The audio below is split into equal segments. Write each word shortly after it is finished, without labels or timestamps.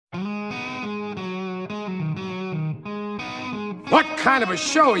What kind of a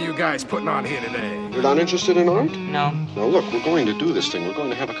show are you guys putting on here today? You're not interested in art? No. Now look, we're going to do this thing. We're going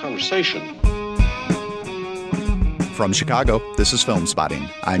to have a conversation. From Chicago, this is Film Spotting.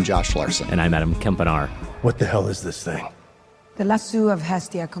 I'm Josh Larsen. And I'm Adam Kempenaar. What the hell is this thing? The Lasso of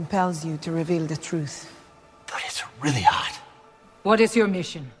Hestia compels you to reveal the truth. But it's really hot. What is your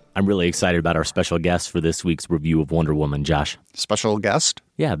mission? I'm really excited about our special guest for this week's review of Wonder Woman, Josh. Special guest?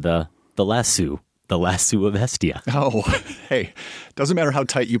 Yeah, the Lasso. The Lasso of Hestia. Oh, hey, doesn't matter how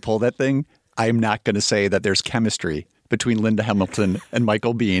tight you pull that thing, I'm not going to say that there's chemistry between Linda Hamilton and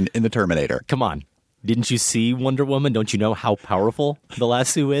Michael Biehn in The Terminator. Come on. Didn't you see Wonder Woman? Don't you know how powerful the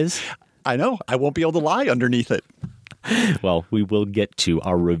lasso is? I know. I won't be able to lie underneath it. Well, we will get to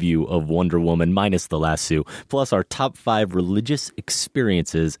our review of Wonder Woman minus the lasso, plus our top 5 religious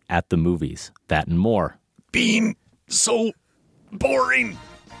experiences at the movies. That and more. Biehn, so boring.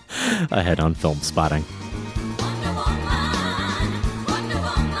 Ahead on Film Spotting.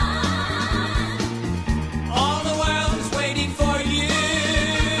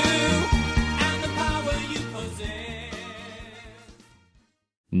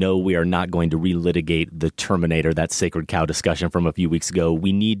 No, we are not going to relitigate the Terminator, that sacred cow discussion from a few weeks ago.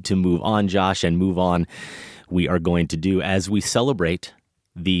 We need to move on, Josh, and move on we are going to do as we celebrate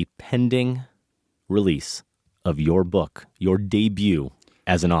the pending release of your book, your debut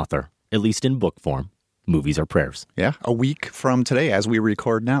as an author, at least in book form, Movies Are Prayers. Yeah, a week from today as we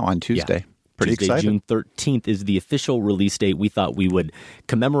record now on Tuesday. Yeah. Pretty Tuesday, excited. June 13th is the official release date. We thought we would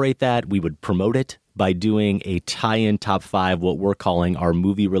commemorate that. We would promote it by doing a tie-in top 5, what we're calling our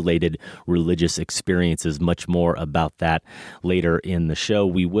movie-related religious experiences. Much more about that later in the show.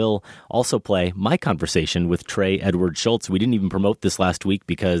 We will also play my conversation with Trey Edward Shults. We didn't even promote this last week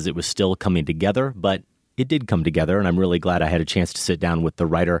because it was still coming together, but it did come together, and I'm really glad I had a chance to sit down with the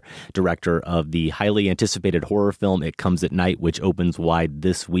writer-director of the highly anticipated horror film It Comes at Night, which opens wide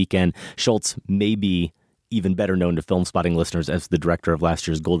this weekend. Shults may be even better known to Film Spotting listeners as the director of last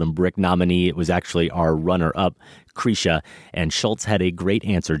year's Golden Brick nominee. It was actually our runner-up, Krisha, and Shults had a great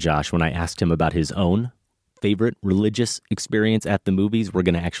answer, Josh, when I asked him about his own favorite religious experience at the movies. We're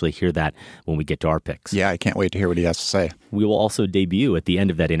going to actually hear that when we get to our picks. Yeah, I can't wait to hear what he has to say. We will also debut at the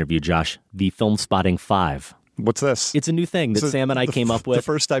end of that interview, Josh, the Film Spotting 5. What's this? It's a new thing that Sam and I came up with. The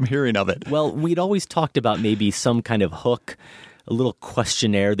first time hearing of it. Well, we'd always talked about maybe some kind of hook, a little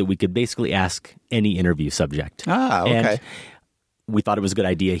questionnaire that we could basically ask any interview subject. Ah, okay. And we thought it was a good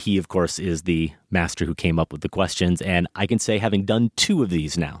idea. He, of course, is the master who came up with the questions. And I can say, having done 2 of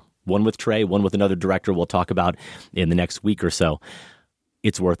these now, one with Trey, one with another director we'll talk about in the next week or so,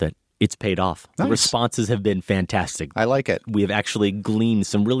 it's worth it. It's paid off. Nice. The responses have been fantastic. I like it. We have actually gleaned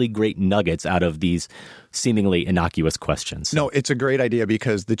some really great nuggets out of these seemingly innocuous questions. No, it's a great idea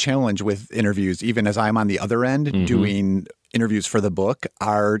because the challenge with interviews, even as I'm on the other end doing interviews for the book,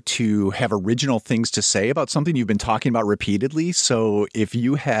 are to have original things to say about something you've been talking about repeatedly. So if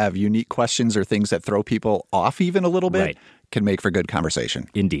you have unique questions or things that throw people off even a little bit, Right. can make for good conversation.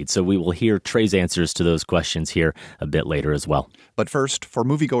 Indeed. So we will hear Trey's answers to those questions here a bit later as well. But first, for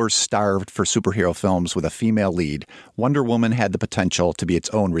moviegoers starved for superhero films with a female lead, Wonder Woman had the potential to be its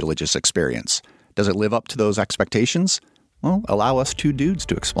own religious experience. Does it live up to those expectations? Well, allow us 2 dudes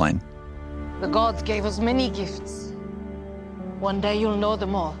to explain. The gods gave us many gifts. One day you'll know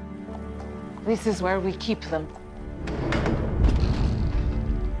them all. This is where we keep them.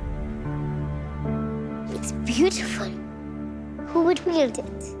 It's beautiful. Who would wield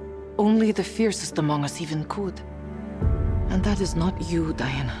it? Only the fiercest among us even could. And that is not you,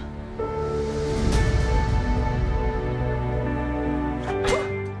 Diana.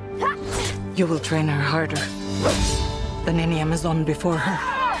 You will train her harder than any Amazon before her.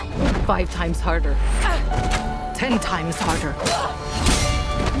 5 times harder. 10 times harder.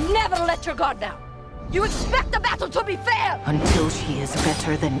 Never let your guard down. You expect the battle to be fair. Until she is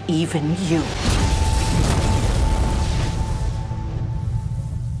better than even you.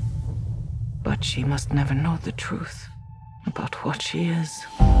 But she must never know the truth about what she is.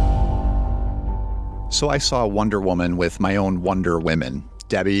 So I saw Wonder Woman with my own Wonder Women.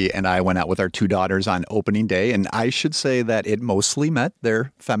 Debbie and I went out with our 2 daughters on opening day, and I should say that it mostly met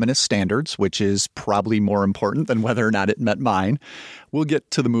their feminist standards, which is probably more important than whether or not it met mine. We'll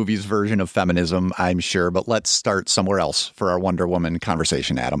get to the movie's version of feminism, I'm sure, but let's start somewhere else for our Wonder Woman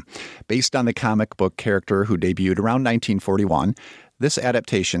conversation, Adam. Based on the comic book character who debuted around 1941, this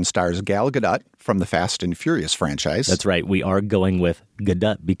adaptation stars Gal Gadot from the Fast and Furious franchise. That's right. We are going with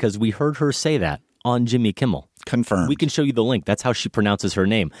Gadot because we heard her say that on Jimmy Kimmel. Confirmed. We can show you the link. That's how she pronounces her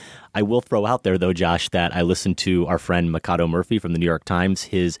name. I will throw out there, though, Josh, that I listened to our friend Mikado Murphy from the New York Times,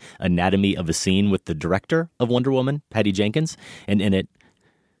 his anatomy of a scene with the director of Wonder Woman, Patty Jenkins, and in it,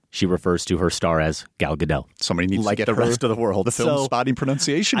 she refers to her star as Gal Gadot. Somebody needs like to get the her rest of the world. the film spotting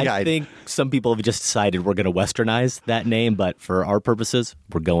pronunciation guide. I think some people have just decided we're going to westernize that name, but for our purposes,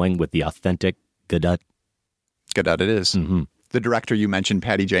 we're going with the authentic Gadot. Gadot it is. Mm-hmm. The director you mentioned,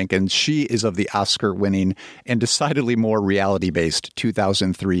 Patty Jenkins, she is of the Oscar-winning and decidedly more reality-based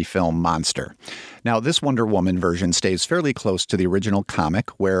 2003 film Monster. Now, this Wonder Woman version stays fairly close to the original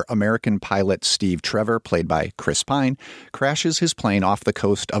comic, where American pilot Steve Trevor, played by Chris Pine, crashes his plane off the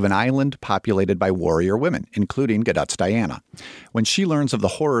coast of an island populated by warrior women, including Gadot's Diana. When she learns of the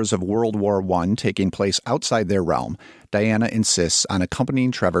horrors of World War I taking place outside their realm, Diana insists on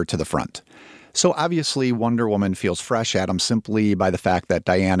accompanying Trevor to the front. So obviously, Wonder Woman feels fresh at him simply by the fact that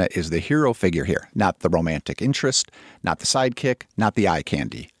Diana is the hero figure here, not the romantic interest, not the sidekick, not the eye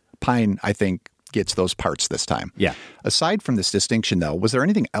candy. Pine, I think, gets those parts this time. Yeah. Aside from this distinction, though, was there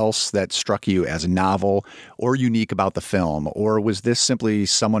anything else that struck you as novel or unique about the film, or was this simply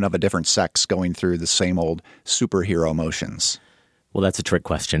someone of a different sex going through the same old superhero motions? Well, that's a trick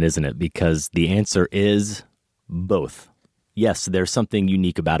question, isn't it? Because the answer is both. Yes, there's something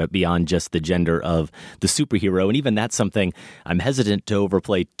unique about it beyond just the gender of the superhero. And even that's something I'm hesitant to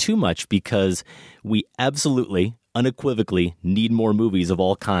overplay too much because we absolutely, unequivocally need more movies of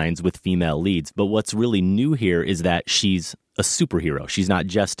all kinds with female leads. But what's really new here is that she's a superhero. She's not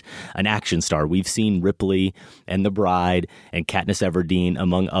just an action star. We've seen Ripley and The Bride and Katniss Everdeen,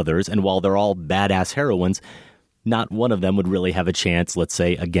 among others. And while they're all badass heroines, not one of them would really have a chance, let's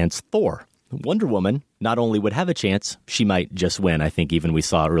say, against Thor. Wonder Woman not only would have a chance, she might just win. I think even we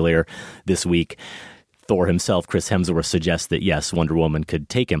saw earlier this week, Thor himself, Chris Hemsworth, suggests that, yes, Wonder Woman could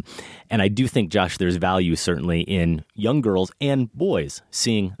take him. And I do think, Josh, there's value certainly in young girls and boys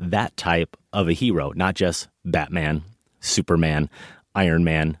seeing that type of a hero, not just Batman, Superman, Iron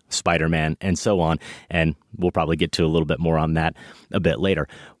Man, Spider-Man, and so on. And we'll probably get to a little bit more on that a bit later.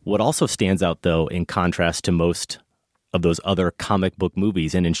 What also stands out, though, in contrast to most of those other comic book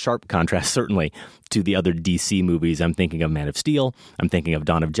movies, and in sharp contrast, certainly, to the other DC movies. I'm thinking of Man of Steel. I'm thinking of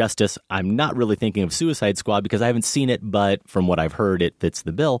Dawn of Justice. I'm not really thinking of Suicide Squad because I haven't seen it, but from what I've heard, it fits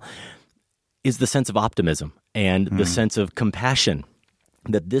the bill, is the sense of optimism and the sense of compassion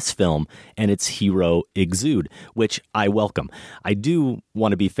that this film and its hero exude, which I welcome. I do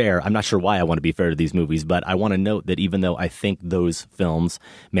want to be fair. I'm not sure why I want to be fair to these movies, but I want to note that even though I think those films,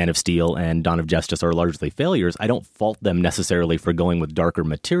 Man of Steel and Dawn of Justice, are largely failures, I don't fault them necessarily for going with darker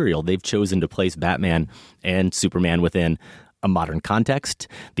material. They've chosen to place Batman and Superman within a modern context.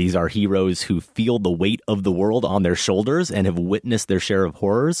 These are heroes who feel the weight of the world on their shoulders and have witnessed their share of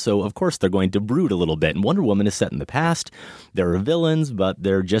horrors. So, of course, they're going to brood a little bit. And Wonder Woman is set in the past. There are villains, but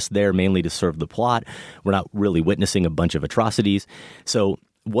they're just there mainly to serve the plot. We're not really witnessing a bunch of atrocities. So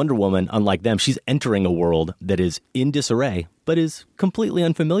Wonder Woman, unlike them, she's entering a world that is in disarray, but is completely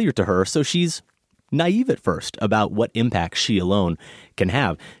unfamiliar to her. So she's naive at first about what impact she alone can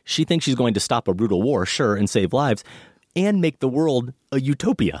have. She thinks she's going to stop a brutal war, sure, and save lives, and make the world a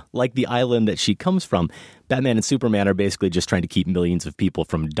utopia, like the island that she comes from. Batman and Superman are basically just trying to keep millions of people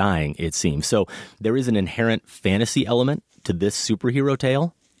from dying, it seems. So there is an inherent fantasy element to this superhero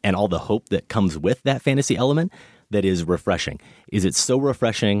tale and all the hope that comes with that fantasy element that is refreshing. Is it so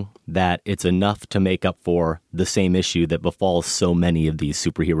refreshing that it's enough to make up for the same issue that befalls so many of these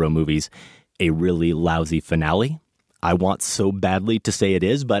superhero movies, a really lousy finale? I want so badly to say it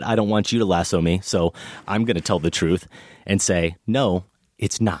is, but I don't want you to lasso me, so I'm going to tell the truth and say, no,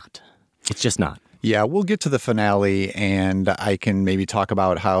 it's not. It's just not. Yeah, we'll get to the finale, and I can maybe talk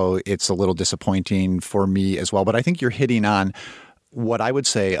about how it's a little disappointing for me as well. But I think you're hitting on what I would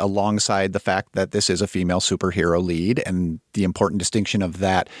say alongside the fact that this is a female superhero lead, and the important distinction of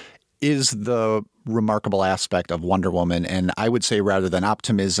that is the remarkable aspect of Wonder Woman. And I would say rather than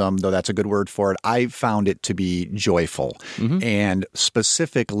optimism, though that's a good word for it, I found it to be joyful. And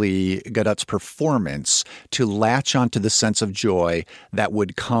specifically Gadot's performance to latch onto the sense of joy that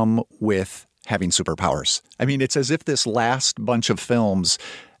would come with having superpowers. I mean, it's as if this last bunch of films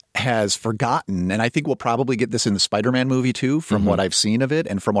has forgotten, and I think we'll probably get this in the Spider-Man movie too, from what I've seen of it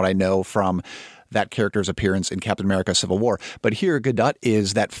and from what I know from that character's appearance in Captain America Civil War. But here, Gadot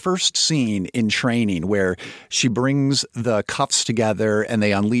is that first scene in training where she brings the cuffs together and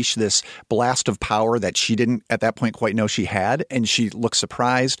they unleash this blast of power that she didn't at that point quite know she had, and she looks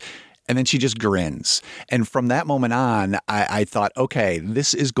surprised. And then she just grins. And from that moment on, I thought, okay,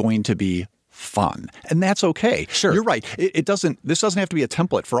 this is going to be fun. And that's okay. Sure. You're right. This doesn't have to be a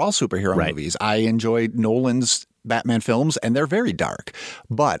template for all superhero movies. I enjoyed Nolan's Batman films, and they're very dark.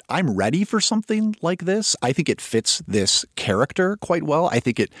 But I'm ready for something like this. I think it fits this character quite well. I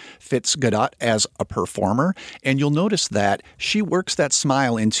think it fits Gadot as a performer. And you'll notice that she works that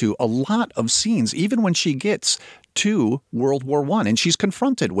smile into a lot of scenes, even when she gets to World War I, and she's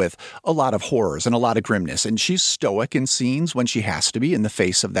confronted with a lot of horrors and a lot of grimness, and she's stoic in scenes when she has to be in the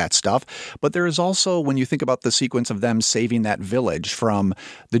face of that stuff. But there is also, when you think about the sequence of them saving that village from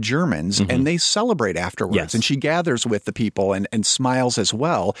the Germans, and they celebrate afterwards, and she gathers with the people and smiles as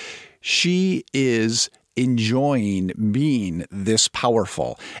well, she is enjoying being this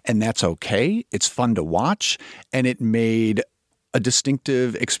powerful, and that's okay. It's fun to watch, and it made a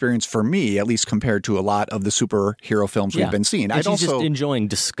distinctive experience for me, at least compared to a lot of the superhero films we've been seeing. And she's just enjoying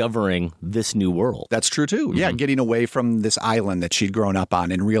discovering this new world. That's true, too. Yeah, getting away from this island that she'd grown up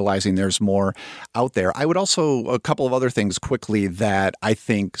on and realizing there's more out there. I would also, a couple of other things quickly that I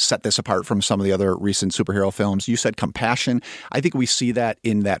think set this apart from some of the other recent superhero films. You said compassion. I think we see that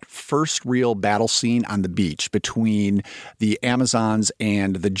in that first real battle scene on the beach between the Amazons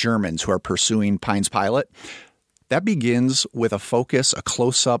and the Germans who are pursuing Pine's pilot. That begins with a focus, a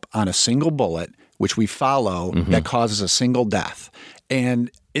close-up on a single bullet, which we follow, that causes a single death. And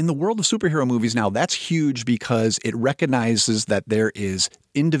in the world of superhero movies now, that's huge because it recognizes that there is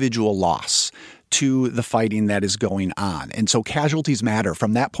individual loss to the fighting that is going on. And so casualties matter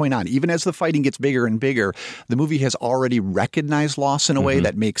from that point on. Even as the fighting gets bigger and bigger, the movie has already recognized loss in a way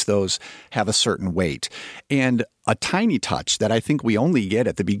that makes those have a certain weight. And a tiny touch that I think we only get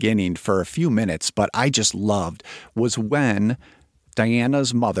at the beginning for a few minutes, but I just loved, was when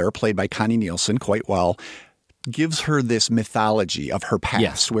Diana's mother, played by Connie Nielsen quite well, gives her this mythology of her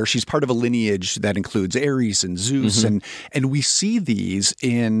past, where she's part of a lineage that includes Ares and Zeus, and we see these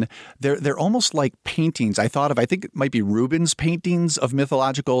in they're almost like paintings. I think it might be Rubens' paintings of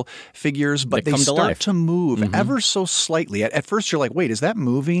mythological figures, but they start to move ever so slightly. At first, you're like, wait, is that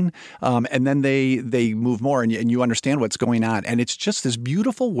moving? And then they move more, and you understand what's going on, and it's just this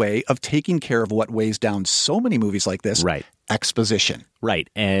beautiful way of taking care of what weighs down so many movies like this. Right. Exposition. Right.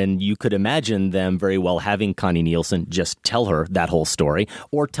 And you could imagine them very well having Connie Nielsen just tell her that whole story,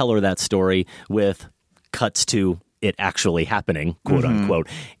 or tell her that story with cuts to it actually happening, quote unquote.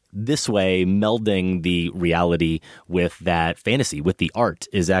 This way, melding the reality with that fantasy, with the art,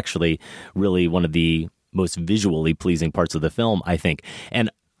 is actually really one of the most visually pleasing parts of the film, I think. And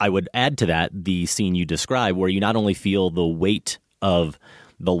I would add to that the scene you describe, where you not only feel the weight of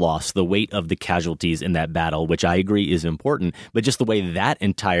the loss, the weight of the casualties in that battle, which I agree is important, but just the way that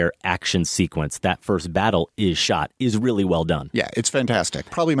entire action sequence, that first battle, is shot is really well done. Yeah, it's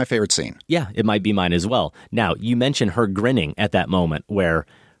fantastic. Probably my favorite scene. Yeah, it might be mine as well. Now, you mentioned her grinning at that moment where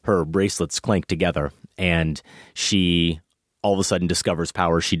her bracelets clank together and she all of a sudden discovers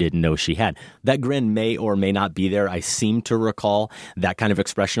powers she didn't know she had. That grin may or may not be there. I seem to recall that kind of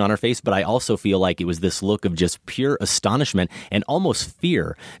expression on her face, but I also feel like it was this look of just pure astonishment and almost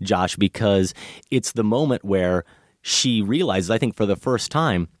fear, Josh, because it's the moment where she realizes, I think for the first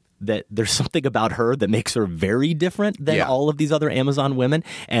time, that there's something about her that makes her very different than all of these other Amazon women.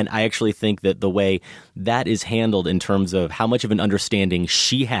 And I actually think that the way that is handled in terms of how much of an understanding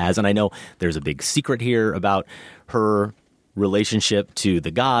she has, and I know there's a big secret here about her relationship to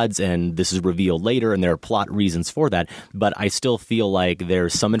the gods, and this is revealed later, and there are plot reasons for that, but I still feel like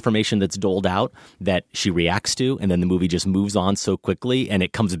there's some information that's doled out that she reacts to, and then the movie just moves on so quickly, and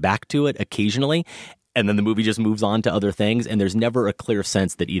it comes back to it occasionally, and then the movie just moves on to other things, and there's never a clear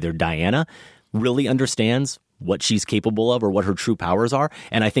sense that either Diana really understands what she's capable of or what her true powers are.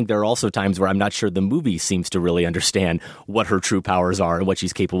 And I think there are also times where I'm not sure the movie seems to really understand what her true powers are and what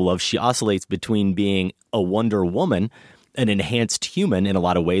she's capable of. She oscillates between being a Wonder Woman, an enhanced human in a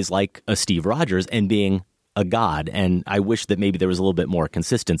lot of ways, like a Steve Rogers, and being a god. And I wish that maybe there was a little bit more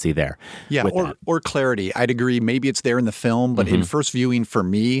consistency there. Yeah, or clarity. I'd agree. Maybe it's there in the film, but in first viewing for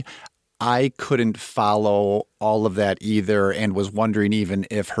me, I couldn't follow all of that either, and was wondering even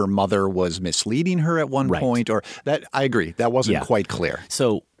if her mother was misleading her at one point, or that. I agree. That wasn't quite clear.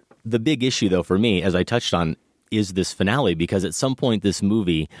 So the big issue, though, for me, as I touched on, is this finale, because at some point this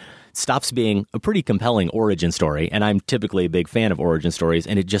movie stops being a pretty compelling origin story, and I'm typically a big fan of origin stories,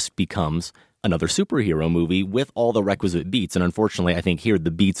 and it just becomes another superhero movie with all the requisite beats. And unfortunately, I think here the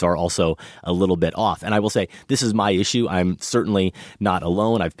beats are also a little bit off. And I will say, this is my issue. I'm certainly not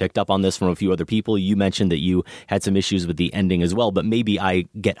alone. I've picked up on this from a few other people. You mentioned that you had some issues with the ending as well, but maybe I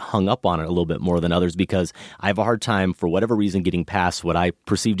get hung up on it a little bit more than others because I have a hard time, for whatever reason, getting past what I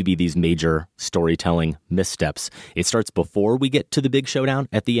perceive to be these major storytelling missteps. It starts before we get to the big showdown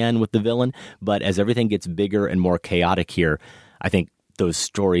at the end with the villain, but as everything gets bigger and more chaotic here, I think those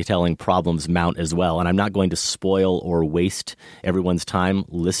storytelling problems mount as well. And I'm not going to spoil or waste everyone's time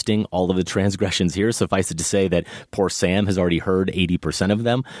listing all of the transgressions here. Suffice it to say that poor Sam has already heard 80% of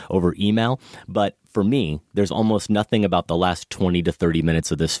them over email. But for me, there's almost nothing about the last 20 to 30 minutes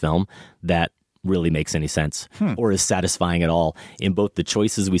of this film that really makes any sense or is satisfying at all in both the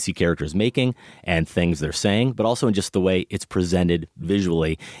choices we see characters making and things they're saying, but also in just the way it's presented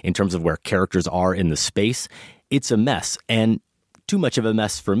visually in terms of where characters are in the space. It's a mess, and too much of a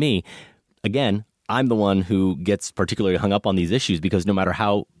mess for me. Again, I'm the one who gets particularly hung up on these issues because no matter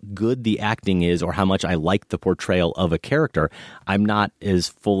how good the acting is or how much I like the portrayal of a character, I'm not as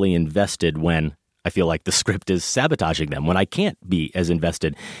fully invested when I feel like the script is sabotaging them, when I can't be as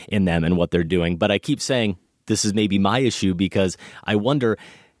invested in them and what they're doing. But I keep saying this is maybe my issue because I wonder,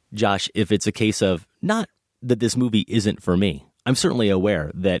 Josh, if it's a case of not that this movie isn't for me. I'm certainly aware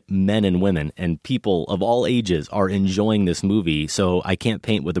that men and women and people of all ages are enjoying this movie, so I can't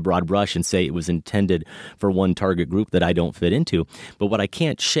paint with a broad brush and say it was intended for one target group that I don't fit into. But what I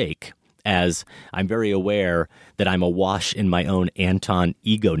can't shake, as I'm very aware that I'm awash in my own Anton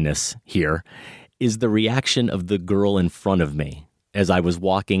ego-ness here, is the reaction of the girl in front of me as I was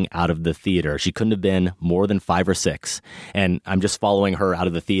walking out of the theater. She couldn't have been more than 5 or 6, and I'm just following her out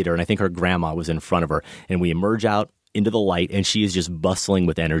of the theater, and I think her grandma was in front of her, and we emerge out into the light, and she is just bustling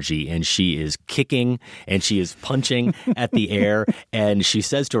with energy, and she is kicking, and she is punching at the air, and she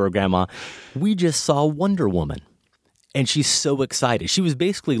says to her grandma, "We just saw Wonder Woman." And she's so excited. She was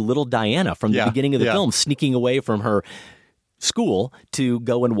basically little Diana from the beginning of the film, sneaking away from her school to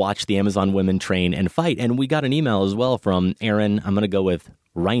go and watch the Amazon women train and fight. And we got an email as well from Aaron, I'm going to go with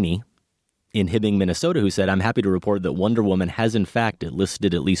Riney, in Hibbing, Minnesota, who said, "I'm happy to report that Wonder Woman has in fact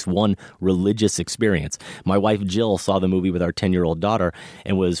listed at least one religious experience. My wife Jill saw the movie with our 10-year-old daughter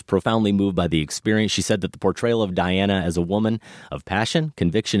and was profoundly moved by the experience. She said that the portrayal of Diana as a woman of passion,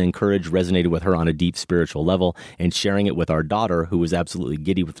 conviction, and courage resonated with her on a deep spiritual level, and sharing it with our daughter, who was absolutely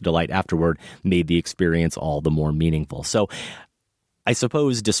giddy with delight afterward, made the experience all the more meaningful." So I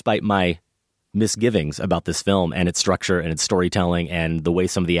suppose despite my misgivings about this film and its structure and its storytelling and the way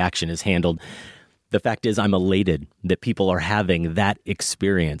some of the action is handled, the fact is I'm elated that people are having that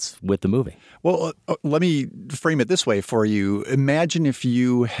experience with the movie. Well, let me frame it this way for you. Imagine if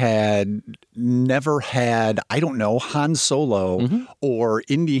you had never had, I don't know, Han Solo or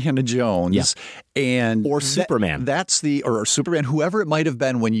Indiana Jones or Superman. Or Superman, whoever it might have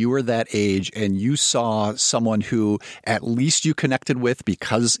been when you were that age, and you saw someone who at least you connected with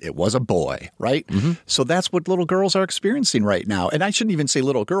because it was a boy, right? So that's what little girls are experiencing right now. And I shouldn't even say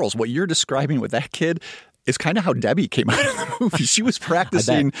little girls. What you're describing with that kid is kind of how Debbie came out of the movie. She was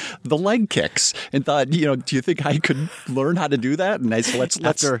practicing the leg kicks and thought, do you think I could learn how to do that? And I said, let's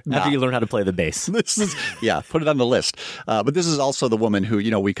after you learn how to play the bass. This is, put it on the list. But this is also the woman who,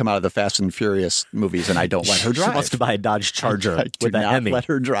 we come out of the Fast and Furious movies and I don't let her drive. She wants to buy a Dodge Charger with an Hemi. Let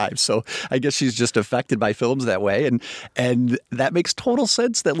her drive. So I guess she's just affected by films that way. And that makes total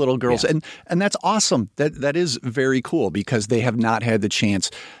sense that little girls, and that's awesome. That is very cool because they have not had the chance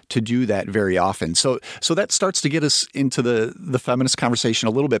to do that very often. So that starts to get us into the feminist conversation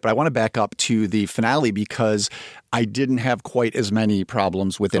a little bit, but I want to back up to the finale because I didn't have quite as many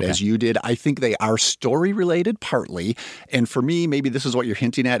problems with it as you did. I think they are story related partly. And for me, maybe this is what you're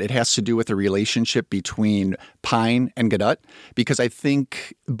hinting at. It has to do with the relationship between Pine and Godot, because I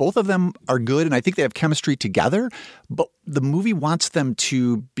think both of them are good and I think they have chemistry together, but the movie wants them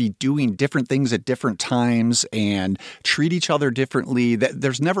to be doing different things at different times and treat each other differently.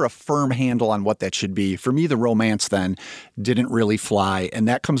 There's never a firm handle on what that should be. For me, the romance then didn't really fly, and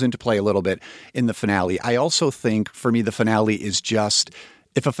that comes into play a little bit in the finale. I also think for me, the finale is just,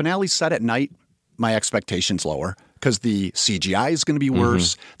 if a finale's set at night, my expectations lower because the CGI is going to be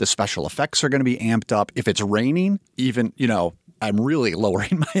worse. The special effects are going to be amped up. If it's raining, even, I'm really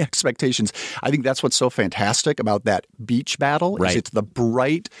lowering my expectations. I think that's what's so fantastic about that beach battle. Is it's the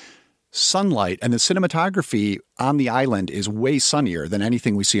bright sunlight, and the cinematography on the island is way sunnier than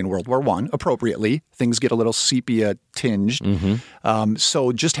anything we see in World War I. Appropriately, things get a little sepia tinged.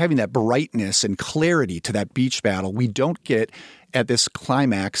 So just having that brightness and clarity to that beach battle, we don't get at this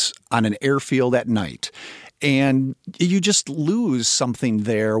climax on an airfield at night. And you just lose something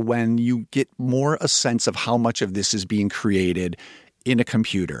there when you get more a sense of how much of this is being created in a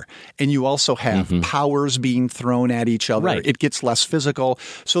computer. And you also have powers being thrown at each other. Right. It gets less physical.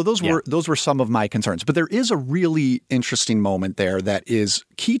 So those were some of my concerns. But there is a really interesting moment there that is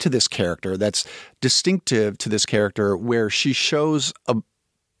key to this character, that's distinctive to this character, where she shows a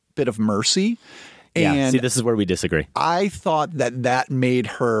bit of mercy. And see, this is where we disagree. I thought that made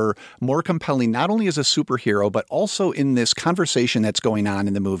her more compelling, not only as a superhero, but also in this conversation that's going on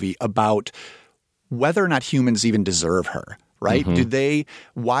in the movie about whether or not humans even deserve her. Right?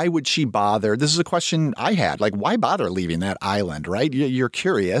 Why would she bother? This is a question I had. Like, why bother leaving that island, right? You're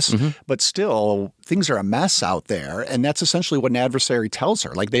curious, but still, things are a mess out there. And that's essentially what an adversary tells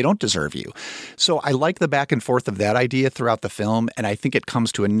her. Like, they don't deserve you. So I like the back and forth of that idea throughout the film. And I think it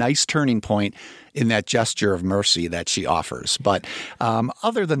comes to a nice turning point in that gesture of mercy that she offers. But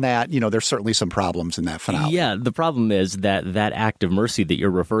other than that, there's certainly some problems in that finale. Yeah, the problem is that act of mercy that you're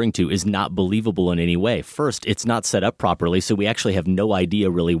referring to is not believable in any way. First, it's not set up properly, so we actually have no idea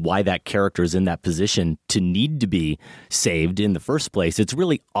really why that character is in that position to need to be saved in the first place. It's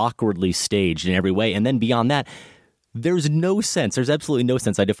really awkwardly staged in every way. And then beyond that, there's absolutely no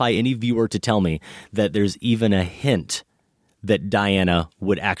sense. I defy any viewer to tell me that there's even a hint that Diana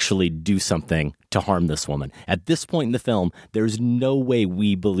would actually do something to harm this woman. At this point in the film, there's no way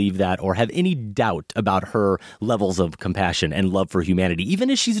we believe that or have any doubt about her levels of compassion and love for humanity,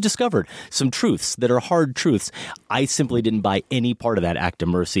 even as she's discovered some truths that are hard truths. I simply didn't buy any part of that act of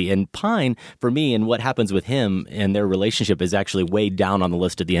mercy. And Pine, for me, and what happens with him and their relationship is actually way down on the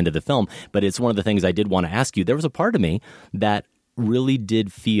list at the end of the film. But it's one of the things I did want to ask you. There was a part of me that really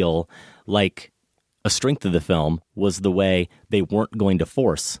did feel like a strength of the film was the way they weren't going to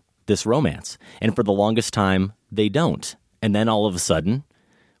force this romance. And for the longest time, they don't. And then all of a sudden,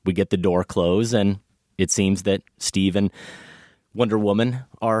 we get the door closed, and it seems that Steve and Wonder Woman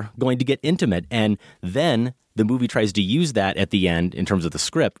are going to get intimate. And then the movie tries to use that at the end, in terms of the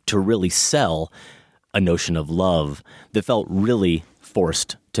script, to really sell a notion of love that felt really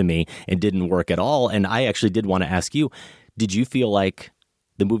forced to me and didn't work at all. And I actually did want to ask you, did you feel like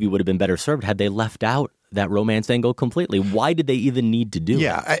the movie would have been better served had they left out that romance angle completely? Why did they even need to do it?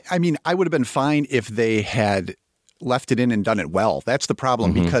 Yeah, I mean, I would have been fine if they had left it in and done it well. That's the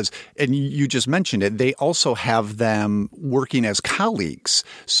problem because, and you just mentioned it, they also have them working as colleagues.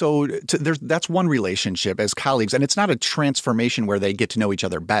 So that's one relationship as colleagues. And it's not a transformation where they get to know each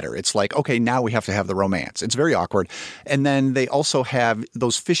other better. It's like, okay, now we have to have the romance. It's very awkward. And then they also have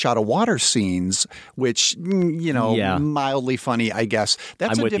those fish out of water scenes, which, mildly funny, I guess.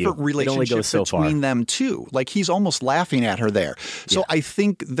 That's a different relationship between them too. Like he's almost laughing at her there. So I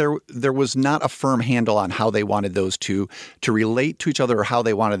think there was not a firm handle on how they wanted those two to relate to each other or how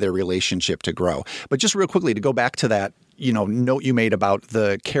they wanted their relationship to grow. But just real quickly, to go back to that, note you made about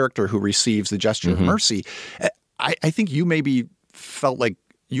the character who receives the gesture of mercy, I think you maybe felt like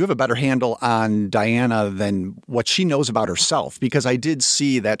you have a better handle on Diana than what she knows about herself, because I did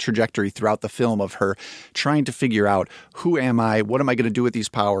see that trajectory throughout the film of her trying to figure out, who am I? What am I going to do with these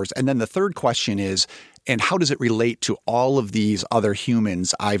powers? And then the third question is, and how does it relate to all of these other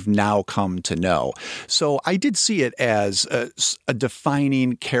humans I've now come to know? So I did see it as a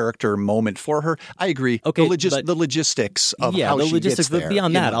defining character moment for her. I agree. Okay, the logistics of how she gets there. But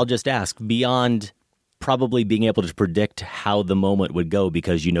beyond that, I'll just ask, beyond probably being able to predict how the moment would go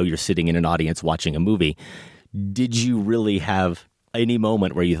because you're sitting in an audience watching a movie, did you really have any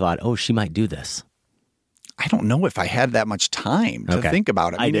moment where you thought, oh, she might do this? I don't know if I had that much time to think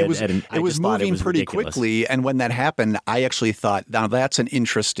about it. I mean, it was moving pretty quickly. And when that happened, I actually thought, now that's an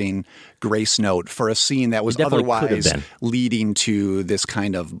interesting grace note for a scene that was otherwise leading to this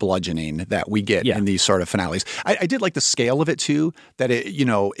kind of bludgeoning that we get in these sort of finales. I did like the scale of it too, that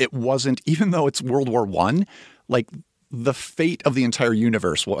it wasn't, even though it's World War I, like the fate of the entire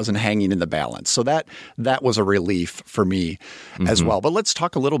universe wasn't hanging in the balance. So that was a relief for me as well. But let's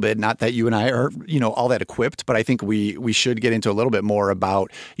talk a little bit, not that you and I are, all that equipped, but I think we should get into a little bit more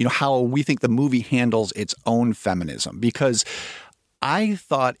about, how we think the movie handles its own feminism, because I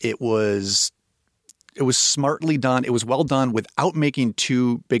thought it was smartly done. It was well done without making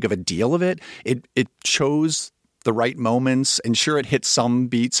too big of a deal of it. It chose the right moments, and sure, it hit some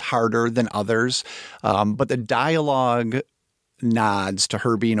beats harder than others. But the dialogue nods to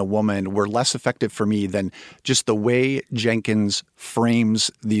her being a woman were less effective for me than just the way Jenkins frames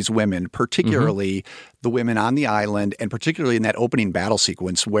these women, particularly the women on the island, and particularly in that opening battle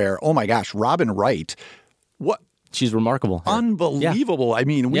sequence where, oh my gosh, Robin Wright, what She's remarkable. Unbelievable. Yeah. I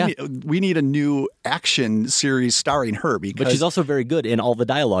mean, we need a new action series starring her because... But she's also very good in all the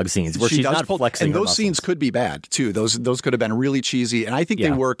dialogue scenes where she's not flexing and her those muscles. Scenes could be bad, too. Those could have been really cheesy. And I think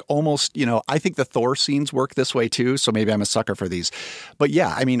they work almost, I think the Thor scenes work this way, too. So maybe I'm a sucker for these. But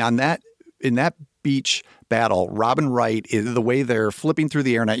yeah, I mean, in that beach battle, Robin Wright, the way they're flipping through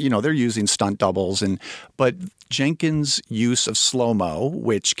the air, and they're using stunt doubles, but Jenkins' use of slow-mo,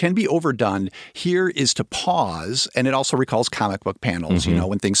 which can be overdone, here is to pause, and it also recalls comic book panels,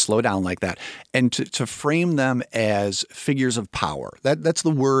 when things slow down like that, and to frame them as figures of power. That's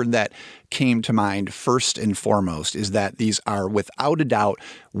the word that came to mind first and foremost, is that these are without a doubt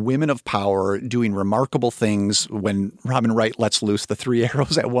women of power doing remarkable things when Robin Wright lets loose the 3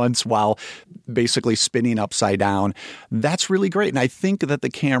 arrows at once while basically spinning upside down. That's really great. And I think that the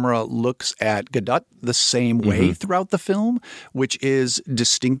camera looks at Godot the same way throughout the film, which is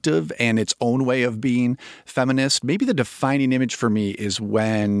distinctive and its own way of being feminist. Maybe the defining image for me is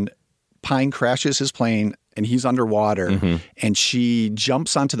when Pine crashes his plane and he's underwater and she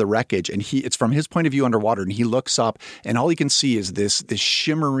jumps onto the wreckage and it's from his point of view underwater, and he looks up and all he can see is this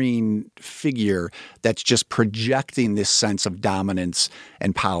shimmering figure that's just projecting this sense of dominance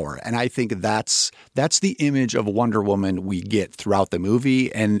and power. And I think that's the image of Wonder Woman we get throughout the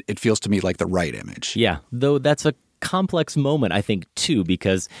movie, and it feels to me like the right image. Yeah, though that's a complex moment, I think, too,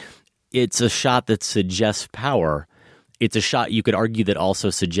 because it's a shot that suggests power. It's a shot you could argue that also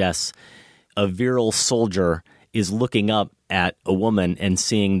suggests a virile soldier is looking up at a woman and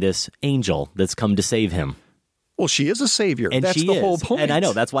seeing this angel that's come to save him. Well, she is a savior. And that's the whole point. And I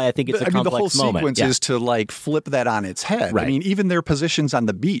know. That's why I think it's a complex moment. The whole sequence is to flip that on its head. Right. I mean, even their positions on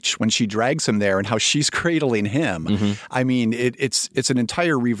the beach when she drags him there and how she's cradling him. I mean, it's an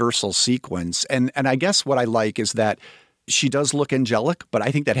entire reversal sequence. And I guess what I like is that she does look angelic, but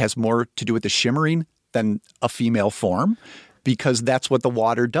I think that has more to do with the shimmering than a female form, because that's what the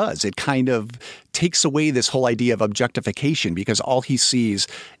water does. It kind of takes away this whole idea of objectification, because all he sees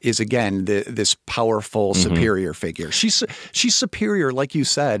is, again, this powerful, superior figure. She's superior, like you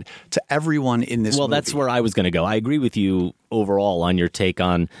said, to everyone in this movie. Well, that's where I was going to go. I agree with you overall on your take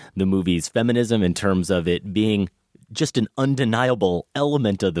on the movie's feminism in terms of it being just an undeniable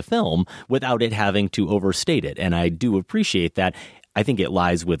element of the film without it having to overstate it. And I do appreciate that. I think it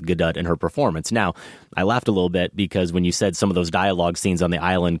lies with Godot and her performance. Now, I laughed a little bit because when you said some of those dialogue scenes on the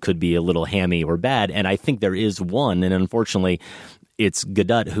island could be a little hammy or bad, and I think there is one, and unfortunately, it's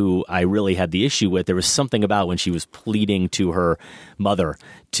Godot who I really had the issue with. There was something about when she was pleading to her mother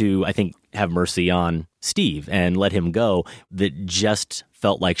to, I think, have mercy on Steve and let him go, that just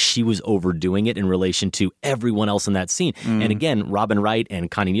felt like she was overdoing it in relation to everyone else in that scene. And again, Robin Wright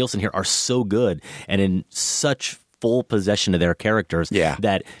and Connie Nielsen here are so good and in such full possession of their characters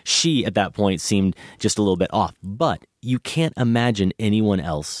that she at that point seemed just a little bit off. But you can't imagine anyone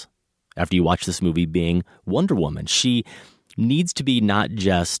else after you watch this movie being Wonder Woman. She needs to be not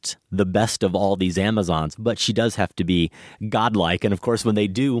just the best of all these Amazons, but she does have to be godlike. And of course, when they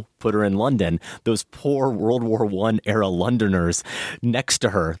do put her in London, those poor World War I era Londoners next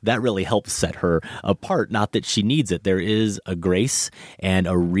to her, that really helps set her apart. Not that she needs it. There is a grace and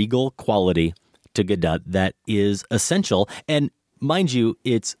a regal quality to Godot that is essential. And mind you,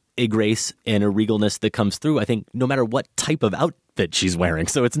 it's a grace and a regalness that comes through, I think, no matter what type of outfit she's wearing.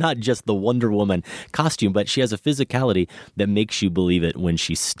 So it's not just the Wonder Woman costume, but she has a physicality that makes you believe it when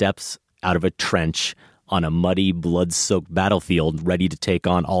she steps out of a trench on a muddy, blood-soaked battlefield ready to take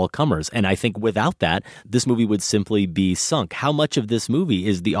on all comers. And I think without that, this movie would simply be sunk. How much of this movie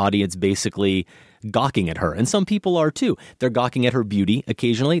is the audience basically gawking at her? And some people are too. They're gawking at her beauty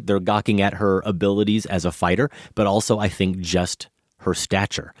occasionally. They're gawking at her abilities as a fighter, but also I think just her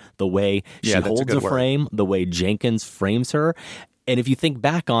stature, the way she holds a frame, the way Jenkins frames her. And if you think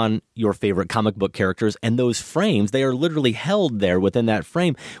back on your favorite comic book characters and those frames, they are literally held there within that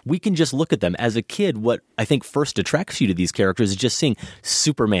frame. We can just look at them. As a kid, what I think first attracts you to these characters is just seeing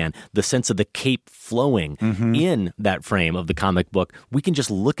Superman, the sense of the cape flowing in that frame of the comic book. We can just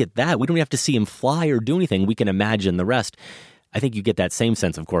look at that. We don't have to see him fly or do anything. We can imagine the rest. I think you get that same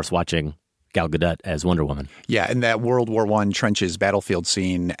sense, of course, watching Gal Gadot as Wonder Woman. Yeah, and that World War I trenches battlefield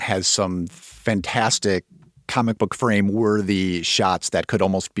scene has some fantastic comic book frame worthy shots that could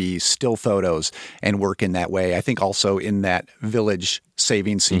almost be still photos and work in that way. I think also in that village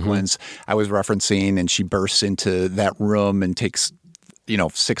saving sequence I was referencing, and she bursts into that room and takes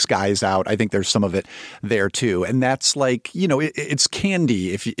 6 guys out. I think there's some of it there too. And that's like, it's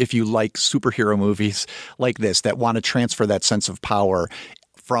candy if you like superhero movies like this that want to transfer that sense of power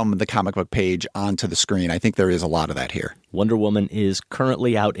from the comic book page onto the screen. I think there is a lot of that here. Wonder Woman is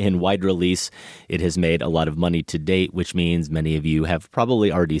currently out in wide release. It has made a lot of money to date, which means many of you have probably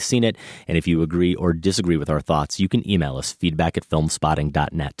already seen it. And if you agree or disagree with our thoughts, you can email us,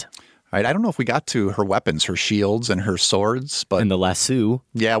 feedback@filmspotting.net. All right, I don't know if we got to her weapons, her shields and her swords, but... And the lasso.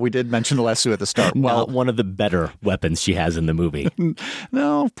 Yeah, we did mention the lasso at the start. Not one of the better weapons she has in the movie.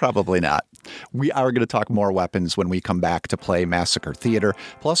 No, probably not. We are going to talk more weapons when we come back to play Massacre Theatre.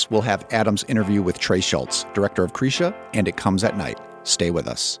 Plus, we'll have Adam's interview with Trey Shults, director of Krisha, and It Comes at Night. Stay with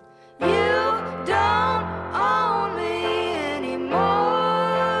us. You don't own me anymore.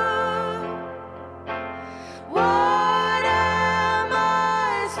 What am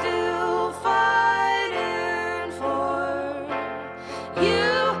I still fighting for?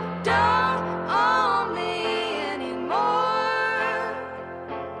 You don't own me anymore.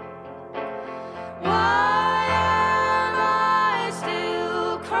 Why am I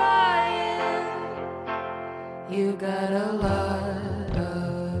still crying? You got a lot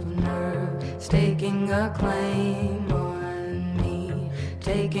of nerve, staking a claim on me,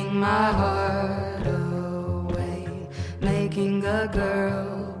 taking my heart away, making a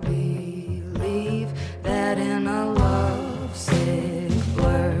girl believe that in a lovesick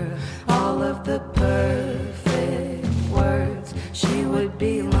blur, all of the perfect words, she would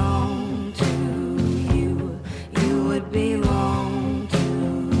belong to you, you would belong to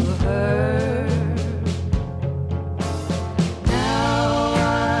her. Now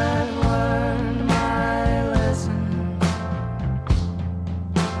I've learned my lesson.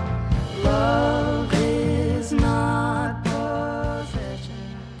 Love is not possession.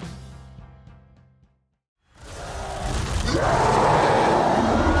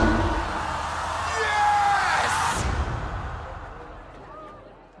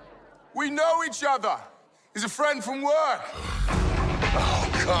 We know each other. He's a friend from work. Oh,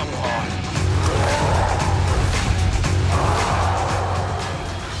 come on.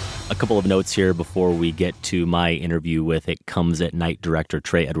 A couple of notes here before we get to my interview with It Comes at Night director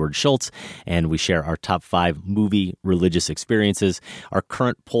Trey Edward Shults, and we share our top 5 movie religious experiences. Our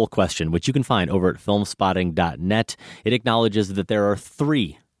current poll question, which you can find over at filmspotting.net, it acknowledges that there are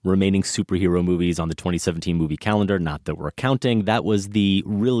 3 remaining superhero movies on the 2017 movie calendar. Not that we're counting. That was the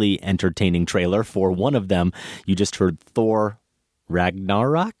really entertaining trailer for one of them. You just heard Thor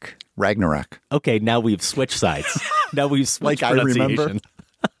Ragnarok? Ragnarok. Okay, now we've switched sides. Now we've switched Like I pronunciation. remember.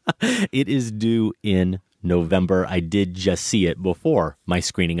 It is due in November. I did just see it before my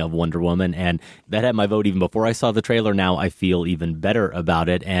screening of Wonder Woman, and that had my vote even before I saw the trailer. Now I feel even better about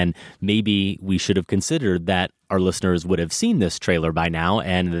it, and maybe we should have considered that our listeners would have seen this trailer by now,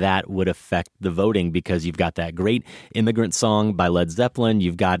 and that would affect the voting, because you've got that great Immigrant Song by Led Zeppelin,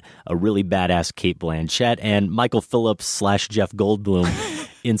 you've got a really badass Cate Blanchett, and Michael Phillips / Jeff Goldblum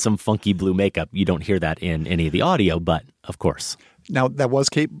in some funky blue makeup. You don't hear that in any of the audio, but of course. Now, that was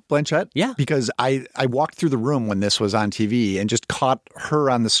Cate Blanchett? Yeah. Because I walked through the room when this was on TV and just caught her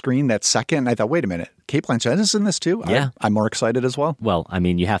on the screen that second. And I thought, wait a minute, Cate Blanchett is in this too? Yeah. I'm more excited as well. Well, I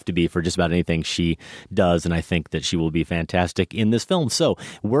mean, you have to be for just about anything she does, and I think that she will be fantastic in this film. So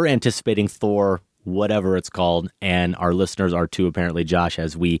we're anticipating Thor, whatever it's called, and our listeners are too, apparently, Josh,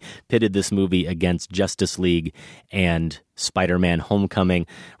 as we pitted this movie against Justice League and Spider-Man Homecoming.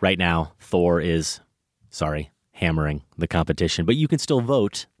 Right now, Thor is, hammering the competition, but you can still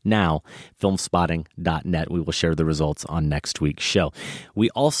vote now. Filmspotting.net. We will share the results on next week's show.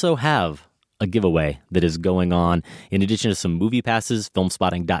 We also have a giveaway that is going on. In addition to some movie passes,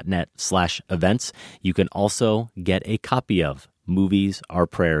 filmspotting.net/events, you can also get a copy of Movies Are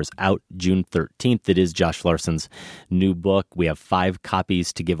Prayers, out June 13th. It is Josh Larsen's new book. We have 5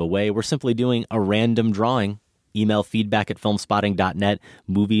 copies to give away. We're simply doing a random drawing. Email feedback@filmspotting.net.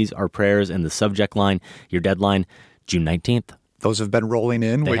 Movies Are Prayers in the subject line. Your deadline, June 19th. Those have been rolling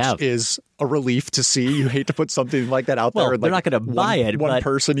in, which is a relief to see. You hate to put something like that out there. Well, they're not going to buy it, one but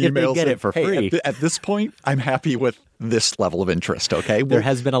person if emails they get it for free. Hey, at this point, I'm happy with this level of interest, okay? There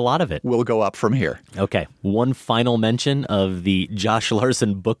has been a lot of it. We'll go up from here. Okay. One final mention of the Josh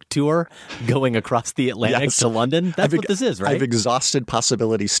Larsen book tour going across the Atlantic to London. That's what this is, right? I've exhausted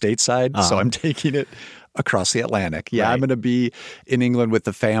possibility stateside, so I'm taking it across the Atlantic. Yeah, right. I'm going to be in England with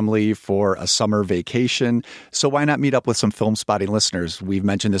the family for a summer vacation. So why not meet up with some Film Spotting listeners? We've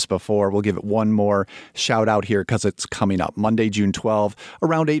mentioned this before. We'll give it one more shout out here because it's coming up. Monday, June 12,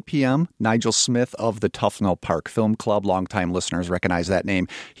 around 8 p.m., Nigel Smith of the Tufnell Park Film Club. Longtime listeners recognize that name.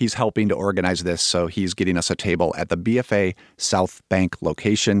 He's helping to organize this, so he's getting us a table at the BFA South Bank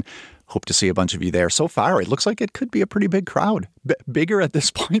location. Hope to see a bunch of you there. So far, it looks like it could be a pretty big crowd. Bigger at this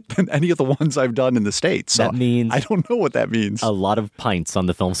point than any of the ones I've done in the States. So that means... I don't know what that means. A lot of pints on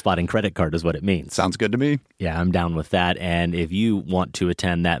the Film Spotting credit card is what it means. Sounds good to me. Yeah, I'm down with that. And if you want to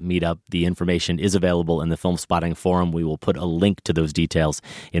attend that meetup, the information is available in the Film Spotting forum. We will put a link to those details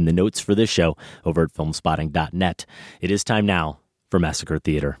in the notes for this show over at filmspotting.net. It is time now for Massacre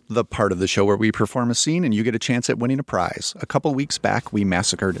Theatre. The part of the show where we perform a scene and you get a chance at winning a prize. A couple weeks back, we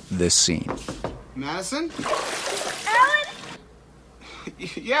massacred this scene. Madison? Alan?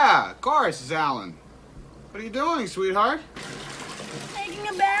 Yeah, of course, it's Alan. What are you doing, sweetheart? Taking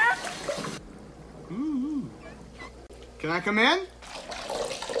a bath? Ooh. Can I come in?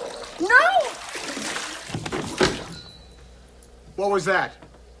 No! What was that?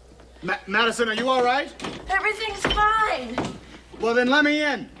 Madison, are you all right? Everything's fine. Well, then let me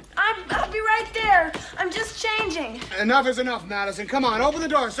in. I'll be right there. I'm just changing. Enough is enough, Madison. Come on, open the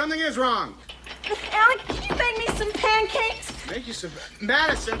door. Something is wrong. Alan, can you make me some pancakes? Make you some...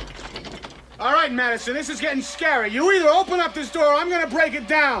 Madison. All right, Madison, this is getting scary. You either open up this door or I'm going to break it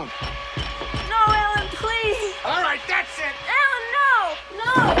down. No, Alan, please. All right, that's it. Alan, no!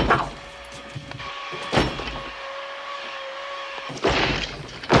 No!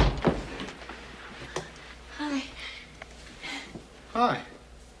 Hi. Hi.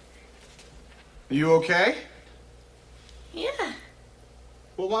 Are you okay? Yeah,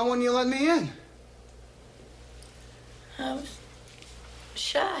 Well, why wouldn't you let me in? I was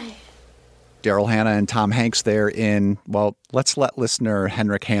shy. Daryl Hannah and Tom Hanks there in, well, let's let listener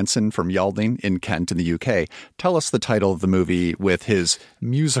Henrik Hansen from Yalding in Kent in the UK tell us the title of the movie with his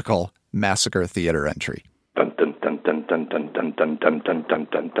musical Massacre Theatre entry. Dun dun dun dun dun dun dun dun dun dun dun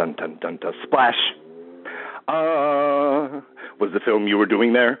dun dun dun dun dun splash. Was the film you were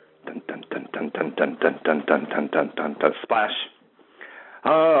doing there? Dun dun dun dun dun dun dun dun dun dun dun dun dun splash.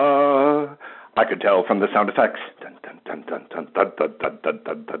 I could tell from the sound effects. Dun dun dun dun dun dun dun dun dun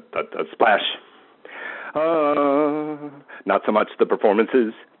dun dun dun dun splash. Not so much the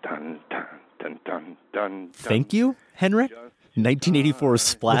performances. Dun dun dun dun dun. Thank you, Henrik. 1984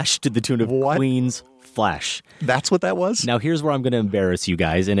 Splash to the tune of Queen's Flash. That's what that was? Now, here's where I'm going to embarrass you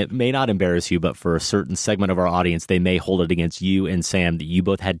guys, and it may not embarrass you, but for a certain segment of our audience, they may hold it against you and Sam that you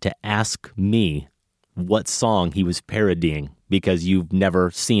both had to ask me what song he was parodying because you've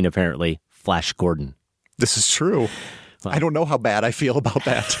never seen, apparently, Flash Gordon. This is true. Well, I don't know how bad I feel about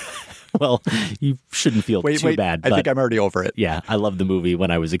that. Well, you shouldn't feel too bad. I think I'm already over it. Yeah, I loved the movie when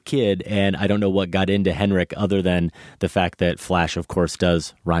I was a kid, and I don't know what got into Henrik other than the fact that Flash, of course,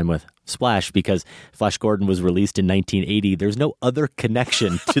 does rhyme with splash because Flash Gordon was released in 1980. There's no other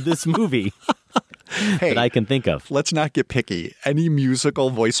connection to this movie that I can think of. Let's not get picky. Any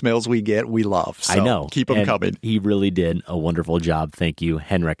musical voicemails we get, we love. So I know. Keep them coming. He really did a wonderful job. Thank you,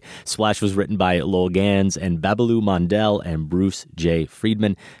 Henrik. Splash was written by Lowell Gans and Babalu Mondale and Bruce J.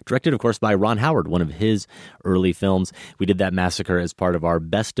 Friedman. Directed, of course, by Ron Howard, one of his early films. We did that massacre as part of our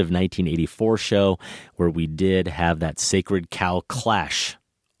Best of 1984 show, where we did have that sacred cow clash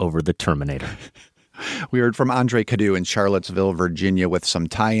over the Terminator. We heard from Andre Cadu in Charlottesville, Virginia with some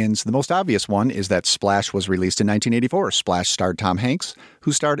tie-ins. The most obvious one is that Splash was released in 1984. Splash starred Tom Hanks,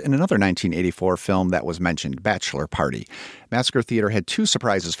 who starred in another 1984 film that was mentioned, Bachelor Party. Massacre Theatre had two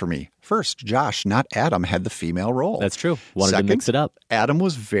surprises for me. First, Josh, not Adam, had the female role. That's true. Wanted to mix it up. Adam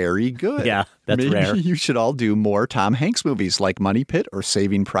was very good. Yeah, that's Maybe rare. You should all do more Tom Hanks movies like Money Pit or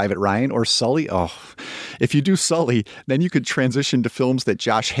Saving Private Ryan or Sully. Oh, if you do Sully, then you could transition to films that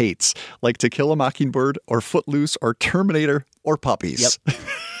Josh hates, like To Kill a Mockingbird or Footloose or Terminator or Puppies. Yep.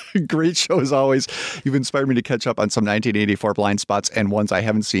 Great show as always. You've inspired me to catch up on some 1984 blind spots and ones I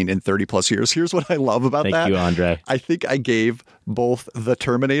haven't seen in 30 plus years. Here's what I love about that. Thank you, Andre. I think I gave both The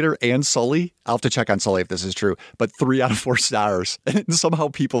Terminator and Sully, I'll have to check on Sully if this is true, but 3 out of 4 stars. And somehow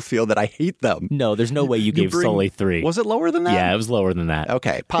people feel that I hate them. No, there's no way you gave Sully 3. Was it lower than that? Yeah, it was lower than that.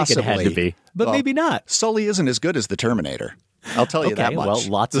 Okay, possibly. I think it had to be, but Well, maybe not. Sully isn't as good as The Terminator. I'll tell you that much. Well,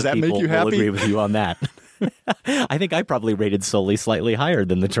 lots Does of that people make you will happy? agree with you on that. I think I probably rated Sully slightly higher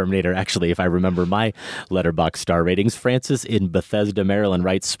than the Terminator, actually, if I remember my Letterboxd star ratings. Francis in Bethesda, Maryland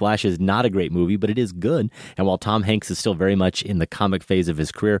writes, Splash is not a great movie, but it is good. And while Tom Hanks is still very much in the comic phase of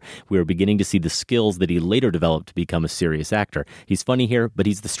his career, we are beginning to see the skills that he later developed to become a serious actor. He's funny here, but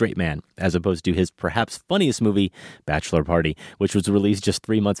he's the straight man, as opposed to his perhaps funniest movie, Bachelor Party, which was released just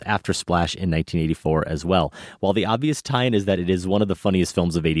 3 months after Splash in 1984 as well. While the obvious tie-in is that it is one of the funniest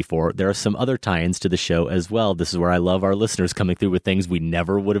films of 84, there are some other tie-ins to the show as well. This is where I love our listeners coming through with things we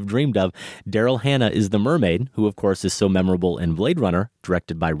never would have dreamed of. Daryl Hannah is the mermaid, who of course is so memorable in Blade Runner,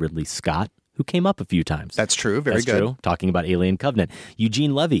 directed by Ridley Scott, who came up a few times. That's true. Very That's good. True. Talking about Alien Covenant.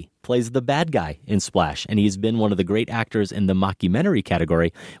 Eugene Levy plays the bad guy in Splash, and he's been one of the great actors in the mockumentary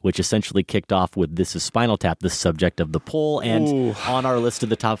category, which essentially kicked off with This Is Spinal Tap, the subject of the poll, and on our list of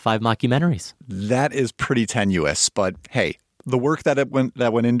the top 5 mockumentaries. That is pretty tenuous, but hey, the work that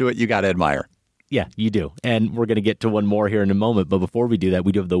went into it, you got to admire. Yeah, you do. And we're going to get to one more here in a moment. But before we do that,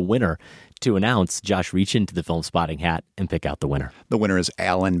 we do have the winner to announce. Josh, reach into the Film Spotting hat and pick out the winner. The winner is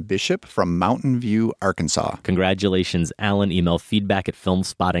Alan Bishop from Mountain View, Arkansas. Congratulations, Alan. Email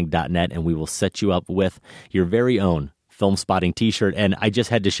feedback@filmspotting.net, and we will set you up with your very own Film Spotting t-shirt. And I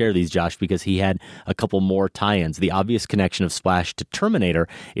just had to share these, Josh, because he had a couple more tie-ins. The obvious connection of Splash to Terminator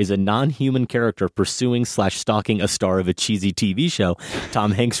is a non-human character pursuing/stalking a star of a cheesy TV show.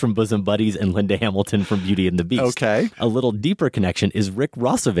 Tom Hanks from Bosom Buddies and Linda Hamilton from Beauty and the Beast. Okay. A little deeper connection is Rick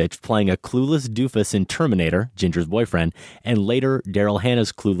Rossovich playing a clueless doofus in Terminator, Ginger's boyfriend, and later Daryl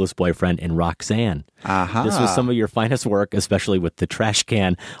Hannah's clueless boyfriend in Roxanne. Uh-huh. This was some of your finest work, especially with the trash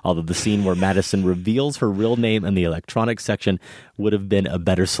can, although the scene where Madison reveals her real name in the electronics section would have been a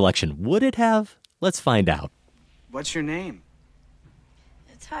better selection. Would it have? Let's find out. What's your name?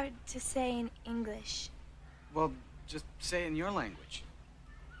 It's hard to say in English. Well, just say it in your language.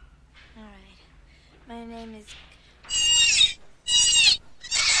 All right. My name is...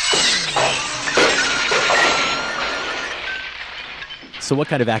 So what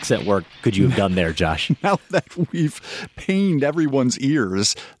kind of accent work could you have done there, Josh? Now that we've pained everyone's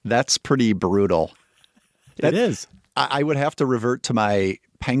ears, that's pretty brutal. It is. I would have to revert to my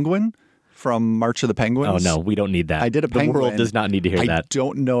penguin from March of the Penguins. Oh, no, we don't need that. I did a penguin. The world does not need to hear that. I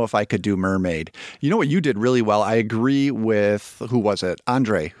don't know if I could do mermaid. You know what you did really well? I agree with, who was it?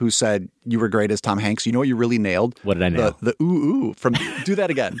 Andre, who said you were great as Tom Hanks. You know what you really nailed? What did I nail? The ooh from, do that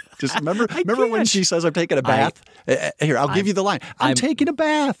again. Just remember when she says, I'm taking a bath? Here, I'll give you the line. I'm taking a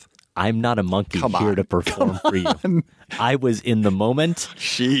bath. I'm not a monkey here to perform for you. I was in the moment.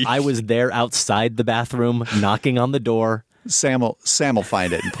 Sheesh. I was there outside the bathroom, knocking on the door. Sam will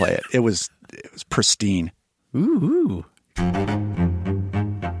find it and play it. It was pristine. Ooh. How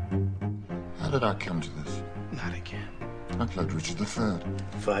did I come to this? Not again. I played Richard III.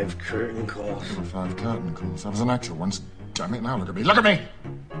 5 curtain calls. There were 5 curtain calls. I was an actor once. Damn it, now look at me. Look at me!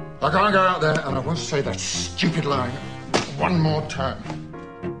 I can't go out there and I won't say that stupid line one more time.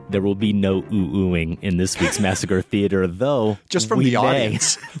 There will be no ooh-ooing in this week's Massacre Theatre, though. Just from the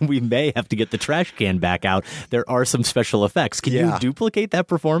audience. We may have to get the trash can back out. There are some special effects. Can you duplicate that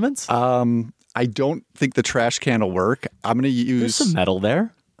performance? I don't think the trash can will work. I'm going to use... There's some metal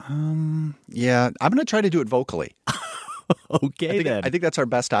there. Yeah, I'm going to try to do it vocally. Okay, then. I think that's our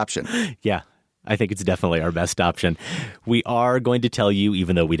best option. Yeah. I think it's definitely our best option. We are going to tell you,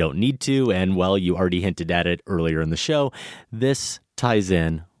 even though we don't need to, and well, you already hinted at it earlier in the show, this ties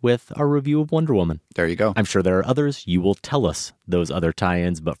in with our review of Wonder Woman. There you go. I'm sure there are others. You will tell us those other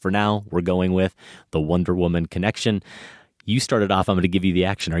tie-ins, but for now, we're going with the Wonder Woman connection. You started off. I'm going to give you the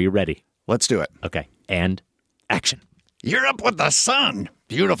action. Are you ready? Let's do it. Okay. And action. You're up with the sun.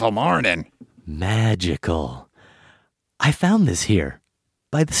 Beautiful morning. Magical. I found this here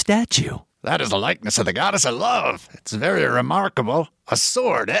by the statue. That is the likeness of the goddess of love. It's very remarkable. A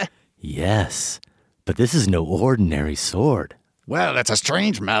sword, eh? Yes, but this is no ordinary sword. Well, it's a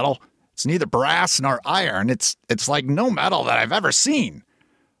strange metal. It's neither brass nor iron. It's like no metal that I've ever seen.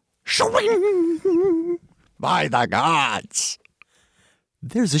 Shwing! By the gods.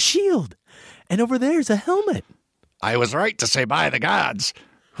 There's a shield, and over there's a helmet. I was right to say by the gods.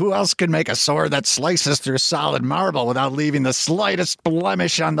 Who else can make a sword that slices through solid marble without leaving the slightest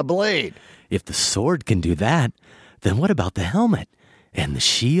blemish on the blade? If the sword can do that, then what about the helmet and the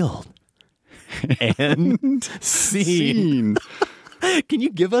shield? And scene. Can you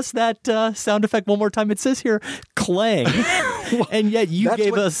give us that sound effect one more time? It says here, clang. And yet you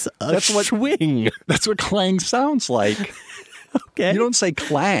gave us a swing. That's what clang sounds like. Okay. You don't say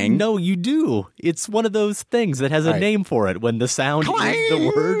clang. No, you do. It's one of those things that has a name for it when the sound clang! is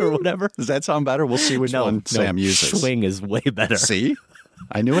the word or whatever. Does that sound better? We'll see which one Sam uses. Swing is way better. See?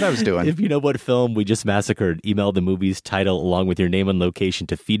 I knew what I was doing. If you know what film we just massacred, email the movie's title along with your name and location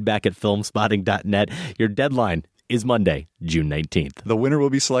to feedback@filmspotting.net. Your deadline is Monday, June 19th. The winner will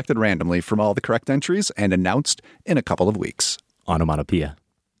be selected randomly from all the correct entries and announced in a couple of weeks. Onomatopoeia.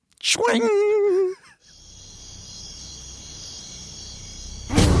 Swing!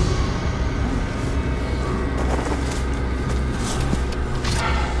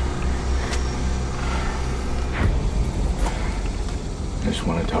 I just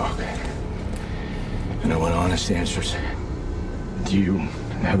want to talk. And I want honest answers. Do you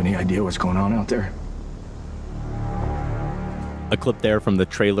have any idea what's going on out there? A clip there from the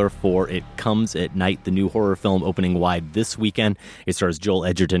trailer for It Comes at Night, the new horror film opening wide this weekend. It stars Joel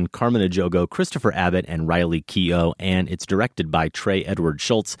Edgerton, Carmen Ejogo, Christopher Abbott, and Riley Keough, and it's directed by Trey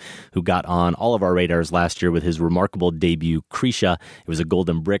Shults, who got on all of our radars last year with his remarkable debut, Krisha. It was a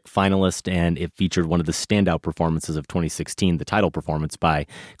Golden Brick finalist, and it featured one of the standout performances of 2016, the title performance by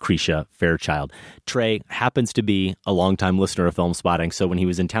Krisha Fairchild. Trey happens to be a longtime listener of Film Spotting, so when he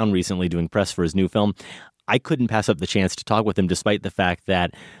was in town recently doing press for his new film, I couldn't pass up the chance to talk with him despite the fact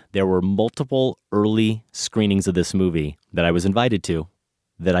that there were multiple early screenings of this movie that I was invited to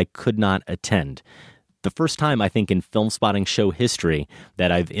that I could not attend. The first time, I think, in Film Spotting show history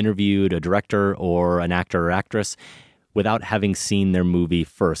that I've interviewed a director or an actor or actress without having seen their movie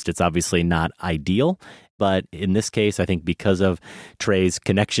first. It's obviously not ideal, but in this case, I think because of Trey's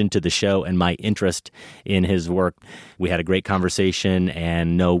connection to the show and my interest in his work, we had a great conversation,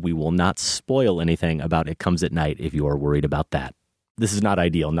 and no, we will not spoil anything about It Comes at Night if you are worried about that. This is not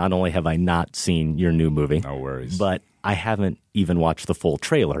ideal. Not only have I not seen your new movie, no worries, but I haven't even watched the full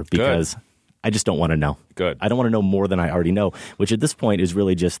trailer because I just don't want to know. Good. I don't want to know more than I already know, which at this point is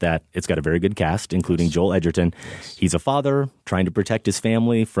really just that it's got a very good cast, including Joel Edgerton. Yes. He's a father trying to protect his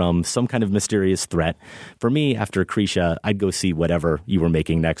family from some kind of mysterious threat. For me, after Krisha, I'd go see whatever you were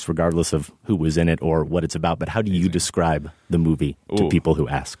making next, regardless of who was in it or what it's about. But how do you describe the movie to people who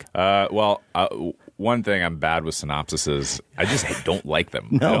ask? One thing, I'm bad with synopsises. I just don't like them.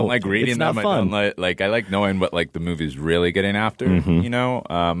 No, I don't like reading them. Not fun. I like knowing what the movie's really getting after. Mm-hmm. You know,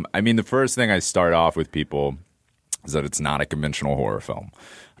 the first thing I start off with people is that it's not a conventional horror film.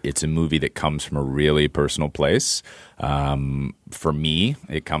 It's a movie that comes from a really personal place. For me,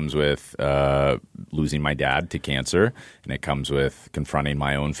 it comes with losing my dad to cancer, and it comes with confronting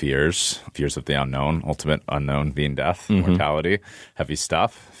my own fears of the unknown, ultimate unknown being death, mortality, heavy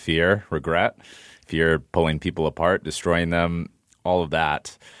stuff, fear, regret. Fear pulling people apart, destroying them, all of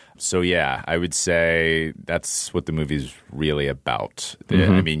that. So, yeah, I would say that's what the movie's really about.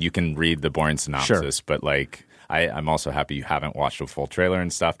 I mean, you can read the boring synopsis, but, I'm also happy you haven't watched a full trailer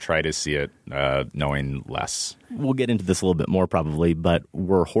and stuff. Try to see it knowing less. We'll get into this a little bit more probably, but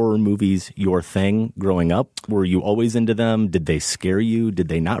were horror movies your thing growing up? Were you always into them? Did they scare you? Did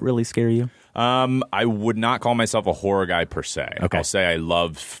they not really scare you? I would not call myself a horror guy per se. Okay. I'll say I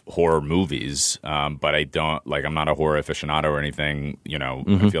love horror movies, but I don't I'm not a horror aficionado or anything. You know,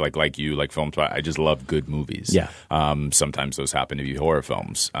 I feel like you, like film. I just love good movies. Yeah. Sometimes those happen to be horror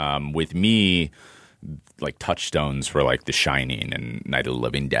films. With me, touchstones for The Shining and Night of the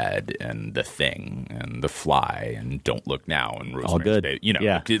Living Dead and The Thing and The Fly and Don't Look Now and Rosemary's all good. Baby. You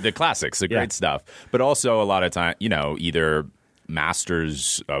know, the classics, the great stuff. But also a lot of time, either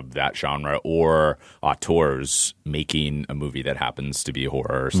masters of that genre or auteurs making a movie that happens to be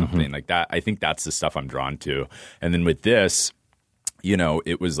horror or something like that. I think that's the stuff I'm drawn to. And then with this,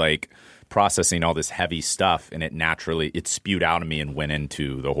 it was processing all this heavy stuff, and it spewed out of me and went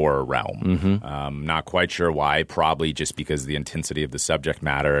into the horror realm. Not quite sure why. Probably just because the intensity of the subject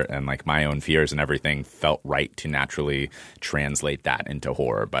matter and my own fears and everything felt right to naturally translate that into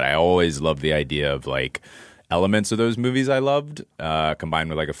horror. But I always loved the idea of elements of those movies I loved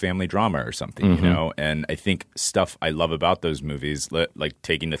combined with a family drama or something, you know? And I think stuff I love about those movies,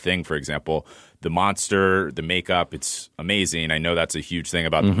 taking The Thing, for example, the monster, the makeup, it's amazing. I know that's a huge thing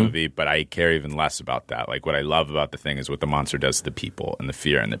about the movie, but I care even less about that. What I love about The Thing is what the monster does to the people and the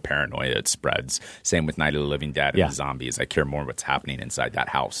fear and the paranoia it spreads. Same with Night of the Living Dead and the zombies. I care more what's happening inside that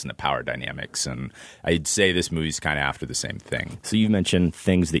house and the power dynamics. And I'd say this movie's kind of after the same thing. So you've mentioned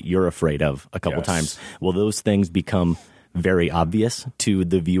things that you're afraid of a couple times. Will those things become very obvious to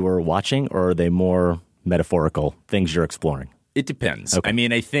the viewer watching, or are they more metaphorical things you're exploring? It depends. Okay. I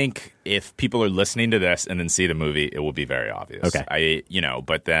mean, I think if people are listening to this and then see the movie, it will be very obvious. Okay.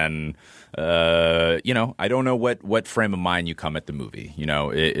 But then, I don't know what frame of mind you come at the movie.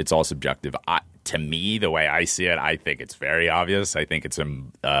 It's all subjective. To me, the way I see it, I think it's very obvious. I think it's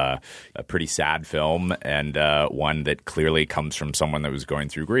a pretty sad film and one that clearly comes from someone that was going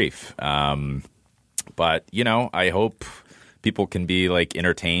through grief. But, I hope people can be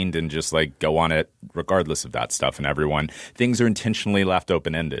entertained and just go on it regardless of that stuff. And things are intentionally left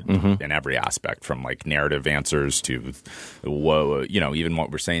open-ended in every aspect, from narrative answers to even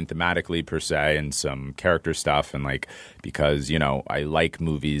what we're saying thematically per se, and some character stuff. And because I like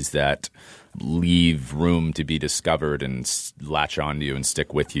movies that leave room to be discovered and latch onto you and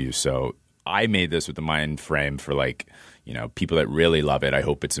stick with you. So I made this with the mind frame for people that really love it, I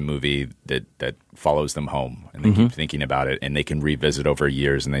hope it's a movie that follows them home and they keep thinking about it and they can revisit over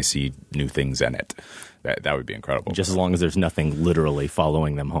years and they see new things in it. That would be incredible. Just as long as there's nothing literally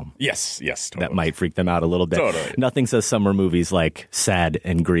following them home. Yes, totally. That might freak them out a little bit. Totally. Nothing says summer movies like sad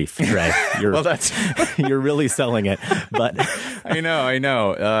and grief, Trey. You're really selling it. But I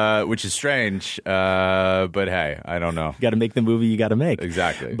know, which is strange. But hey, I don't know. You got to make the movie you got to make.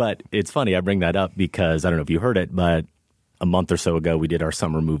 Exactly. But it's funny, I bring that up because I don't know if you heard it, but a month or so ago, we did our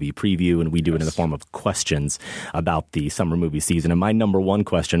summer movie preview, and we do it in the form of questions about the summer movie season. And my number one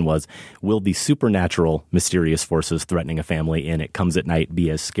question was, will the supernatural mysterious forces threatening a family in It Comes at Night be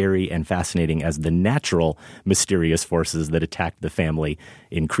as scary and fascinating as the natural mysterious forces that attacked the family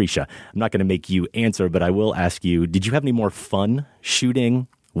in Krisha? I'm not going to make you answer, but I will ask you, did you have any more fun shooting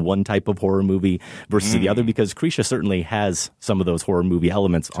one type of horror movie versus the other? Because Krisha certainly has some of those horror movie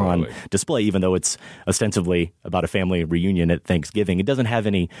elements on display, even though it's ostensibly about a family reunion at Thanksgiving. It doesn't have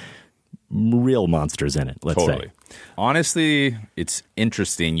any real monsters in it, let's say. Honestly, it's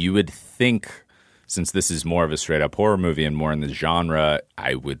interesting. You would think, since this is more of a straight-up horror movie and more in the genre,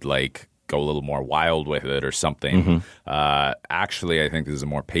 I would go a little more wild with it or something. Actually, I think this is a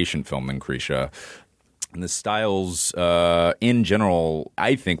more patient film than Krisha. And the styles, in general,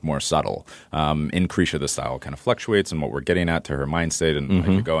 I think more subtle. In Krisha, the style kind of fluctuates and what we're getting at to her mind state, and I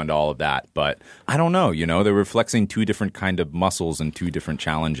could go into all of that. But I don't know, they're reflecting two different kind of muscles and two different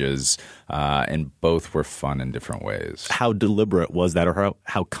challenges, and both were fun in different ways. How deliberate was that, or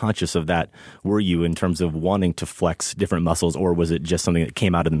how conscious of that were you in terms of wanting to flex different muscles, or was it just something that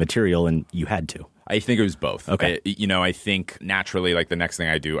came out of the material and you had to? I think it was both. Okay. I think naturally, the next thing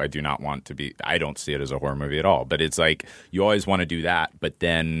I do not want to be, I don't see it as a horror movie at all. But it's you always want to do that. But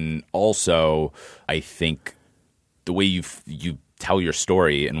then also, I think the way you tell your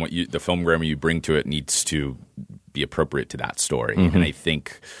story and the film grammar you bring to it needs to be appropriate to that story. And I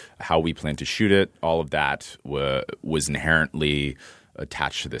think how we plan to shoot it, all of that was inherently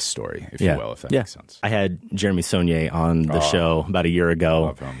attached to this story, if you will, if that makes sense. I had Jeremy Saulnier on the show about a year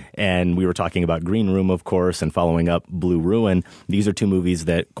ago, and we were talking about Green Room, of course, and following up Blue Ruin. These are two movies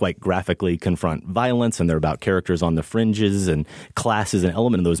that quite graphically confront violence, and they're about characters on the fringes, and class is an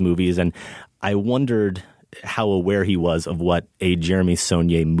element of those movies. And I wondered how aware he was of what a Jeremy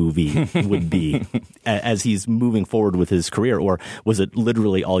Saulnier movie would be as he's moving forward with his career, or was it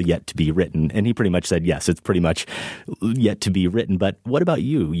literally all yet to be written? And he pretty much said, yes, it's pretty much yet to be written. But what about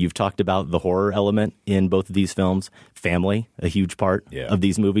you? You've talked about the horror element in both of these films, family, a huge part of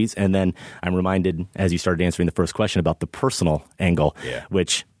these movies. And then I'm reminded, as you started answering the first question, about the personal angle,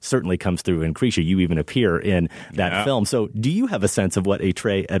 which certainly comes through in Krisha. You even appear in that film. So do you have a sense of what a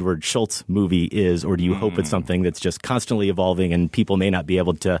Trey Edward Shults movie is, or do you hope it's something that's just constantly evolving and people may not be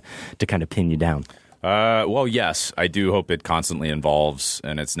able to kind of pin you down? Well, yes, I do hope it constantly evolves,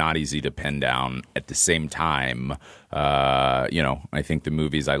 and it's not easy to pin down. At the same time, I think the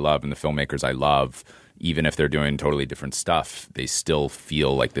movies I love and the filmmakers I love, even if they're doing totally different stuff, they still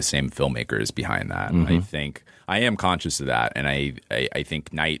feel like the same filmmakers behind that. And I think I am conscious of that, and I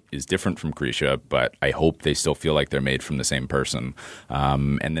think Night is different from Krisha, but I hope they still feel like they're made from the same person.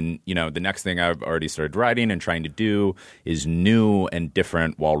 And then, the next thing I've already started writing and trying to do is new and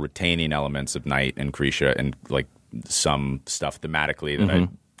different while retaining elements of Night and Krisha and some stuff thematically that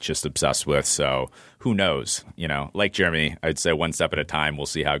I'm just obsessed with. So who knows? Like Jeremy, I'd say one step at a time. We'll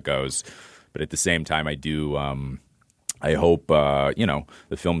see how it goes. But at the same time, I do. I hope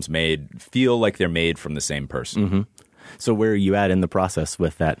the films feel like they're made from the same person. So where are you at in the process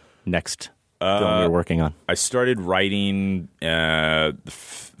with that next film you're working on? I started writing the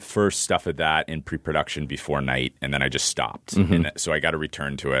first stuff of that in pre-production before Night, and then I just stopped. And so I got to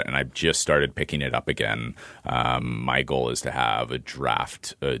return to it, and I've just started picking it up again. My goal is to have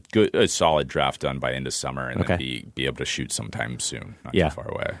a solid draft done by end of summer, and then be able to shoot sometime soon, not too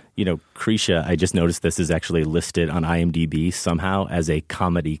far away. Krisha, I just noticed this is actually listed on IMDb somehow as a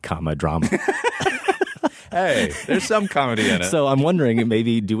comedy, drama. Hey, there's some comedy in it. So I'm wondering,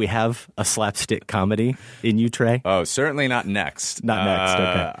 maybe, do we have a slapstick comedy in you, Trey? Oh, certainly not next. Not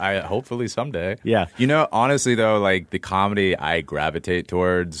next, okay. Hopefully someday. Yeah. Honestly, though, the comedy I gravitate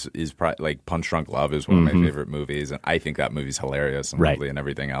towards is probably, Punch Drunk Love is one of my favorite movies, and I think that movie's hilarious and lovely and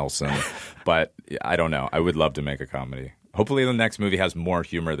everything else. But I don't know. I would love to make a comedy. Hopefully the next movie has more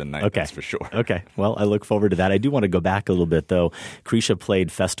humor than Night, that's for sure. Okay. Well, I look forward to that. I do want to go back a little bit, though. Krisha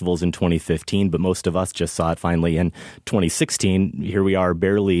played festivals in 2015, but most of us just saw it finally in 2016. Here we are,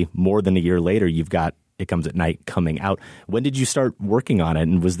 barely more than a year later. You've got It Comes at Night coming out. When did you start working on it?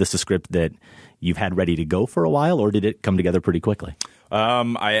 And was this a script that you've had ready to go for a while, or did it come together pretty quickly?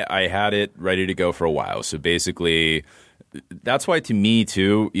 I had it ready to go for a while. So basically, That's why, to me,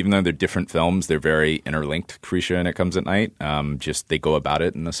 too, even though they're different films, they're very interlinked, Krisha and It Comes at Night. Just they go about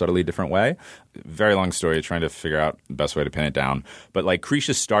it in a subtly different way. Very long story, trying to figure out the best way to pin it down. But like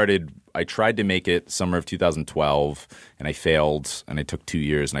Krisha started, I tried to make it summer of 2012, and I failed, and it took 2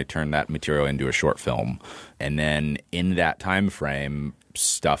 years, and I turned that material into a short film. And then in that time frame,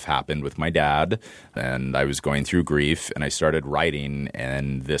 stuff happened with my dad, and I was going through grief, and I started writing,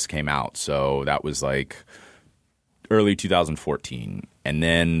 and this came out. So that was like early 2014. And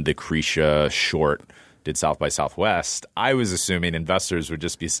then the Krisha short did South by Southwest. I was assuming investors would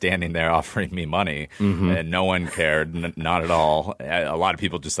just be standing there offering me money, and no one cared, not at all. A lot of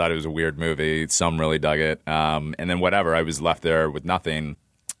people just thought it was a weird movie. Some really dug it. And then whatever, I was left there with nothing.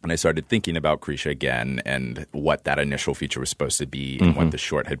 And I started thinking about Krisha again and what that initial feature was supposed to be and what the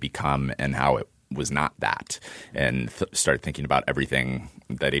short had become and how it was not that, and started thinking about everything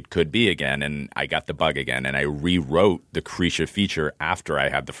that it could be again. And I got the bug again, and I rewrote the Krisha feature after I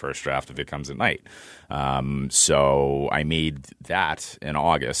had the first draft of It Comes at Night. So I made that in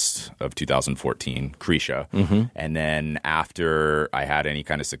August of 2014, Krisha. And then after I had any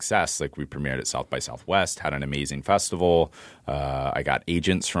kind of success, like we premiered at South by Southwest, had an amazing festival. I got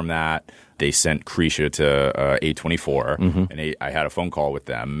agents from that. They sent Krisha to A24, and I had a phone call with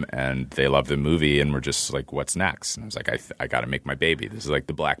them, and they loved the movie and were just like, what's next? And I was like, I got to make my baby. This is like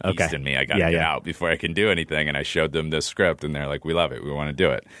the black beast in me. I got to get out before I can do anything. And I showed them this script, and they're like, we love it. We want to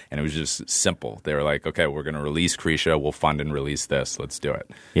do it. And it was just simple. They were like, okay, we're going to release Krisha. We'll fund and release this. Let's do it.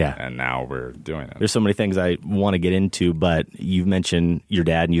 Yeah. And now we're doing it. There's so many things I want to get into, but you've mentioned your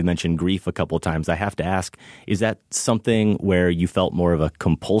dad and you've mentioned grief a couple of times. I have to ask, is that something where you felt more of a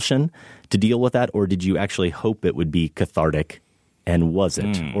compulsion to deal with that, or did you actually hope it would be cathartic, and was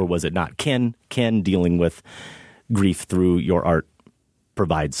it, or was it not? Can dealing with grief through your art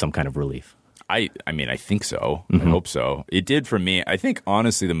provide some kind of relief? I mean, I think so. I hope so. It did for me. I think,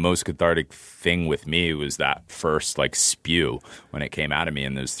 honestly, the most cathartic thing with me was that first, like, spew when it came out of me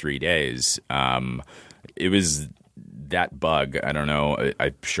in those 3 days. It was that bug. I don't know.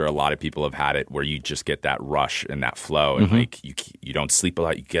 I'm sure a lot of people have had it where you just get that rush and that flow, and like you don't sleep a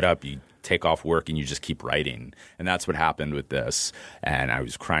lot. You get up, you take off work, and you just keep writing. And that's what happened with this. And I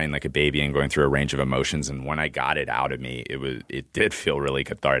was crying like a baby and going through a range of emotions. And when I got it out of me, it did feel really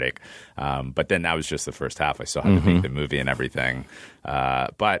cathartic. But then that was just the first half. I still had to make the movie and everything.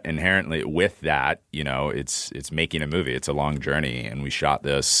 But inherently with that, you know, it's making a movie. It's a long journey. And we shot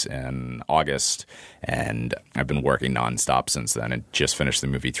this in August, and I've been working nonstop since then, and just finished the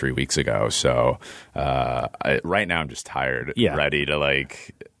movie 3 weeks ago. So right now I'm just tired, ready to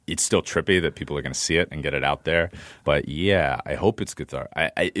like... It's still trippy that people are going to see it and get it out there. But yeah, I hope it's cathartic.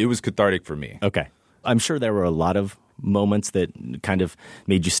 It was cathartic for me. Okay. I'm sure there were a lot of moments that kind of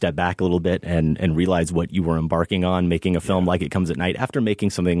made you step back a little bit and realize what you were embarking on, making a film like It Comes at Night, after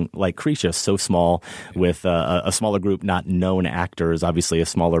making something like Krisha, so small, with a smaller group, not known actors, obviously a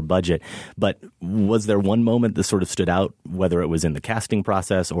smaller budget. But was there one moment that sort of stood out, whether it was in the casting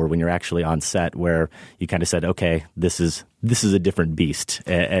process or when you're actually on set, where you kind of said, okay, this is a different beast,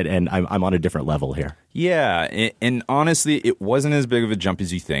 and I'm on a different level here? Yeah, and honestly, it wasn't as big of a jump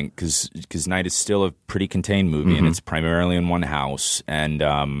as you think, because Night is still a pretty contained movie, and it's primarily in one house. And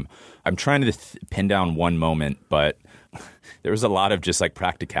I'm trying to pin down one moment, but there was a lot of just like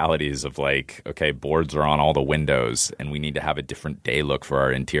practicalities of like, okay, boards are on all the windows, and we need to have a different day look for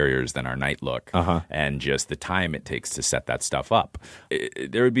our interiors than our night look, and just the time it takes to set that stuff up.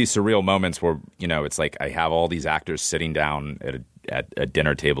 There would be surreal moments where, you know, it's like I have all these actors sitting down at a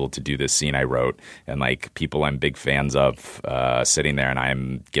dinner table to do this scene I wrote, and like people I'm big fans of sitting there, and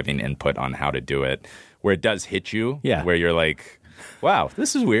I'm giving input on how to do it, where it does hit you, where you're like, wow,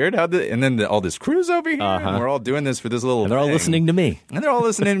 this is weird. And then all this crew's over here, and we're all doing this for this little and they're all listening to me. And they're all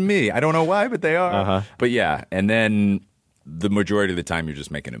listening to me. I don't know why, but they are. But yeah, and then the majority of the time you're just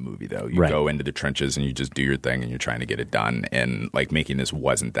making a movie, though. You go into the trenches and you just do your thing, and you're trying to get it done. And like making this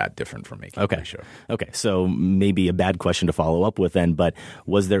wasn't that different from making a show. Okay, so maybe a bad question to follow up with then, but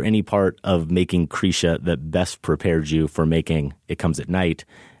was there any part of making Krisha that best prepared you for making It Comes at Night?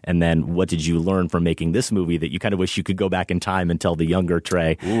 And then what did you learn from making this movie that you kind of wish you could go back in time and tell the younger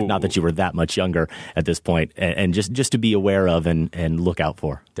Trey, not that you were that much younger at this point, and just to be aware of and look out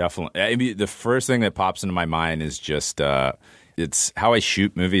for? Definitely. I mean, the first thing that pops into my mind is just it's how I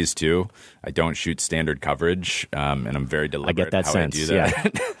shoot movies, too. I don't shoot standard coverage, and I'm very deliberate I get that how sense. I do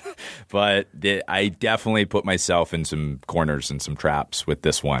that. Yeah. But I definitely put myself in some corners and some traps with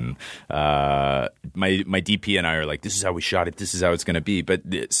this one. My DP and I are like, this is how we shot it. This is how it's going to be. But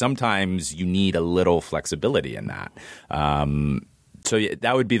sometimes you need a little flexibility in that. So yeah,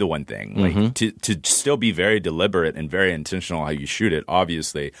 that would be the one thing, like to still be very deliberate and very intentional how you shoot it,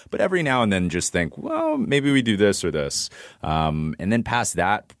 obviously. But every now and then just think, well, maybe we do this or this. And then past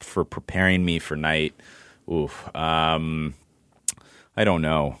that, for preparing me for night, I don't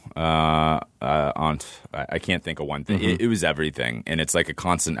know. I can't think of one thing. It was everything, and it's like a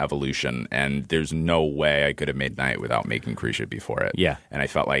constant evolution. And there's no way I could have made Night without making Krisha before it. Yeah, and I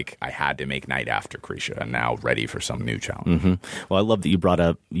felt like I had to make Night after Krisha, and now ready for some new challenge. Well, I love that you brought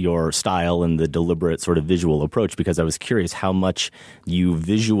up your style and the deliberate sort of visual approach, because I was curious how much you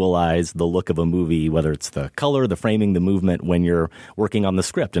visualize the look of a movie, whether it's the color, the framing, the movement, when you're working on the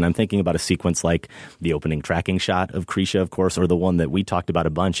script. And I'm thinking about a sequence like the opening tracking shot of Krisha, of course, or the one that we talked about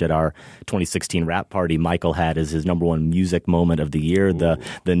a bunch at our 2016 rap party Michael had as his number one music moment of the year, the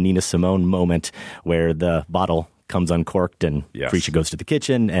Nina Simone moment where the bottle comes uncorked and Krisha goes to the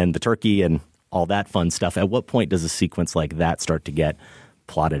kitchen and the turkey and all that fun stuff. At what point does a sequence like that start to get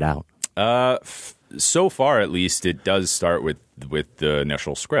plotted out? So far, at least, it does start with the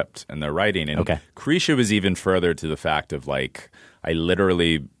initial script and the writing. And Krisha was even further to the fact of, like, I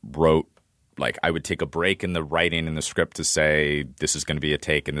literally wrote, like, I would take a break in the writing in the script to say, this is going to be a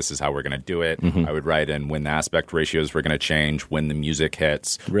take and this is how we're going to do it. I would write in when the aspect ratios were going to change, when the music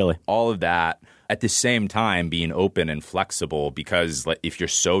hits. Really? All of that. At the same time, being open and flexible, because like, if you're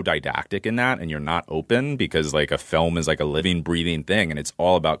so didactic in that and you're not open, because like a film is like a living, breathing thing and it's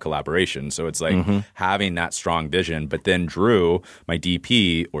all about collaboration. So it's like having that strong vision. But then Drew, my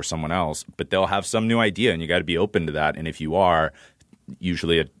DP, or someone else, but they'll have some new idea and you got to be open to that. And if you are,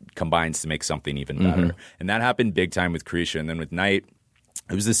 usually it combines to make something even better. And that happened big time with Krisha. And then with Night,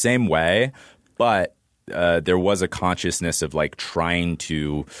 it was the same way, but there was a consciousness of like trying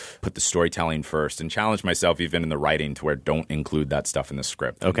to put the storytelling first and challenge myself even in the writing to where don't include that stuff in the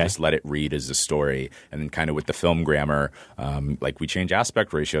script. Just let it read as a story. And then kind of with the film grammar, like we change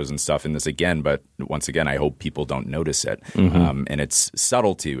aspect ratios and stuff in this again. But once again, I hope people don't notice it. And it's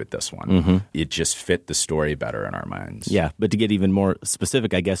subtlety with this one. It just fit the story better in our minds. Yeah, but to get even more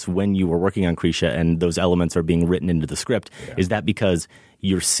specific, I guess when you were working on Krisha and those elements are being written into the script, is that because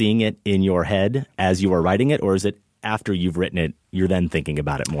you're seeing it in your head as you are writing it, or is it after you've written it, you're then thinking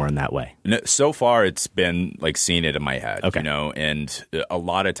about it more in that way? No, so far, it's been like seeing it in my head, you know, and a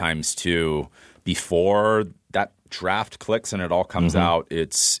lot of times too, before that draft clicks and it all comes out,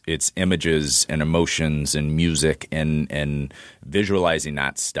 it's images and emotions and music and visualizing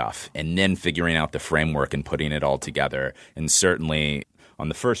that stuff and then figuring out the framework and putting it all together. And certainly on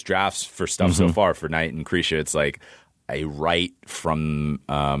the first drafts for stuff so far for Night and Krisha, it's like I write from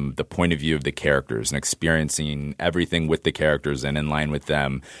the point of view of the characters and experiencing everything with the characters and in line with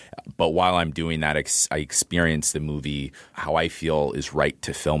them. But while I'm doing that, I experience the movie how I feel is right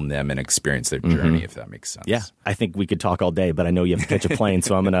to film them and experience their journey, if that makes sense. Yeah, I think we could talk all day, but I know you have to catch a plane,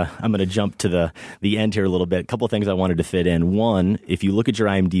 so I'm gonna jump to the end here a little bit. A couple of things I wanted to fit in. One, if you look at your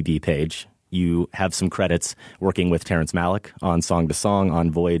IMDb page, you have some credits working with Terrence Malick on Song to Song, on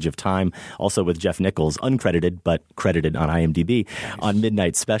Voyage of Time, also with Jeff Nichols, uncredited, but credited on IMDb, on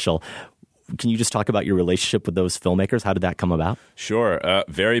Midnight Special. Can you just talk about your relationship with those filmmakers? How did that come about? Sure.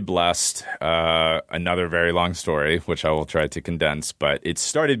 Very blessed. Another very long story, which I will try to condense. But it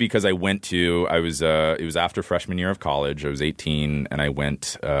started because it was after freshman year of college. I was 18, and I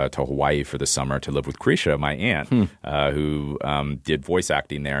went to Hawaii for the summer to live with Krisha, my aunt, who did voice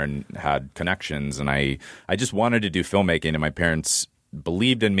acting there and had connections. And I just wanted to do filmmaking, and my parents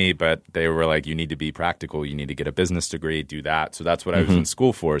believed in me, but they were like, you need to be practical. You need to get a business degree, do that. So that's what I was in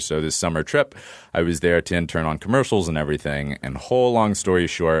school for. So this summer trip, I was there to intern on commercials and everything. And whole long story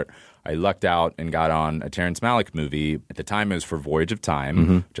short, I lucked out and got on a Terrence Malick movie. At the time, it was for Voyage of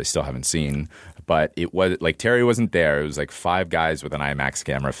Time, which I still haven't seen. But it was like Terry wasn't there. It was like 5 guys with an IMAX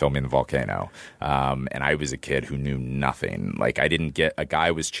camera filming the volcano. And I was a kid who knew nothing. Like I didn't get a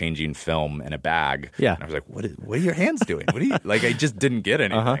guy was changing film in a bag. Yeah. And I was like, what are your hands doing? What are you like? I just didn't get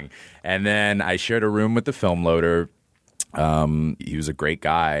anything. And then I shared a room with the film loader. He was a great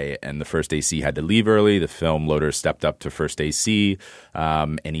guy, and the first AC had to leave early. The film loader stepped up to first AC,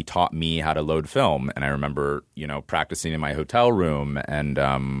 and he taught me how to load film. And I remember, practicing in my hotel room. And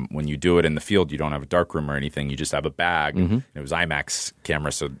when you do it in the field, you don't have a dark room or anything. You just have a bag. It was IMAX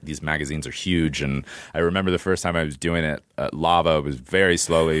camera, so these magazines are huge. And I remember the first time I was doing it, lava was very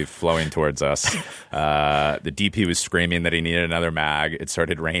slowly flowing towards us. The DP was screaming that he needed another mag. It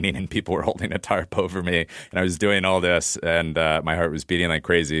started raining, and people were holding a tarp over me. And I was doing all this. and my heart was beating like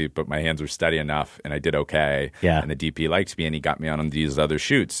crazy, but my hands were steady enough, and I did okay. Yeah. And the DP liked me, and he got me on these other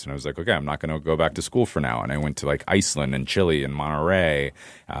shoots. And I was like, okay, I'm not going to go back to school for now. And I went to like Iceland and Chile and Monterey.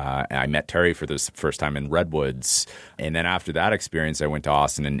 And I met Terry for the first time in Redwoods. And then after that experience, I went to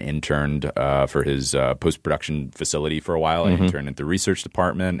Austin and interned for his post-production facility for a while. I interned at the research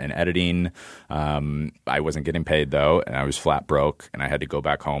department and editing. I wasn't getting paid, though, and I was flat broke, and I had to go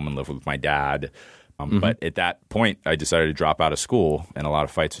back home and live with my dad. But at that point, I decided to drop out of school, and a lot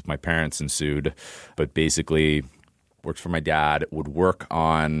of fights with my parents ensued. But basically, worked for my dad, would work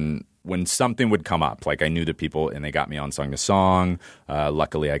on when something would come up. Like I knew the people, and they got me on Song to Song.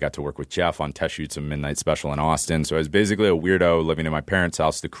 Luckily, I got to work with Jeff on test shoots of Midnight Special in Austin. So I was basically a weirdo living in my parents'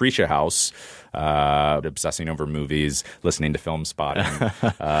 house, the Krisha house, obsessing over movies, listening to Film Spotting.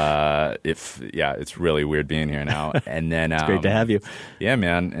 It's really weird being here now. And then it's great to have you. Yeah,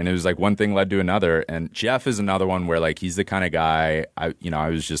 man. And it was like one thing led to another. And Jeff is another one where like he's the kind of guy. I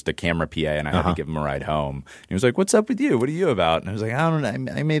was just a camera PA, and I had to give him a ride home. And he was like, "What's up with you? What are you about?" And I was like, "I don't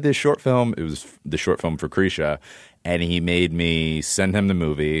know. I made this short film." It was the short film for Krisha. And he made me send him the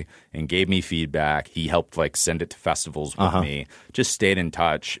movie and gave me feedback. He helped like send it to festivals with me. Just stayed in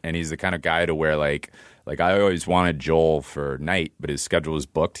touch. And he's the kind of guy to where like I always wanted Joel for Night, but his schedule was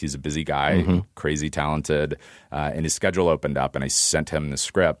booked. He's a busy guy, crazy talented. And his schedule opened up, and I sent him the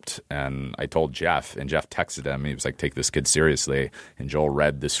script. And I told Jeff, and Jeff texted him. He was like, "Take this kid seriously." And Joel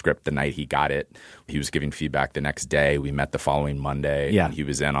read the script the night he got it. He was giving feedback the next day. We met the following Monday. Yeah. And he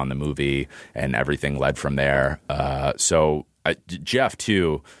was in on the movie, and everything led from there. Jeff,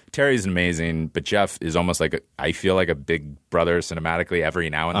 too. Terry's amazing, but Jeff is almost like I feel like a big brother cinematically every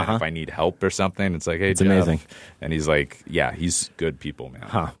now and then if I need help or something. It's like, hey, it's Jeff. amazing. And he's like, yeah, he's good people,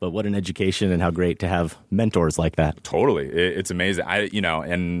 man. But what an education, and how great to have mentors like that. Totally. It's amazing.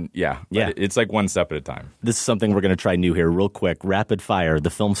 It's like one step at a time. This is something we're going to try new here real quick. Rapid fire,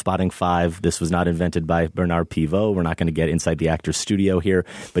 the Film Spotting 5. This was not invented by Bernard Pivot. We're not going to get inside the actor's studio here,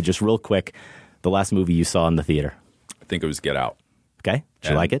 but just real quick, the last movie you saw in the theater. I think it was Get Out. Okay. Did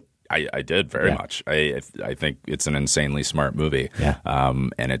you like it? I did very much. I think it's an insanely smart movie. Yeah.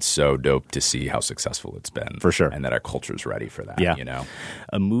 And it's so dope to see how successful it's been. For sure. And that our culture's ready for that, Yeah. you know?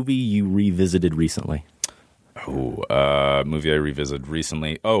 A movie you revisited recently. Movie I revisited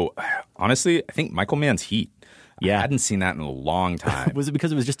recently. Honestly, I think Michael Mann's Heat. Yeah. I hadn't seen that in a long time. Was it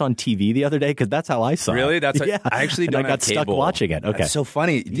because it was just on TV the other day? Because that's how I saw Really? it. I actually don't I got have stuck cable. watching it. Okay. That's so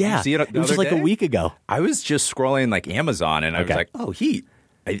funny. Did you see it was just like a week ago. I was just scrolling like Amazon, and I was like, oh, Heat.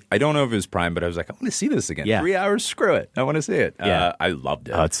 I don't know if it was Prime, but I was like, I want to see this again. Yeah. 3 hours, screw it. I want to see it. Yeah. I loved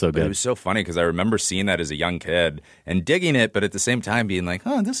it. Oh, it's so But good. it was so funny because I remember seeing that as a young kid and digging it, but at the same time being like,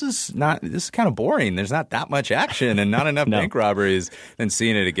 this is kind of boring. There's not that much action and not enough bank robberies. Then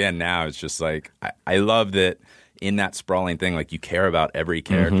seeing it again now, it's just like, I love that in that sprawling thing, like you care about every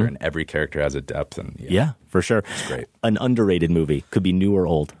character and every character has a depth. And Yeah, for sure. It's great. An underrated movie. Could be new or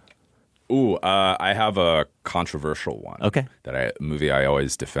old. I have a controversial one. Okay. Movie I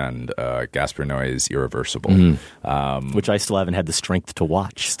always defend, Gaspar Noé's Irreversible. Which I still haven't had the strength to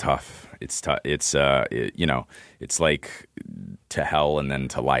watch. It's tough. It's like to hell and then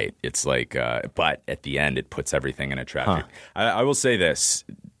to light. It's like, but at the end, it puts everything in a tragic. I will say this.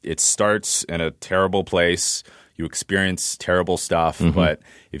 It starts in a terrible place. You experience terrible stuff. But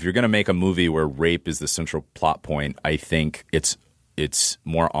if you're going to make a movie where rape is the central plot point, I think it's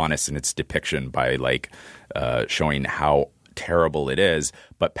more honest in its depiction by like showing how terrible it is.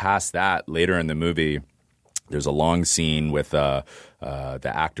 But past that, later in the movie, there's a long scene with the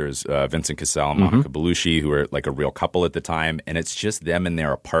actors Vincent Cassel and Monica Bellucci, who are like a real couple at the time, and it's just them in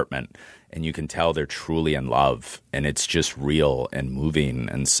their apartment, and you can tell they're truly in love, and it's just real and moving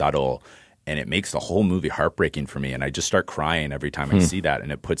and subtle. And it makes the whole movie heartbreaking for me. And I just start crying every time I see that.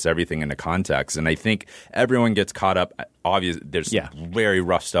 And it puts everything into context. And I think everyone gets caught up. There's some very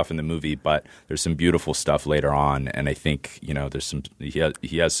rough stuff in the movie, but there's some beautiful stuff later on. And I think, there's some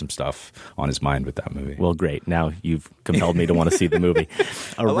he has some stuff on his mind with that movie. Well, great. Now you've compelled me to want to see the movie.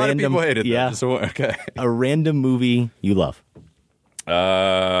 A lot of people hated that. So, okay. A random movie you love.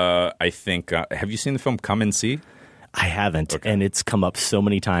 I think, have you seen the film Come and See? I haven't, and it's come up so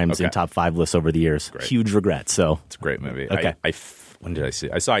many times in top 5 lists over the years. Great. Huge regret. So it's a great movie. Okay. When did I see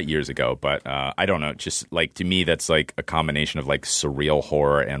it? I saw it years ago, but I don't know. Just like to me, that's like a combination of like surreal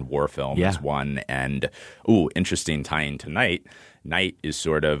horror and war film is one. And interesting tying to Night. Night is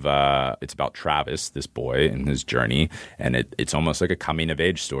sort of it's about Travis, this boy, and his journey, and it's almost like a coming of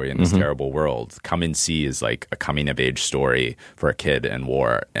age story in this terrible world. Come and See is like a coming of age story for a kid in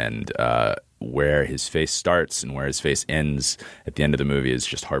war, and where his face starts and where his face ends at the end of the movie is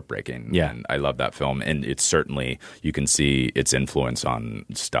just heartbreaking. Yeah. And I love that film. And it's certainly, you can see its influence on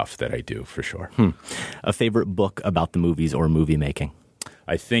stuff that I do for sure. A favorite book about the movies or movie making?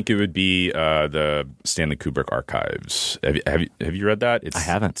 I think it would be the Stanley Kubrick Archives. Have you read that? I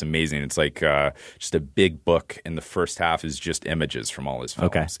haven't. It's amazing. It's like just a big book, and the first half is just images from all his films.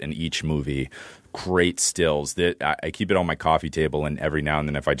 Okay. And each movie, great stills. That I keep it on my coffee table, and every now and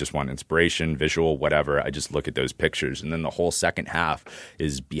then if I just want inspiration, visual, whatever, I just look at those pictures. And then the whole second half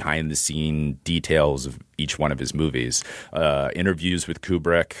is behind-the-scene details of each one of his movies. Interviews with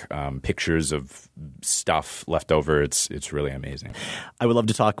Kubrick, pictures of stuff left over. It's really amazing. I would love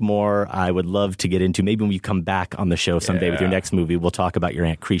to talk more. I would love to get into, maybe when you come back on the show someday with your next movie, we'll talk about your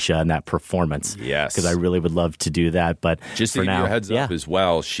Aunt Krisha and that performance. Yes. Because I really would love to do that. But just for to give now, you a heads up as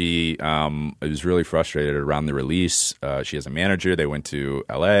well, she was really frustrated around the release. She has a manager. They went to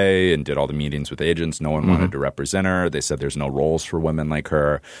LA and did all the meetings with agents. No one wanted to represent her. They said there's no roles for women like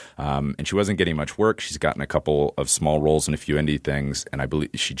her. And she wasn't getting much work. She's gotten a couple of small roles in a few indie things. And I believe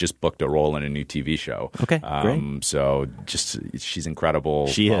she just booked a role in a new TV show. Okay, great. So just, she's incredible.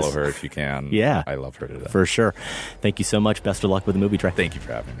 Follow her if you can. Yeah. I love her to death. For sure. Thank you so much. Best of luck with the movie, Trey. Thank you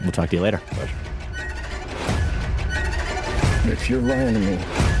for having me. We'll talk to you later. Pleasure. If you're lying to me,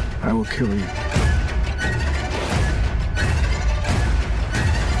 I will kill you.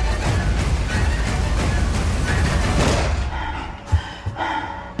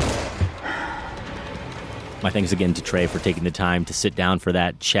 My thanks again to Trey for taking the time to sit down for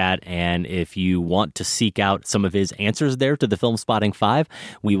that chat. And if you want to seek out some of his answers there to the Film Spotting 5,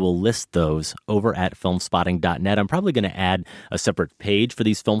 we will list those over at filmspotting.net. I'm probably going to add a separate page for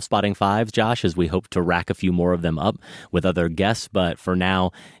these Film Spotting 5s, Josh, as we hope to rack a few more of them up with other guests. But for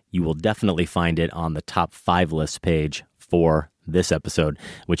now, you will definitely find it on the top 5 list page for this episode,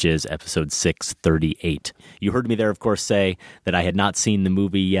 which is episode 638. You heard me there, of course, say that I had not seen the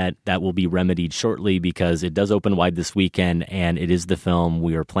movie yet. That will be remedied shortly because it does open wide this weekend, and it is the film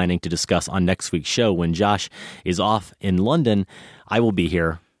we are planning to discuss on next week's show. When Josh is off in London, I will be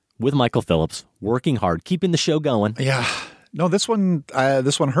here with Michael Phillips, working hard, keeping the show going. Yeah. No, this one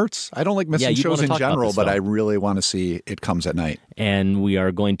hurts. I don't like missing shows in general, but I really want to see It Comes at Night. And we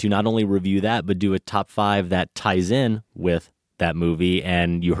are going to not only review that, but do a top 5 that ties in with that movie.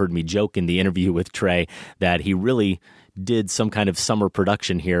 And you heard me joke in the interview with Trey that he really did some kind of summer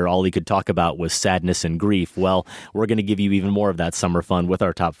production here. All he could talk about was sadness and grief. Well, we're going to give you even more of that summer fun with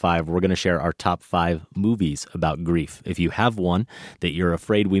our top 5. We're going to share our top 5 movies about grief. If you have one that you're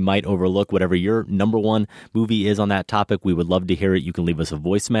afraid we might overlook, whatever your number one movie is on that topic, we would love to hear it. You can leave us a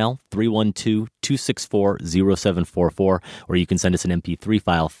voicemail, 312-264-0744, or you can send us an MP3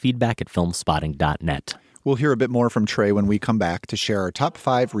 file, feedback@filmspotting.net. We'll hear a bit more from Trey when we come back to share our top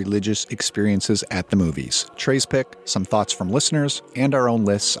 5 religious experiences at the movies. Trey's pick, some thoughts from listeners, and our own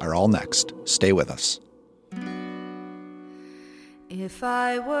lists are all next. Stay with us. If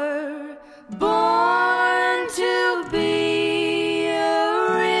I were born to be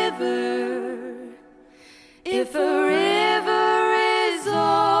a river, if a river is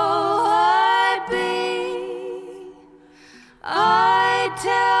all I'd be, I'd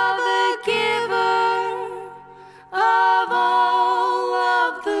tell the giver of all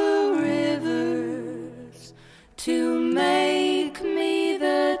of the rivers to make me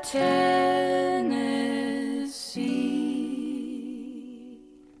the Tennessee.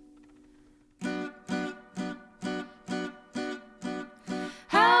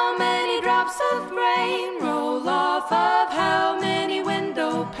 How many drops of rain roll off of how many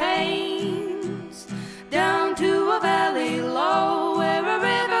window panes down to a valley low where a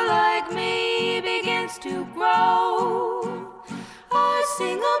river like me begins to grow. I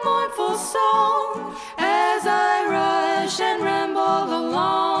sing a mournful song as I rush and ramble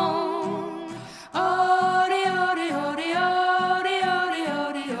along. Odi, odi, odi, odi, odi,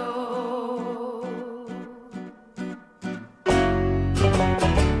 odi,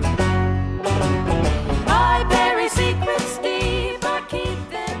 I bury secrets deep, I keep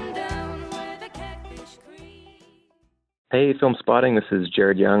them down where the catfish creep. Hey, Film Spotting. This is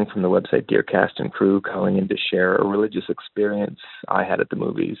Jared Young from the website Dear Cast and Crew, calling in to share a religious experience I had at the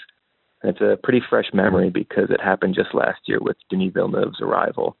movies. And it's a pretty fresh memory because it happened just last year with Denis Villeneuve's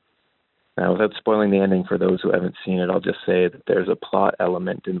Arrival. Now, without spoiling the ending for those who haven't seen it, I'll just say that there's a plot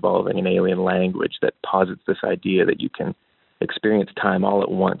element involving an alien language that posits this idea that you can experience time all at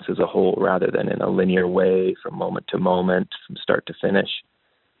once as a whole rather than in a linear way from moment to moment, from start to finish.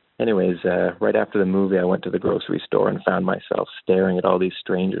 Anyways, right after the movie, I went to the grocery store and found myself staring at all these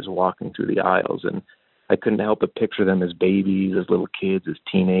strangers walking through the aisles, and I couldn't help but picture them as babies, as little kids, as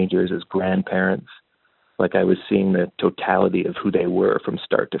teenagers, as grandparents. Like I was seeing the totality of who they were from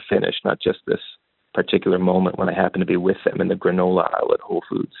start to finish, not just this particular moment when I happened to be with them in the granola aisle at Whole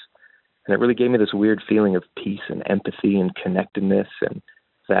Foods. And it really gave me this weird feeling of peace and empathy and connectedness. And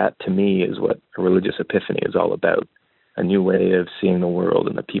that, to me, is what a religious epiphany is all about, a new way of seeing the world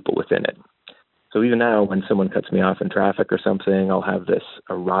and the people within it. So even now, when someone cuts me off in traffic or something, I'll have this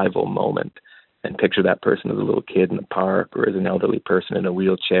arrival moment and picture that person as a little kid in the park or as an elderly person in a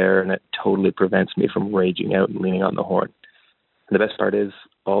wheelchair, and it totally prevents me from raging out and leaning on the horn. And the best part is,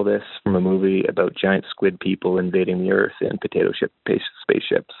 all this from a movie about giant squid people invading the Earth in potato chip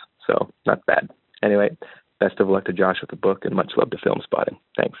spaceships. So, not bad. Anyway, best of luck to Josh with the book, and much love to Film Spotting.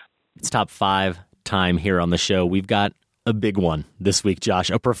 Thanks. It's top 5 time here on the show. We've got a big one this week,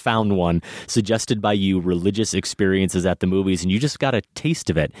 Josh, a profound one suggested by you, religious experiences at the movies, and you just got a taste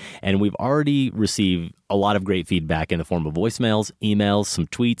of it. And we've already received a lot of great feedback in the form of voicemails, emails, some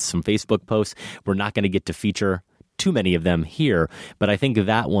tweets, some Facebook posts. We're not going to get to feature too many of them here, but I think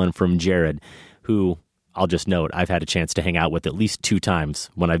that one from Jared, who I'll just note I've had a chance to hang out with at least 2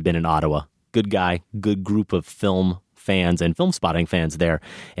 times when I've been in Ottawa. Good guy, good group of film fans and Film Spotting fans there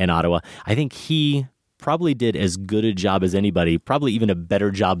in Ottawa. I think he probably did as good a job as anybody, probably even a better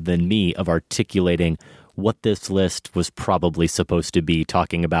job than me, of articulating what this list was probably supposed to be,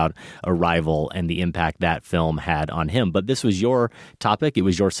 talking about Arrival and the impact that film had on him. But this was your topic. It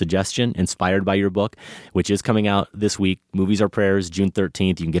was your suggestion, inspired by your book, which is coming out this week. Movies Are Prayers, June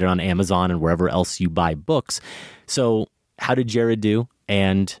 13th. You can get it on Amazon and wherever else you buy books. So how did Jared do?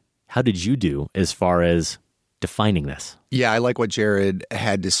 And how did you do as far as defining this? Yeah, I like what Jared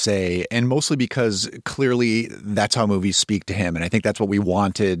had to say, and mostly because clearly that's how movies speak to him. And I think that's what we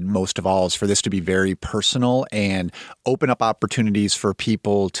wanted most of all, is for this to be very personal and open up opportunities for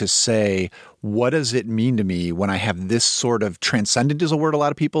people to say, what does it mean to me when I have this sort of transcendent is a word a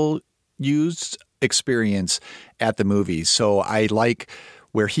lot of people use, experience at the movies. So I like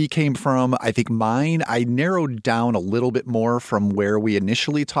where he came from. I think mine, I narrowed down a little bit more from where we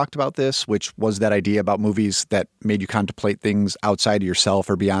initially talked about this, which was that idea about movies that made you contemplate things outside of yourself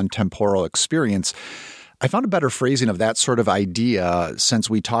or beyond temporal experience. I found a better phrasing of that sort of idea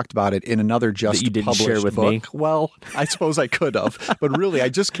since we talked about it in another just published share with book. Me? Well, I suppose I could have, but really I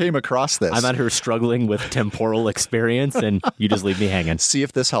just came across this. I'm out here struggling with temporal experience and you just leave me hanging. See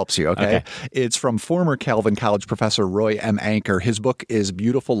if this helps you, okay? It's from former Calvin College professor Roy M. Anker. His book is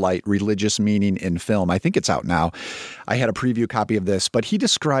Beautiful Light, Religious Meaning in Film. I think it's out now. I had a preview copy of this, but he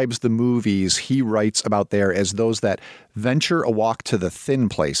describes the movies he writes about there as those that venture a walk to the thin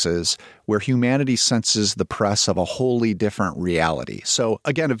places where humanity senses the press of a wholly different reality. So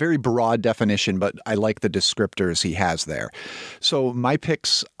again, a very broad definition, but I like the descriptors he has there. So my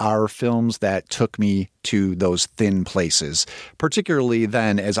picks are films that took me to those thin places, particularly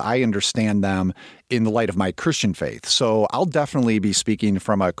then as I understand them in the light of my Christian faith. So I'll definitely be speaking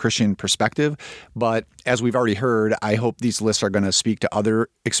from a Christian perspective, but as we've already heard, I hope these lists are going to speak to other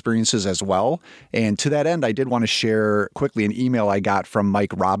experiences as well. And to that end, I did want to share quickly an email I got from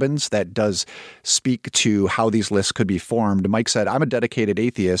Mike Robbins that does speak to how these lists could be formed. Mike said, "I'm a dedicated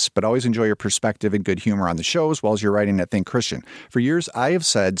atheist, but always enjoy your perspective and good humor on the show as well as your writing at Think Christian. For years, I have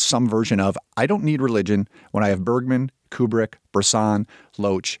said some version of, I don't need religion when I have Bergman, Kubrick, Bresson,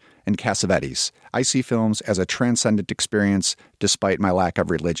 Loach, and Cassavetes. I see films as a transcendent experience despite my lack of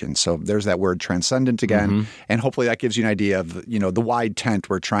religion." So there's that word transcendent again. And hopefully that gives you an idea of, you know, the wide tent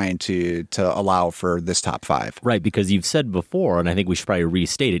we're trying to allow for this top 5. Right, because you've said before, and I think we should probably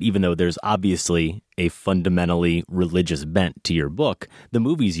restate it, even though there's obviously a fundamentally religious bent to your book, the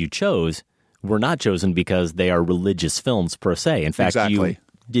movies you chose were not chosen because they are religious films per se. In fact, you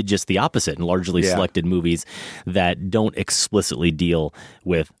did just the opposite and largely selected movies that don't explicitly deal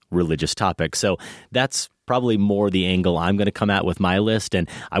with religious topics. So that's probably more the angle I'm going to come at with my list. And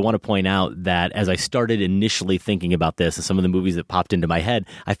I want to point out that as I started initially thinking about this and some of the movies that popped into my head,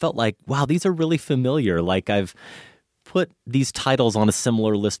 I felt like, wow, these are really familiar. Like I've put these titles on a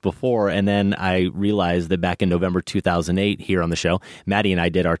similar list before, and then I realized that back in November 2008 here on the show, Maddie and I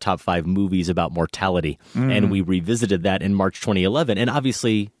did our top 5 movies about mortality, and we revisited that in March 2011, and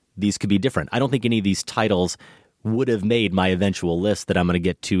obviously these could be different. I don't think any of these titles would have made my eventual list that I'm going to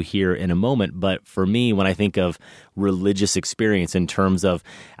get to here in a moment, but for me, when I think of religious experience in terms of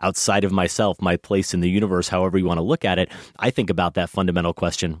outside of myself, my place in the universe, however you want to look at it, I think about that fundamental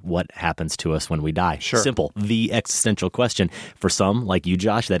question, what happens to us when we die? Sure. Simple, the existential question. For some, like you,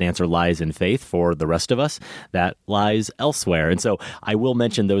 Josh, that answer lies in faith. For the rest of us, that lies elsewhere. And so I will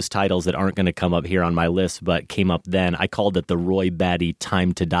mention those titles that aren't going to come up here on my list, but came up then. I called it the Roy Batty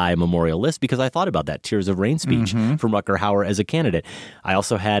Time to Die Memorial List because I thought about that Tears of Rain speech from Rutger Hauer as a candidate. I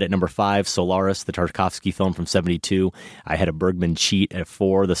also had at number 5, Solaris, the Tarkovsky film from 1972. I had a Bergman cheat at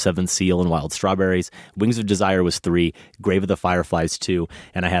 4, The Seventh Seal and Wild Strawberries. Wings of Desire was 3, Grave of the Fireflies 2,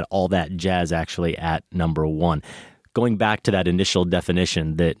 and I had All That Jazz actually at number 1. Going back to that initial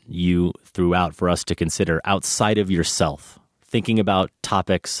definition that you threw out for us to consider, outside of yourself, thinking about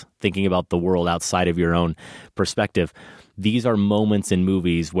topics, thinking about the world outside of your own perspective, these are moments in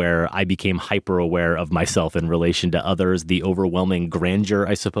movies where I became hyper aware of myself in relation to others, the overwhelming grandeur,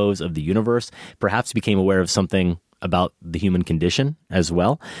 I suppose, of the universe, perhaps became aware of something about the human condition as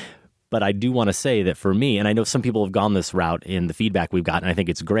well. But I do want to say that for me, and I know some people have gone this route in the feedback we've gotten, I think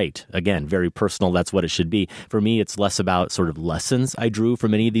it's great. Again, very personal. That's what it should be. For me, it's less about sort of lessons I drew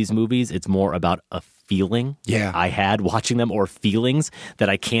from any of these movies. It's more about a feeling I had watching them, or feelings that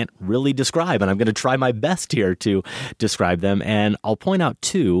I can't really describe. And I'm going to try my best here to describe them. And I'll point out,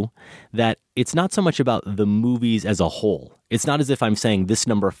 too, that it's not so much about the movies as a whole. It's not as if I'm saying this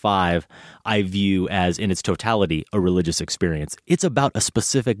number 5 I view as, in its totality, a religious experience. It's about a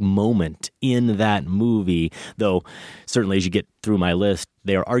specific moment in that movie, though certainly as you get through my list,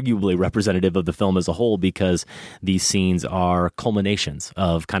 they are arguably representative of the film as a whole because these scenes are culminations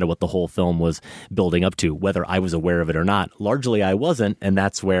of kind of what the whole film was building up to, whether I was aware of it or not. Largely I wasn't, and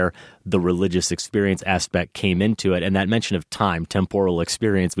that's where the religious experience aspect came into it. And that mention of time, temporal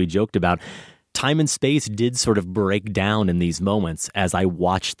experience we joked about, time and space did sort of break down in these moments as I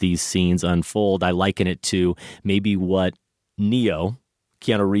watched these scenes unfold. I liken it to maybe what Neo,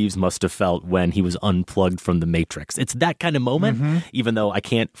 Keanu Reeves, must have felt when he was unplugged from the Matrix. It's that kind of moment, even though I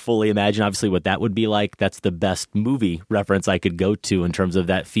can't fully imagine, obviously, what that would be like. That's the best movie reference I could go to in terms of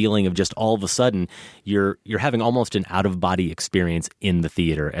that feeling of just all of a sudden you're having almost an out-of-body experience in the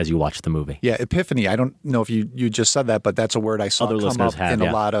theater as you watch the movie. Yeah, epiphany. I don't know if you just said that, but that's a word I saw come up in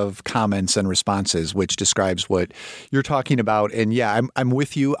a lot of comments and responses, which describes what you're talking about. And yeah, I'm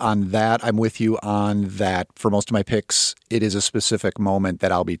with you on that. I'm with you on that. For most of my picks, it is a specific moment that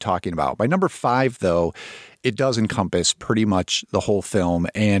I'll be talking about. By number 5, though, it does encompass pretty much the whole film,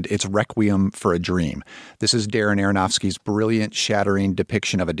 and it's Requiem for a Dream. This is Darren Aronofsky's brilliant, shattering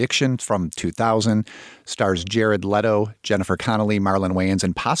depiction of addiction from 2000. Stars Jared Leto, Jennifer Connelly, Marlon Wayans,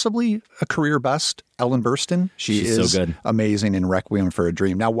 and possibly a career best, Ellen Burstyn. She's so good. Amazing in Requiem for a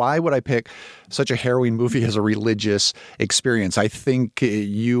Dream. Now, why would I pick such a harrowing movie as a religious experience? I think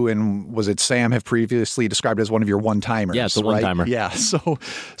you and, was it Sam, have previously described it as one of your one-timers. Yeah, it's a one-timer. Right? Yeah, so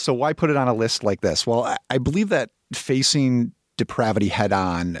why put it on a list like this? Well, I believe that facing depravity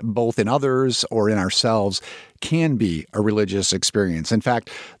head-on, both in others or in ourselves, can be a religious experience. In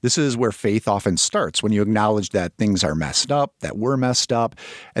fact, this is where faith often starts, when you acknowledge that things are messed up, that we're messed up,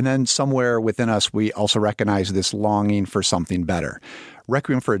 and then somewhere within us, we also recognize this longing for something better.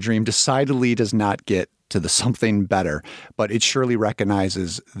 Requiem for a Dream decidedly does not get to the something better, but it surely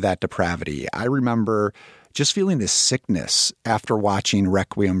recognizes that depravity. I remember just feeling this sickness after watching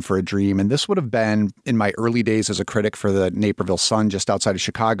Requiem for a Dream. And this would have been in my early days as a critic for the Naperville Sun just outside of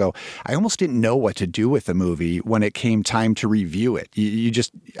Chicago. I almost didn't know what to do with the movie when it came time to review it.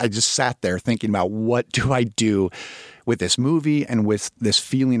 I just sat there thinking about, what do I do with this movie and with this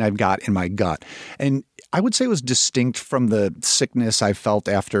feeling I've got in my gut? And I would say it was distinct from the sickness I felt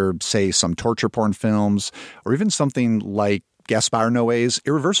after, say, some torture porn films, or even something like Gaspar Noé's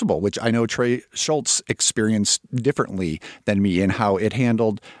Irreversible, which I know Trey Shults experienced differently than me in how it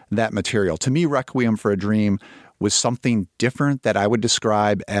handled that material. To me, Requiem for a Dream was something different that I would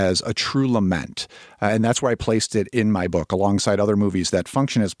describe as a true lament. And that's where I placed it in my book, alongside other movies that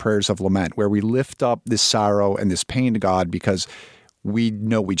function as prayers of lament, where we lift up this sorrow and this pain to God because we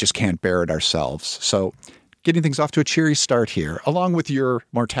know we just can't bear it ourselves. So getting things off to a cheery start here, along with your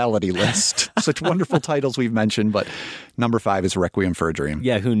mortality list. Such wonderful titles we've mentioned, but number 5 is Requiem for a Dream.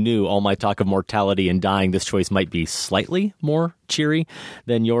 Yeah, who knew all my talk of mortality and dying, this choice might be slightly more cheery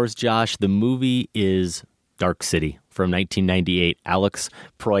than yours, Josh. The movie is Dark City from 1998. Alex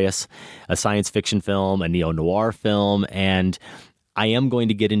Proyas, a science fiction film, a neo-noir film, and I am going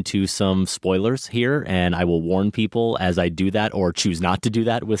to get into some spoilers here, and I will warn people as I do that, or choose not to do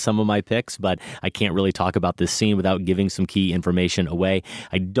that with some of my picks, but I can't really talk about this scene without giving some key information away.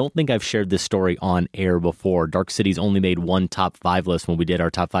 I don't think I've shared this story on air before. Dark City's only made one top 5 list when we did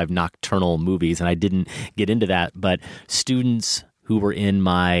our top 5 nocturnal movies, and I didn't get into that, but students who were in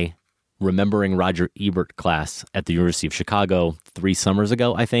my Remembering Roger Ebert class at the University of Chicago 3 summers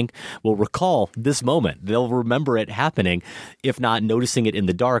ago, I think, will recall this moment. They'll remember it happening, if not noticing it in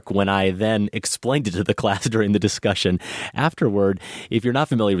the dark, when I then explained it to the class during the discussion afterward. If you're not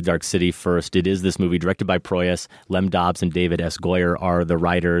familiar with Dark City, first, it is this movie directed by Proyas. Lem Dobbs and David S. Goyer are the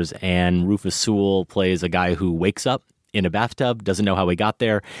writers, and Rufus Sewell plays a guy who wakes up in a bathtub, doesn't know how he got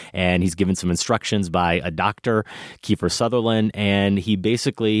there, and he's given some instructions by a doctor, Kiefer Sutherland, and he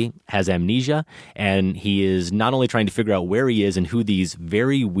basically has amnesia, and he is not only trying to figure out where he is and who these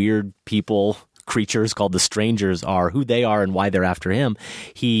very weird people, creatures called the Strangers are, who they are and why they're after him.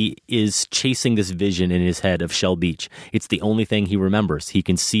 He is chasing this vision in his head of Shell Beach. It's the only thing he remembers. He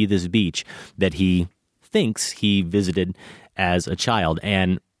can see this beach that he thinks he visited as a child,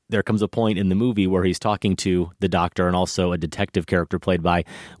 and there comes a point in the movie where he's talking to the doctor and also a detective character played by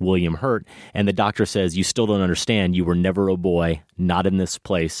William Hurt. And the doctor says, "You still don't understand. You were never a boy, not in this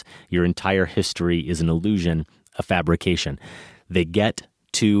place. Your entire history is an illusion, a fabrication." They get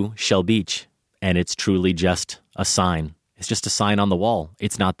to Shell Beach, and it's truly just a sign. It's just a sign on the wall.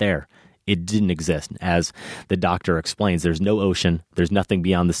 It's not there. It didn't exist. As the doctor explains, there's no ocean. There's nothing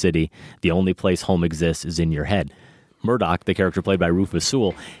beyond the city. The only place home exists is in your head. Murdoch, the character played by Rufus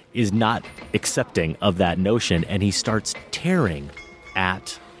Sewell, is not accepting of that notion, and he starts tearing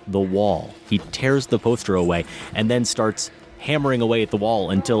at the wall. He tears the poster away and then starts hammering away at the wall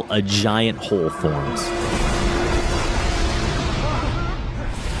until a giant hole forms.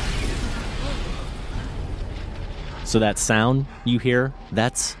 So that sound you hear,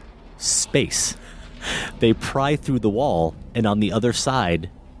 that's space. They pry through the wall, and on the other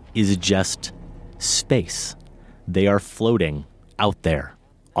side is just space. They are floating out there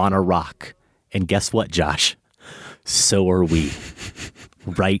on a rock. And guess what, Josh? So are we.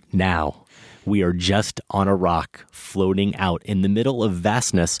 Right now, we are just on a rock floating out in the middle of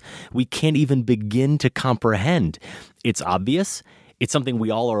vastness we can't even begin to comprehend. It's obvious. It's something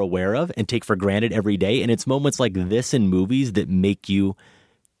we all are aware of and take for granted every day. And it's moments like this in movies that make you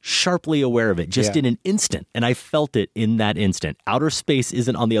sharply aware of it just in an instant. And I felt it in that instant. Outer space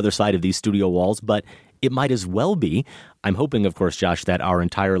isn't on the other side of these studio walls, but it might as well be. I'm hoping, of course, Josh, that our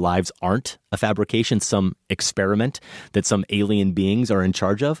entire lives aren't a fabrication, some experiment that some alien beings are in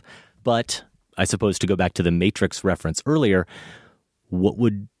charge of. But I suppose to go back to the Matrix reference earlier, what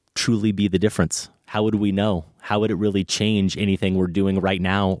would truly be the difference? How would we know? How would it really change anything we're doing right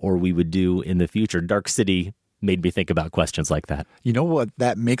now or we would do in the future? Dark City made me think about questions like that. You know what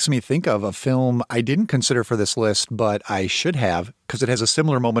that makes me think of? A film I didn't consider for this list, but I should have, because it has a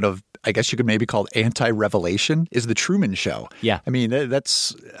similar moment of, I guess you could maybe call it anti-revelation, is The Truman Show. Yeah. I mean, I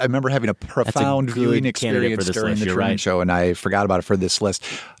remember having a profound viewing experience during The Truman Show, and I forgot about it for this list.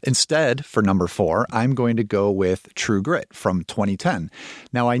 Instead, for number 4, I'm going to go with True Grit from 2010.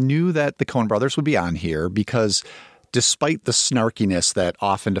 Now, I knew that the Coen brothers would be on here because despite the snarkiness that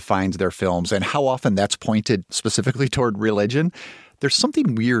often defines their films and how often that's pointed specifically toward religion, there's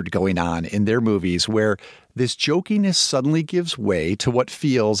something weird going on in their movies where this jokiness suddenly gives way to what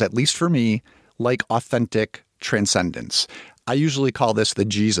feels, at least for me, like authentic transcendence. I usually call this the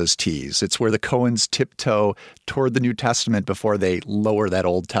Jesus tease. It's where the Coens tiptoe toward the New Testament before they lower that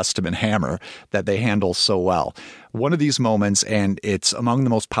Old Testament hammer that they handle so well. One of these moments, and it's among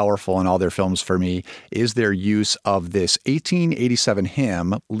the most powerful in all their films for me, is their use of this 1887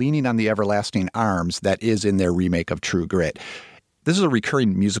 hymn, Leaning on the Everlasting Arms, that is in their remake of True Grit. This is a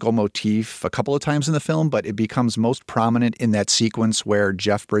recurring musical motif a couple of times in the film, but it becomes most prominent in that sequence where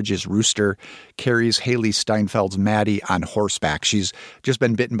Jeff Bridges' Rooster carries Haley Steinfeld's Maddie on horseback. She's just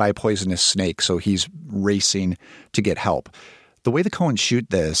been bitten by a poisonous snake, so he's racing to get help. The way the Coens shoot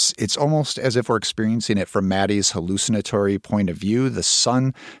this, it's almost as if we're experiencing it from Maddie's hallucinatory point of view. The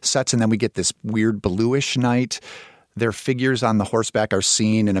sun sets, and then we get this weird bluish night. Their figures on the horseback are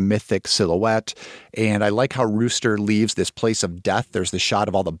seen in a mythic silhouette. And I like how Rooster leaves this place of death. There's the shot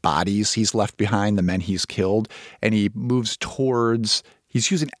of all the bodies he's left behind, the men he's killed. And he moves towards, he's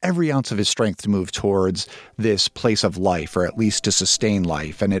using every ounce of his strength to move towards this place of life, or at least to sustain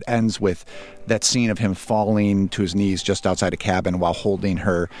life. And it ends with that scene of him falling to his knees just outside a cabin while holding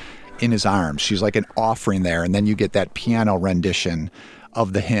her in his arms. She's like an offering there. And then you get that piano rendition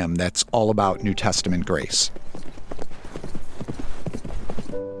of the hymn that's all about New Testament grace.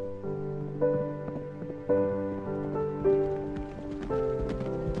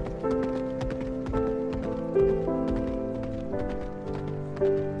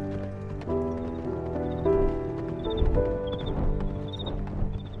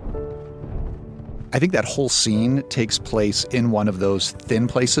 I think that whole scene takes place in one of those thin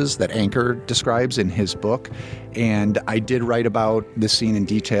places that Anchor describes in his book. And I did write about this scene in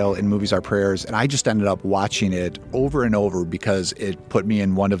detail in Movies Are Prayers, and I just ended up watching it over and over because it put me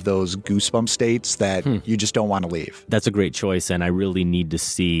in one of those goosebump states that you just don't want to leave. That's a great choice, and I really need to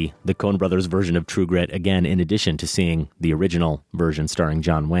see the Coen Brothers version of True Grit again, in addition to seeing the original version starring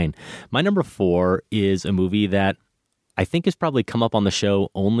John Wayne. My number 4 is a movie that I think has probably come up on the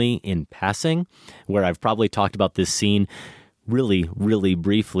show only in passing, where I've probably talked about this scene really, really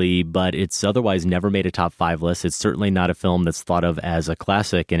briefly, but it's otherwise never made a top 5 list. It's certainly not a film that's thought of as a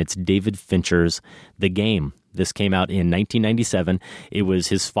classic, and it's David Fincher's The Game. This came out in 1997. It was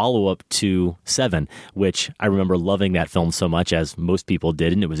his follow-up to Seven, which I remember loving that film so much, as most people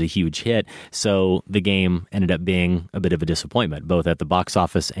did, and it was a huge hit. So The Game ended up being a bit of a disappointment, both at the box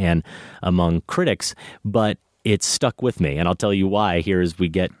office and among critics. But it stuck with me, and I'll tell you why here as we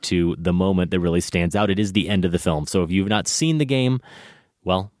get to the moment that really stands out. It is the end of the film. So if you've not seen The Game,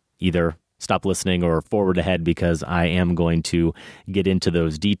 well, either stop listening or forward ahead, because I am going to get into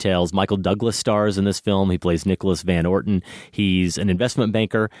those details. Michael Douglas stars in this film. He plays Nicholas Van Orton. He's an investment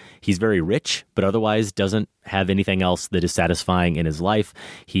banker. He's very rich, but otherwise doesn't have anything else that is satisfying in his life.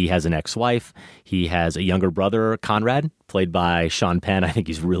 He has an ex-wife. He has a younger brother, Conrad, played by Sean Penn. I think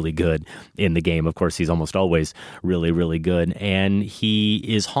he's really good in The Game. Of course, he's almost always really, really good. And he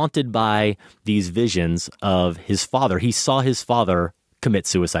is haunted by these visions of his father. He saw his father commit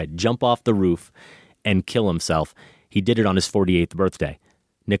suicide, jump off the roof and kill himself. He did it on his 48th birthday.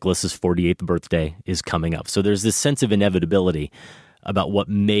 Nicholas's 48th birthday is coming up. So there's this sense of inevitability about what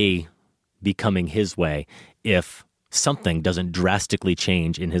may be coming his way if something doesn't drastically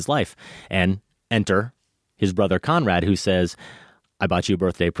change in his life. And enter his brother Conrad, who says, I bought you a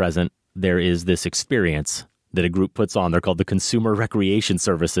birthday present. There is this experience that a group puts on. They're called the Consumer Recreation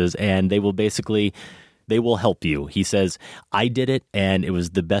Services, and they will help you. He says, I did it, and it was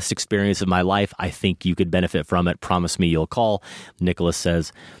the best experience of my life. I think you could benefit from it. Promise me you'll call. Nicholas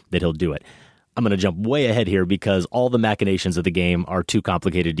says that he'll do it. I'm going to jump way ahead here because all the machinations of The Game are too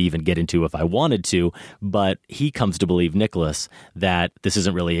complicated to even get into if I wanted to, but he comes to believe, Nicholas, that this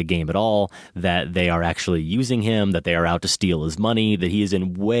isn't really a game at all, that they are actually using him, that they are out to steal his money, that he is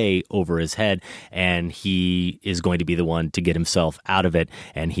in way over his head, and he is going to be the one to get himself out of it,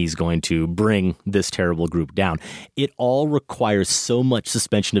 and he's going to bring this terrible group down. It all requires so much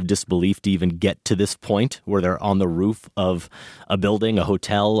suspension of disbelief to even get to this point where they're on the roof of a building, a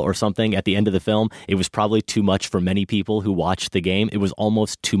hotel or something at the end of the film. It was probably too much for many people who watched The Game. It was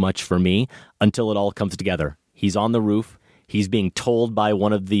almost too much for me until it all comes together. He's on the roof. He's being told by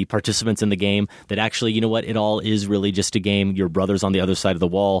one of the participants in the game that actually, you know what, it all is really just a game. Your brother's on the other side of the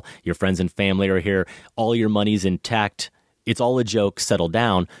wall. Your friends and family are here. All your money's intact. It's all a joke. Settle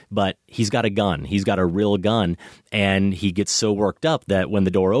down. But he's got a gun. He's got a real gun. And he gets so worked up that when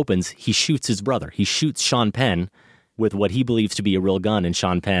the door opens, he shoots his brother. He shoots Sean Penn with what he believes to be a real gun, and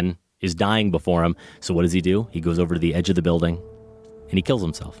Sean Penn is dying before him. So what does he do? He goes over to the edge of the building and he kills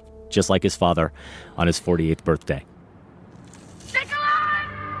himself, just like his father on his 48th birthday.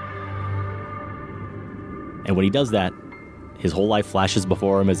 And when he does that, his whole life flashes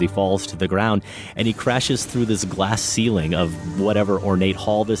before him as he falls to the ground, and he crashes through this glass ceiling of whatever ornate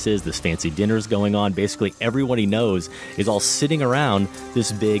hall this is. This fancy dinner's going on. Basically, everyone he knows is all sitting around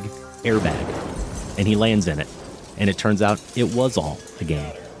this big airbag, and he lands in it. And it turns out it was all a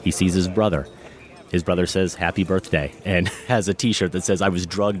game. He sees his brother. His brother says, happy birthday, and has a T-shirt that says, I was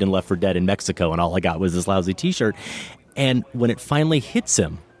drugged and left for dead in Mexico, and all I got was this lousy T-shirt. And when it finally hits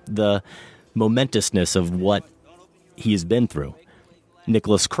him, the momentousness of what he has been through,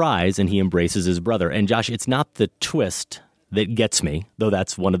 Nicholas cries and he embraces his brother. And Josh, it's not the twist that gets me, though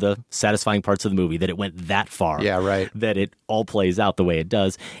that's one of the satisfying parts of the movie, that it went that far. Yeah, right. That it all plays out the way it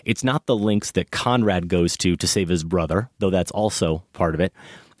does. It's not the lengths that Conrad goes to save his brother, though that's also part of it.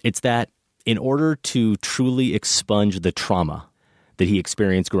 It's that in order to truly expunge the trauma that he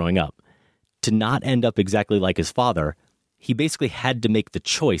experienced growing up, to not end up exactly like his father, he basically had to make the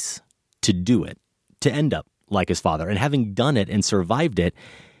choice to do it, to end up like his father. And having done it and survived it,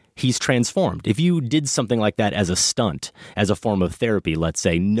 he's transformed. If you did something like that as a stunt, as a form of therapy, let's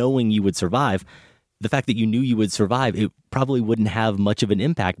say, knowing you would survive, the fact that you knew you would survive, it probably wouldn't have much of an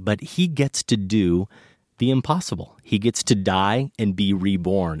impact, but he gets to do the impossible. He gets to die and be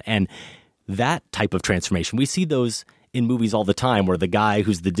reborn. And that type of transformation, we see those in movies all the time where the guy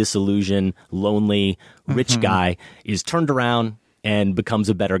who's the disillusioned, lonely, rich guy is turned around and becomes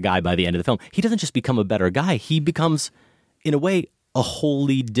a better guy by the end of the film. He doesn't just become a better guy. He becomes, in a way, a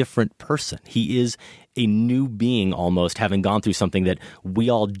wholly different person. He is a new being almost, having gone through something that we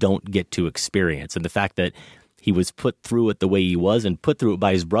all don't get to experience. And the fact that he was put through it the way he was and put through it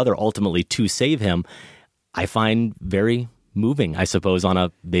by his brother ultimately to save him, I find very moving, I suppose, on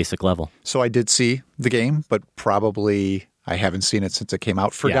a basic level. So I did see the game, but probably I haven't seen it since it came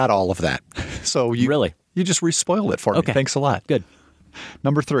out. Forgot all of that. So you just re-spoiled it for me. Thanks a lot. Good.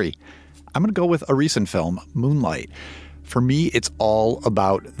 Number 3, I'm going to go with a recent film, Moonlight. For me, it's all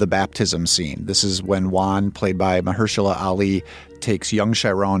about the baptism scene. This is when Juan, played by Mahershala Ali, takes young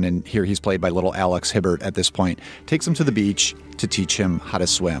Chiron, and here he's played by little Alex Hibbert at this point, takes him to the beach to teach him how to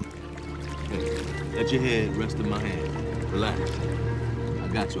swim. Hey, let your head rest in my hand. Relax. I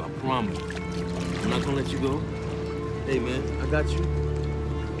got you, I promise. I'm not gonna let you go. Hey, man, I got you.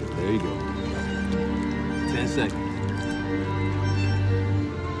 There you go. 10 seconds.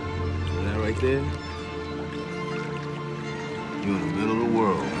 That right there, you're in the middle of the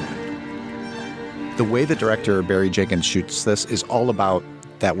world. The way the director Barry Jenkins shoots this is all about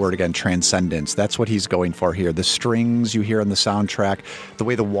that word again, transcendence. That's what he's going for here. The strings you hear on the soundtrack, the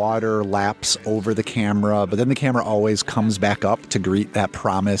way the water laps over the camera, but then the camera always comes back up to greet that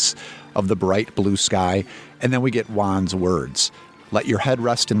promise of the bright blue sky. And then we get Juan's words. Let your head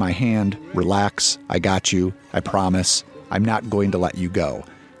rest in my hand. Relax. I got you. I promise. I'm not going to let you go.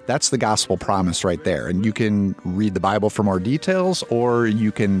 That's the gospel promise right there. And you can read the Bible for more details, or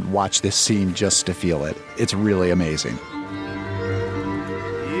you can watch this scene just to feel it. It's really amazing.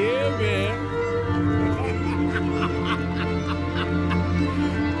 Yeah, man.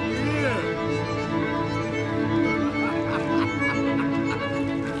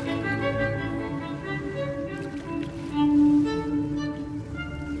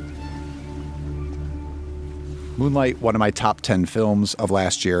 Moonlight, one of my top 10 films of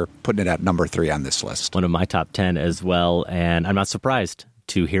last year, putting it at number 3 on this list. One of my top 10 as well, and I'm not surprised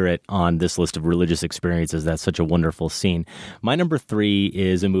to hear it on this list of religious experiences. That's such a wonderful scene. My number 3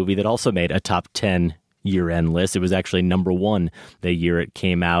 is a movie that also made a top 10 year-end list. It was actually number 1 the year it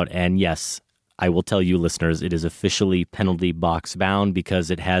came out, and yes, I will tell you, listeners, it is officially penalty box bound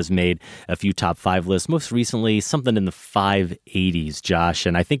because it has made a few top 5 lists. Most recently, something in the 580s, Josh.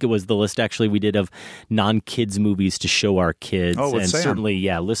 And I think it was the list actually we did of non-kids movies to show our kids. Oh, and Sam. Certainly,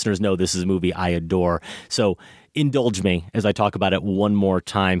 listeners know this is a movie I adore. So indulge me as I talk about it one more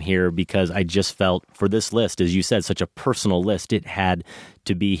time here, because I just felt for this list, as you said, such a personal list, it had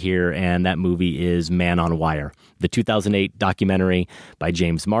to be here. And that movie is Man on Wire, the 2008 documentary by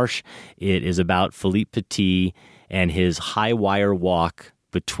James Marsh. It is about Philippe Petit and his high wire walk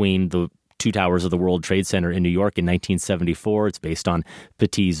between the two towers of the World Trade Center in New York in 1974. It's based on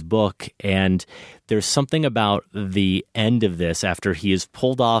Petit's book. And there's something about the end of this after he has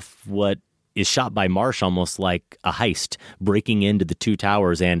pulled off what is shot by Marsh almost like a heist, breaking into the two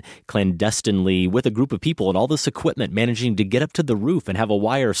towers and clandestinely with a group of people and all this equipment managing to get up to the roof and have a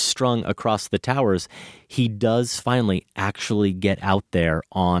wire strung across the towers. He does finally actually get out there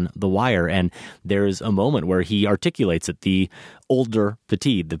on the wire. And there's a moment where he articulates it, the older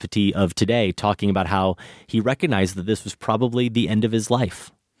Petit, the Petit of today, talking about how he recognized that this was probably the end of his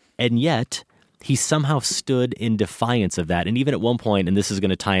life. And yet he somehow stood in defiance of that. And even at one point, and this is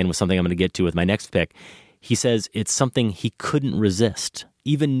going to tie in with something I'm going to get to with my next pick, he says it's something he couldn't resist.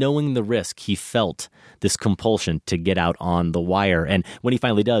 Even knowing the risk, he felt this compulsion to get out on the wire. And when he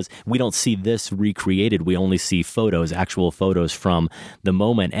finally does, we don't see this recreated. We only see photos, actual photos from the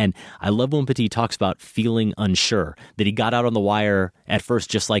moment. And I love when Petit talks about feeling unsure, that he got out on the wire at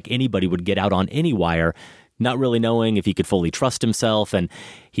first just like anybody would get out on any wire, not really knowing if he could fully trust himself, and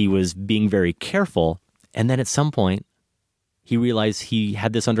he was being very careful. And then at some point, he realized he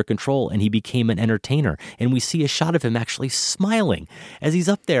had this under control, and he became an entertainer. And we see a shot of him actually smiling as he's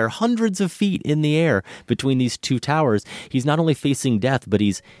up there hundreds of feet in the air between these two towers. He's not only facing death, but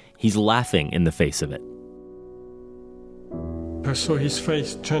he's laughing in the face of it. I saw his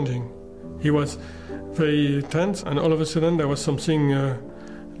face changing. He was very tense, and all of a sudden there was something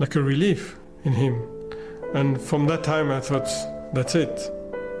like a relief in him. And from that time, I thought, that's it.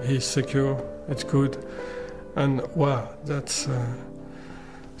 He's secure. It's good. And wow, that's...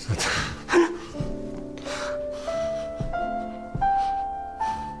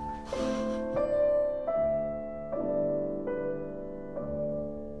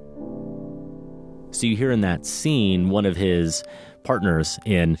 So you hear in that scene, one of his partners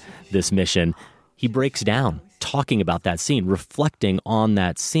in this mission, he breaks down, talking about that scene, reflecting on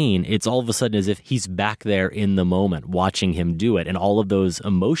that scene. It's all of a sudden as if he's back there in the moment, watching him do it. And all of those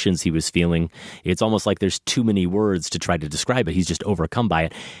emotions he was feeling, it's almost like there's too many words to try to describe it. He's just overcome by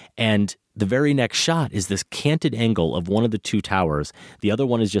it. And the very next shot is this canted angle of one of the two towers. The other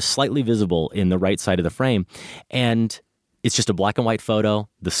one is just slightly visible in the right side of the frame. And it's just a black and white photo,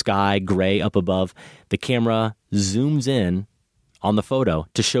 the sky gray up above. The camera zooms in on the photo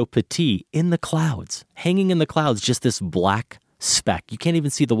to show Petit in the clouds, hanging in the clouds, just this black speck. You can't even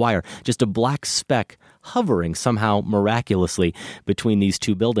see the wire, just a black speck hovering somehow miraculously between these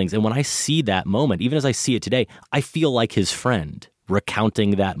two buildings. And when I see that moment, even as I see it today, I feel like his friend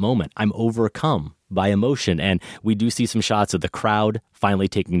recounting that moment. I'm overcome by emotion. And we do see some shots of the crowd finally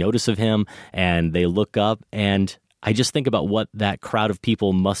taking notice of him, and they look up, and I just think about what that crowd of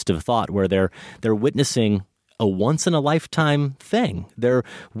people must have thought, where they're witnessing a once-in-a-lifetime thing. They're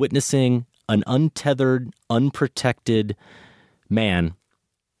witnessing an untethered, unprotected man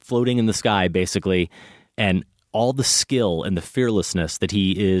floating in the sky, basically, and all the skill and the fearlessness that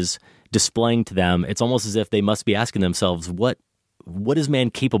he is displaying to them. It's almost as if they must be asking themselves, what is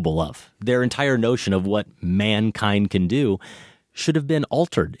man capable of? Their entire notion of what mankind can do should have been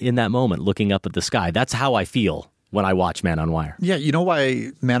altered in that moment, looking up at the sky. That's how I feel when I watch Man on Wire. Yeah, you know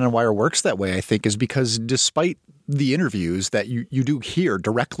why Man on Wire works that way, I think, is because despite the interviews that you do hear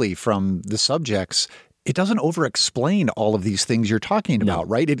directly from the subjects, it doesn't over-explain all of these things you're talking about,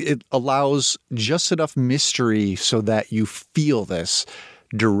 right? It allows just enough mystery so that you feel this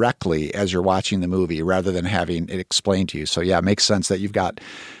directly as you're watching the movie rather than having it explained to you. So yeah, it makes sense that you've got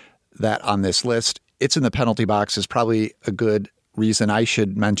that on this list. It's in the penalty box is probably a good reason I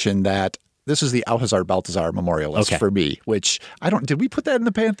should mention that this is the Alcazar Baltazar Memorial List for me, which did we put that in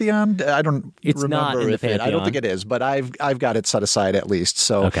the Pantheon? I don't it's remember not in the if Pantheon. I don't think it is, but I've got it set aside at least.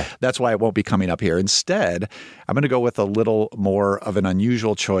 So that's why it won't be coming up here. Instead, I'm going to go with a little more of an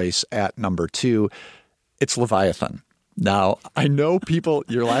unusual choice at number 2. It's Leviathan. Now, I know people,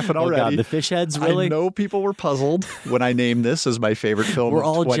 you're laughing already. Oh God, the fish heads, really? I know people were puzzled when I named this as my favorite film We're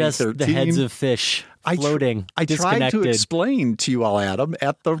all of 2013. just the heads of fish floating, I tried to explain to you all, Adam,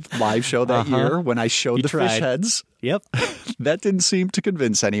 at the live show that year when I showed fish heads. Yep. That didn't seem to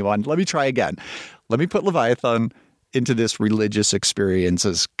convince anyone. Let me try again. Let me put Leviathan into this religious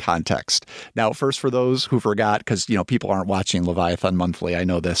experiences context. Now, first, for those who forgot, because, people aren't watching Leviathan monthly, I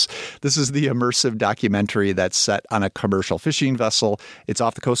know this. This is the immersive documentary that's set on a commercial fishing vessel. It's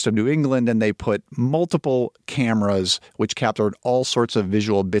off the coast of New England, and they put multiple cameras which captured all sorts of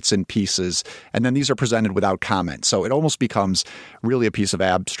visual bits and pieces, and then these are presented without comment. So it almost becomes really a piece of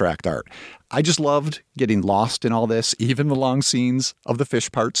abstract art. I just loved getting lost in all this, even the long scenes of the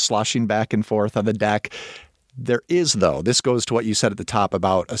fish parts sloshing back and forth on the deck. There is, though, this goes to what you said at the top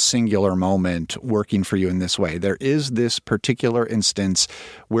about a singular moment working for you in this way. There is this particular instance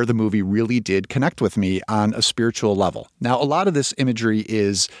where the movie really did connect with me on a spiritual level. Now, a lot of this imagery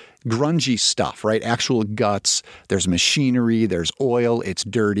is grungy stuff, right? Actual guts. There's machinery. There's oil. It's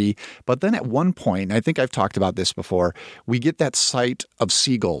dirty. But then at one point, and I think I've talked about this before, we get that sight of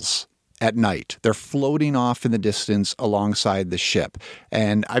seagulls at night. They're floating off in the distance alongside the ship.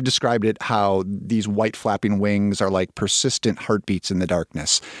 And I've described it how these white flapping wings are like persistent heartbeats in the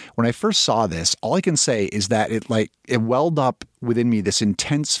darkness. When I first saw this, all I can say is that it welled up within me this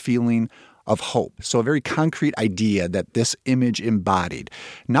intense feeling of hope. So a very concrete idea that this image embodied.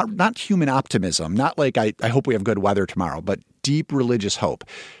 Not human optimism, not like I hope we have good weather tomorrow, but deep religious hope.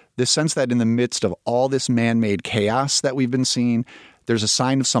 This sense that in the midst of all this man-made chaos that we've been seeing, there's a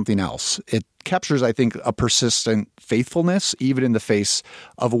sign of something else. It captures, I think, a persistent faithfulness, even in the face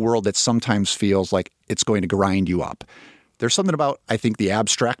of a world that sometimes feels like it's going to grind you up. There's something about, I think, the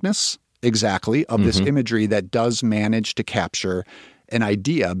abstractness, exactly, of this imagery that does manage to capture an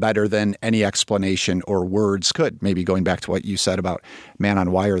idea better than any explanation or words could. Maybe going back to what you said about Man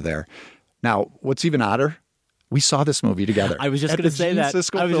on Wire there. Now, what's even odder? We saw this movie together. I was just going to say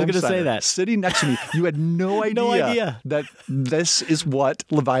that. Sitting next to me. You had no idea that this is what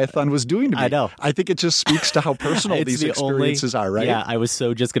Leviathan was doing to me. I know. I think it just speaks to how personal these experiences are, right? Yeah, I was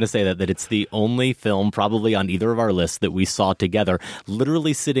so just going to say that it's the only film probably on either of our lists that we saw together,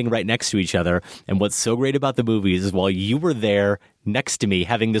 literally sitting right next to each other. And what's so great about the movies is while you were there next to me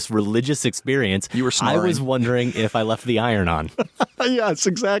having this religious experience, you were snoring. I was wondering if I left the iron on. Yes,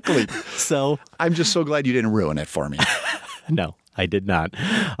 exactly. So I'm just so glad you didn't ruin it for me. No, I did not.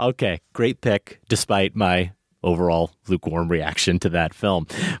 Okay, great pick, despite my overall lukewarm reaction to that film.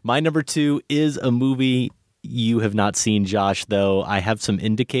 My number 2 is a movie you have not seen, Josh, though I have some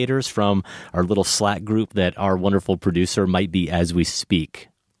indicators from our little Slack group that our wonderful producer might be, as we speak,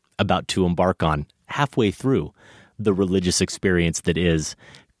 about to embark on halfway through the religious experience that is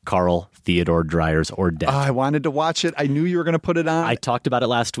Carl Theodor Dreyer's Ordette. I wanted to watch it. I knew you were going to put it on. I talked about it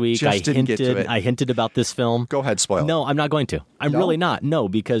last week. Just didn't get to it. I hinted about this film. Go ahead, spoil it. No, I'm not going to. I'm really not. No,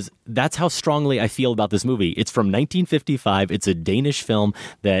 because that's how strongly I feel about this movie. It's from 1955. It's a Danish film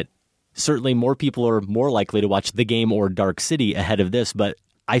that certainly more people are more likely to watch The Game or Dark City ahead of this, but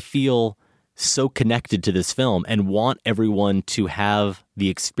I feel so connected to this film and want everyone to have the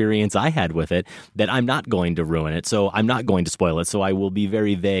experience I had with it that I'm not going to ruin it. So I'm not going to spoil it. So I will be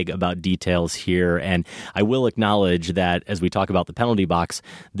very vague about details here. And I will acknowledge that as we talk about the penalty box,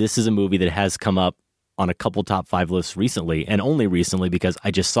 this is a movie that has come up on a couple top 5 lists recently, and only recently because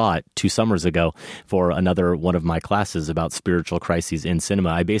I just saw it 2 summers ago for another one of my classes about spiritual crises in cinema.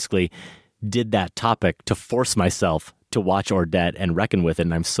 I basically did that topic to force myself to watch Ordette and reckon with it,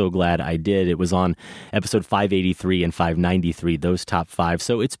 and I'm so glad I did. It was on episode 583 and 593, those top 5,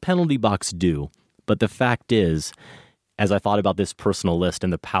 so it's penalty box due. But the fact is, as I thought about this personal list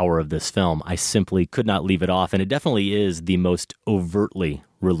and the power of this film, I simply could not leave it off, and it definitely is the most overtly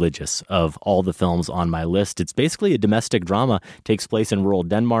religious of all the films on my list. It's basically a domestic drama, takes place in rural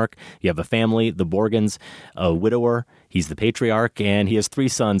Denmark. You have a family, the Borgens, a widower. He's the patriarch, and he has 3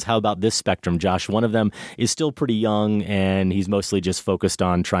 sons. How about this spectrum, Josh? One of them is still pretty young, and he's mostly just focused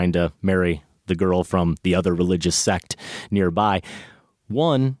on trying to marry the girl from the other religious sect nearby.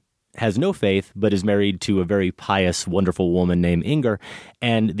 One has no faith, but is married to a very pious, wonderful woman named Inger,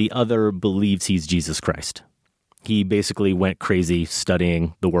 and the other believes he's Jesus Christ. He basically went crazy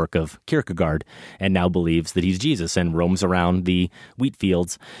studying the work of Kierkegaard and now believes that he's Jesus and roams around the wheat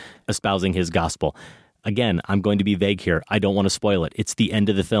fields espousing his gospel. Again, I'm going to be vague here. I don't want to spoil it. It's the end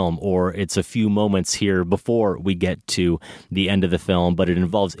of the film, or it's a few moments here before we get to the end of the film, but it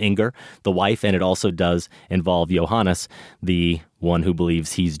involves Inger, the wife, and it also does involve Johannes, the one who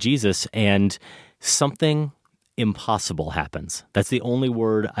believes he's Jesus, and something impossible happens. That's the only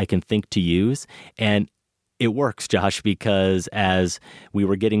word I can think to use, and it works, Josh, because as we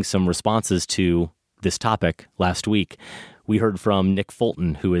were getting some responses to this topic last week, we heard from Nick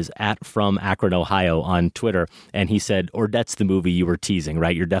Fulton, who is at From Akron, Ohio on Twitter, and he said, Ordette's the movie you were teasing,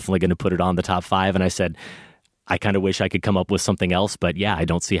 right? You're definitely going to put it on the top 5. And I said, I kind of wish I could come up with something else, but yeah, I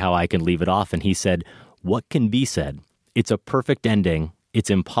don't see how I can leave it off. And he said, what can be said? It's a perfect ending. It's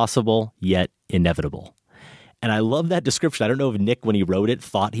impossible, yet inevitable. And I love that description. I don't know if Nick, when he wrote it,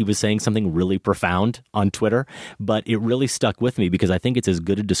 thought he was saying something really profound on Twitter, but it really stuck with me because I think it's as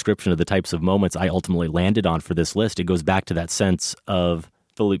good a description of the types of moments I ultimately landed on for this list. It goes back to that sense of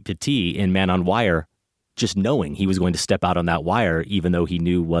Philippe Petit in Man on Wire, just knowing he was going to step out on that wire, even though he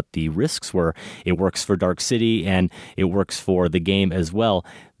knew what the risks were. It works for Dark City, and it works for The Game as well.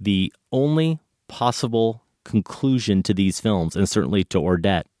 The only possible conclusion to these films, and certainly to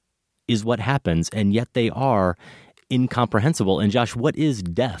Ordette, is what happens, and yet they are incomprehensible. And Josh, what is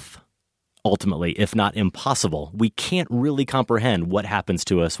death, ultimately, if not impossible? We can't really comprehend what happens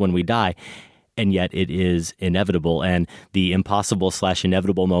to us when we die, and yet it is inevitable. And the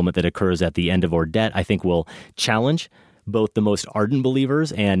impossible/inevitable moment that occurs at the end of Ordette, I think, will challenge both the most ardent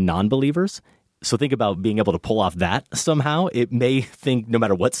believers and non-believers. So think about being able to pull off that somehow. It may think, no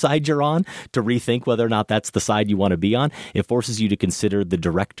matter what side you're on, to rethink whether or not that's the side you want to be on. It forces you to consider the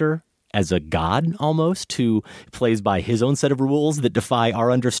director as a god almost, who plays by his own set of rules that defy our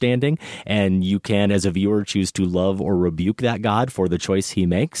understanding. And you can, as a viewer, choose to love or rebuke that god for the choice he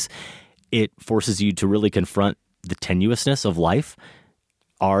makes. It forces you to really confront the tenuousness of life,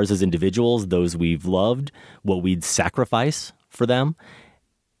 ours as individuals, those we've loved, what we'd sacrifice for them.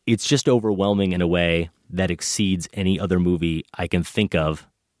 It's just overwhelming in a way that exceeds any other movie I can think of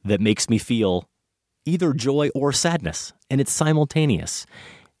that makes me feel either joy or sadness, and it's simultaneous.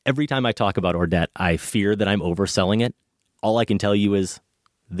 Every time I talk about Ordette, I fear that I'm overselling it. All I can tell you is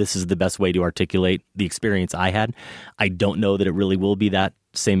this is the best way to articulate the experience I had. I don't know that it really will be that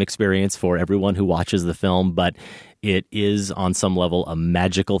same experience for everyone who watches the film, but it is on some level a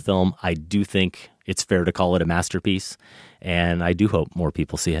magical film. I do think it's fair to call it a masterpiece, and I do hope more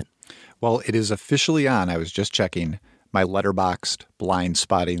people see it. Well, it is officially on. I was just checking my letterboxed blind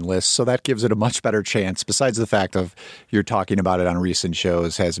spotting list, so that gives it a much better chance. Besides the fact of you're talking about it on recent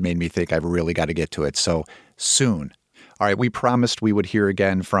shows has made me think I've really got to get to it. So soon. All right, we promised we would hear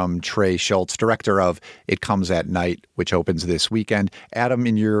again from Trey Shults, director of It Comes at Night, which opens this weekend. Adam,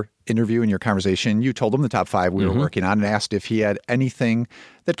 in your interview, in your conversation, you told him the top 5 we were working on and asked if he had anything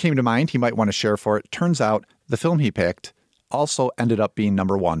that came to mind he might want to share for it. Turns out the film he picked also ended up being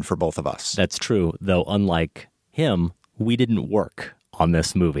number 1 for both of us. That's true, though unlike him, we didn't work on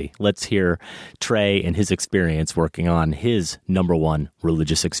this movie. Let's hear Trey and his experience working on his number 1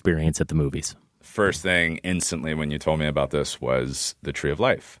 religious experience at the movies. first thing instantly when you told me about this was The Tree of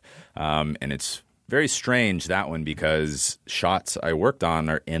Life. And it's very strange, that one, because shots I worked on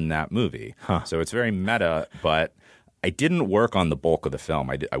are in that movie. So it's very meta, but I didn't work on the bulk of the film.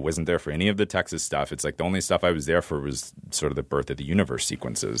 I wasn't there for any of the Texas stuff. It's like the only stuff I was there for was sort of the birth of the universe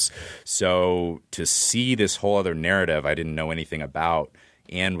sequences. So to see this whole other narrative I didn't know anything about,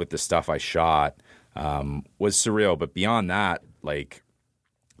 and with the stuff I shot, was surreal. But beyond that, like,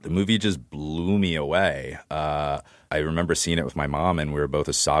 the movie just blew me away. I remember seeing it with my mom, and we were both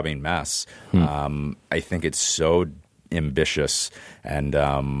a sobbing mess. I think it's so ambitious, and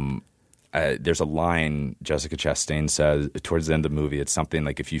there's a line Jessica Chastain says towards the end of the movie. It's something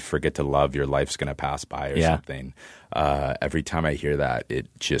like, if you forget to love, your life's going to pass by, or something. Every time I hear that, it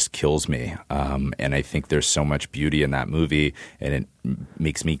just kills me. And I think there's so much beauty in that movie, and it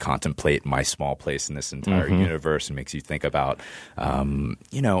makes me contemplate my small place in this entire universe, and makes you think about,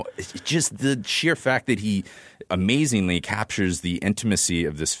 just the sheer fact that he amazingly captures the intimacy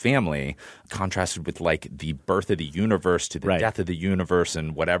of this family, contrasted with like the birth of the universe to the death of the universe,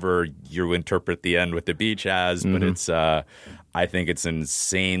 and whatever you interpret the end with the beach as. But it's I think it's an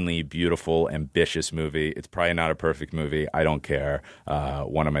insanely beautiful, ambitious movie. It's probably not a perfect movie. I don't care.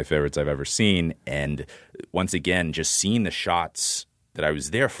 One of my favorites I've ever seen. And once again, just seeing the shots that I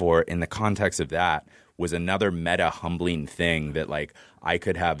was there for in the context of that was another meta humbling thing, that like I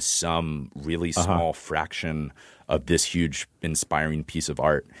could have some really small fraction of this huge inspiring piece of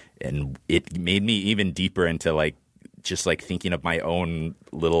art. And it made me even deeper into like just like thinking of my own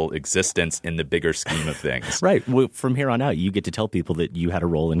little existence in the bigger scheme of things. Right. Well, from here on out, you get to tell people that you had a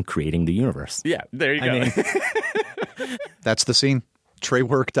role in creating the universe. Yeah, there you go. That's the scene. Trey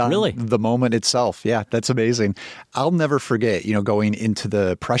worked on the moment itself. Yeah, that's amazing. I'll never forget, going into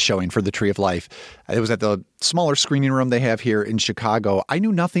the press showing for The Tree of Life. It was at the smaller screening room they have here in Chicago. I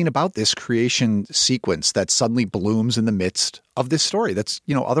knew nothing about this creation sequence that suddenly blooms in the midst of this story that's,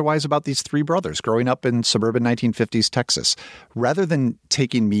 otherwise about these three brothers growing up in suburban 1950s Texas. Rather than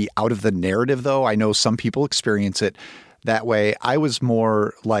taking me out of the narrative, though, I know some people experience it that way. I was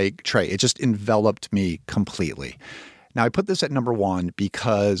more like Trey. It just enveloped me completely. Now, I put this at number one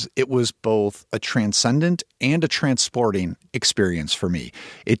because it was both a transcendent and a transporting experience for me.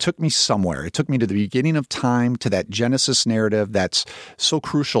 It took me somewhere. It took me to the beginning of time, to that Genesis narrative that's so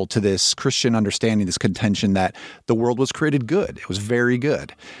crucial to this Christian understanding, this contention that the world was created good. It was very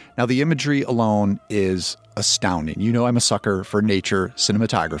good. Now, the imagery alone is astounding. I'm a sucker for nature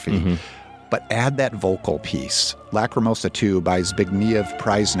cinematography. But add that vocal piece, Lacrimosa 2 by Zbigniew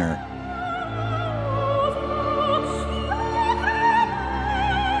Preisner.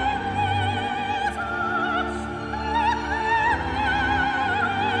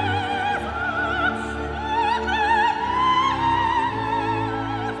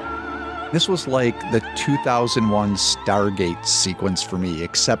 This was like the 2001 Stargate sequence for me,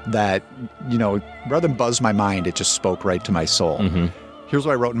 except that, rather than buzz my mind, it just spoke right to my soul. Here's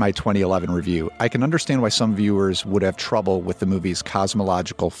what I wrote in my 2011 review. I can understand why some viewers would have trouble with the movie's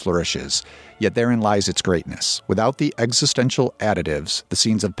cosmological flourishes, yet therein lies its greatness. Without the existential additives, the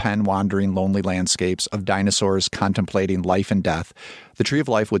scenes of Penn wandering lonely landscapes, of dinosaurs contemplating life and death, The Tree of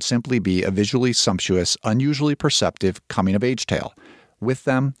Life would simply be a visually sumptuous, unusually perceptive coming-of-age tale. With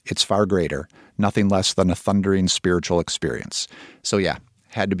them, it's far greater, nothing less than a thundering spiritual experience. So yeah,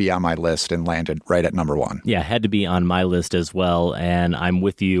 had to be on my list and landed right at number one. Yeah, had to be on my list as well, and I'm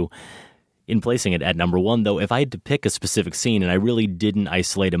with you in placing it at number one, though if I had to pick a specific scene, and I really didn't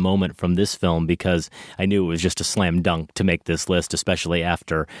isolate a moment from this film because I knew it was just a slam dunk to make this list, especially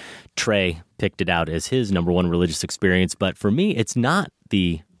after Trey picked it out as his number one religious experience, but for me, it's not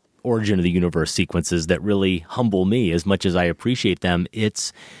the origin of the universe sequences that really humble me as much as I appreciate them.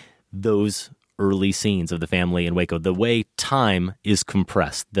 It's those early scenes of the family in Waco, the way time is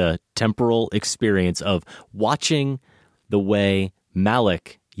compressed, the temporal experience of watching the way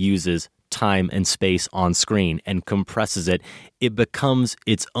Malick uses time and space on screen and compresses it. It becomes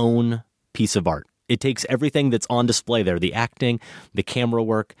its own piece of art. It takes everything that's on display there, the acting, the camera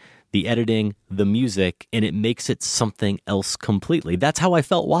work, the editing, the music, and it makes it something else completely. That's how I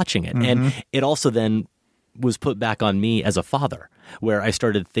felt watching it. And it also then was put back on me as a father, where I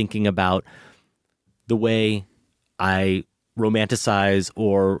started thinking about the way I romanticize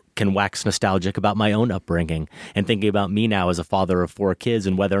or can wax nostalgic about my own upbringing, and thinking about me now as a father of 4 kids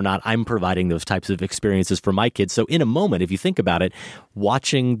and whether or not I'm providing those types of experiences for my kids. So in a moment, if you think about it,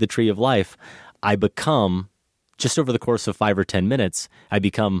 watching The Tree of Life, I become, just over the course of 5 or 10 minutes, I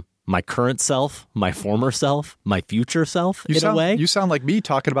become my current self, my former self, my future self, a way. You sound like me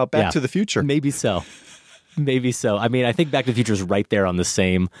talking about Back to the Future. Maybe so. Maybe so. I mean, I think Back to the Future is right there on the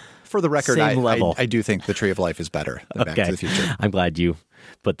same For the record, Same level. I do think The Tree of Life is better than Back to the Future. I'm glad you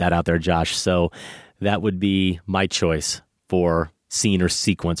put that out there, Josh. So that would be my choice for scene or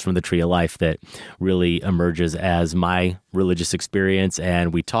sequence from The Tree of Life that really emerges as my religious experience.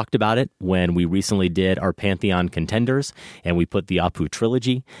 And we talked about it when we recently did our Pantheon contenders, and we put the Apu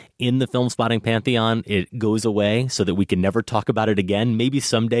trilogy in the Film Spotting Pantheon. It goes away so that we can never talk about it again. Maybe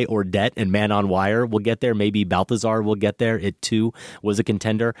someday Ordet and Man on Wire will get there. Maybe Balthazar will get there. It too was a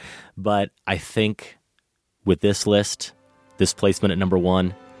contender. But I think with this list, this placement at number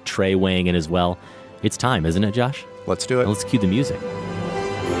 1, Trey weighing in as well, it's time, isn't it, Josh? Let's do it. Let's cue the music.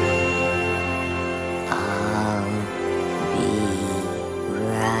 I'll be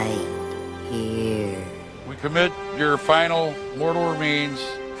right here. We commit your final mortal remains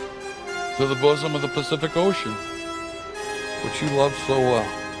to the bosom of the Pacific Ocean, which you love so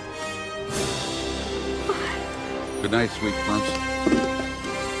well. Good night, sweet prince.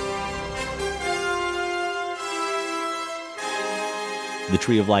 The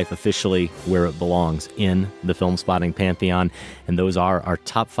Tree of Life officially where it belongs, in the Film Spotting Pantheon. And those are our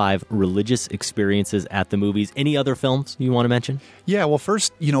top 5 religious experiences at the movies. Any other films you want to mention? Yeah, well,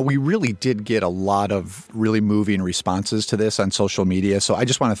 first, we really did get a lot of really moving responses to this on social media. So I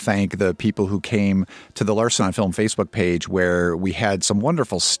just want to thank the people who came to the Larsen on Film Facebook page where we had some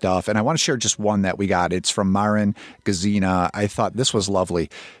wonderful stuff. And I want to share just one that we got. It's from Maren Gazina. I thought this was lovely.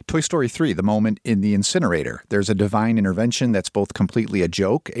 Toy Story 3, the moment in the incinerator. There's a divine intervention that's both completely a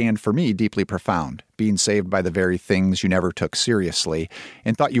joke and, for me, deeply profound. Being saved by the very things you never took seriously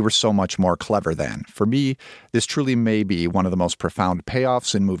and thought you were so much more clever than. For me, this truly may be one of the most profound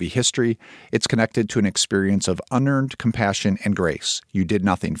payoffs in movie history. It's connected to an experience of unearned compassion and grace. You did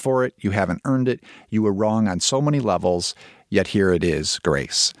nothing for it. You haven't earned it. You were wrong on so many levels, yet here it is,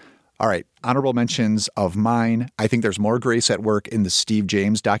 grace. All right, honorable mentions of mine. I think there's more grace at work in the Steve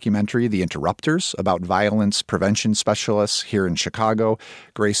James documentary, The Interrupters, about violence prevention specialists here in Chicago.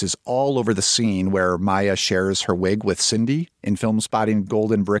 Grace is all over the scene where Maya shares her wig with Cindy in Film Spotting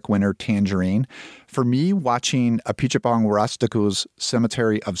Golden Brick winner Tangerine. For me, watching Apichatpong Weerasethakul's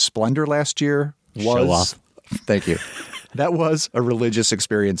Cemetery of Splendor last year was... Show off. Thank you. That was a religious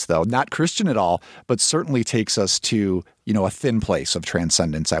experience, though. Not Christian at all, but certainly takes us to, a thin place of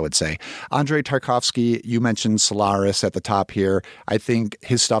transcendence, I would say. Andrei Tarkovsky, you mentioned Solaris at the top here. I think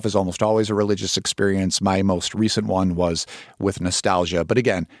his stuff is almost always a religious experience. My most recent one was with nostalgia. But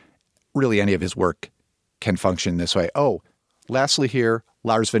again, really any of his work can function this way. Oh, lastly here,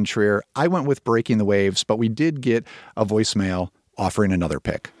 Lars von Trier. I went with Breaking the Waves, but we did get a voicemail offering another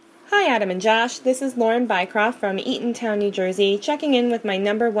pick. Hi, Adam and Josh. This is Lauren Bycroft from Eatontown, New Jersey, checking in with my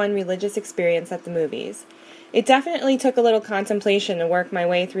number 1 religious experience at the movies. It definitely took a little contemplation to work my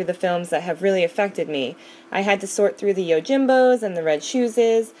way through the films that have really affected me. I had to sort through the Yojimbos and the Red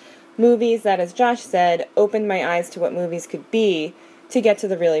Shoeses, movies that, as Josh said, opened my eyes to what movies could be to get to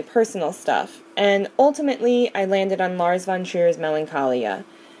the really personal stuff. And ultimately, I landed on Lars von Trier's Melancholia.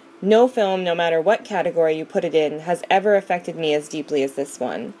 No film, no matter what category you put it in, has ever affected me as deeply as this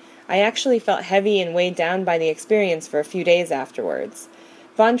one. I actually felt heavy and weighed down by the experience for a few days afterwards.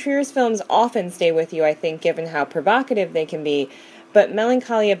 Von Trier's films often stay with you, I think, given how provocative they can be, but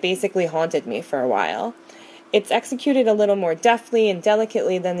Melancholia basically haunted me for a while. It's executed a little more deftly and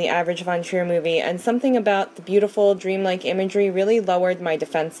delicately than the average Von Trier movie, and something about the beautiful, dreamlike imagery really lowered my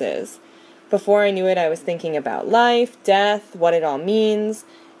defenses. Before I knew it, I was thinking about life, death, what it all means.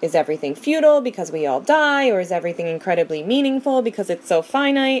 Is everything futile because we all die, or is everything incredibly meaningful because it's so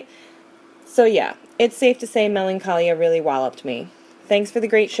finite? So yeah, it's safe to say Melancholia really walloped me. Thanks for the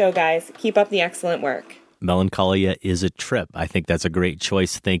great show, guys. Keep up the excellent work. Melancholia is a trip. I think that's a great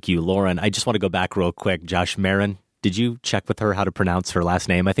choice. Thank you, Lauren. I just want to go back real quick. Josh, Marin, did you check with her how to pronounce her last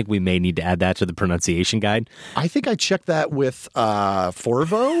name? I think we may need to add that to the pronunciation guide. I think I checked that with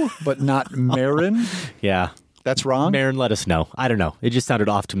Forvo, but not Marin. Yeah. That's wrong? Marin, let us know. I don't know. It just sounded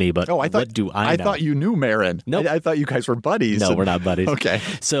off to me, but what do I know? I thought you knew Marin. Nope. I thought you guys were buddies. No, we're not buddies. Okay.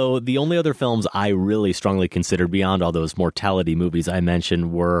 So the only other films I really strongly considered beyond all those mortality movies I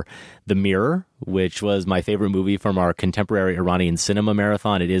mentioned were The Mirror, which was my favorite movie from our contemporary Iranian cinema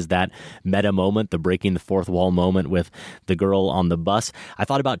marathon. It is that meta moment, the breaking the fourth wall moment with the girl on the bus. I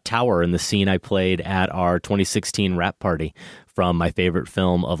thought about Tower and the scene I played at our 2016 rap party from my favorite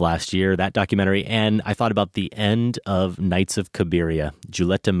film of last year, that documentary. And I thought about the end of Nights of Cabiria,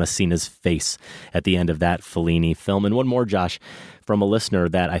 Giulietta Messina's face at the end of that Fellini film. And one more, Josh, from a listener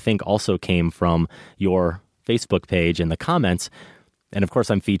that I think also came from your Facebook page in the comments. And of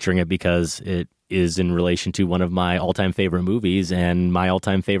course, I'm featuring it because it is in relation to one of my all-time favorite movies and my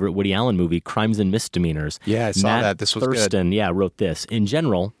all-time favorite Woody Allen movie, Crimes and Misdemeanors. Yeah, I saw Matt that. This was Thurston, good. wrote this. In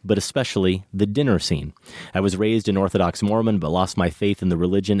general, but especially the dinner scene. I was raised an Orthodox Mormon, but lost my faith in the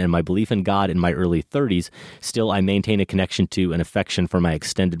religion and my belief in God in my early 30s. Still, I maintain a connection to and affection for my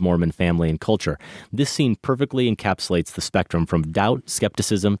extended Mormon family and culture. This scene perfectly encapsulates the spectrum from doubt,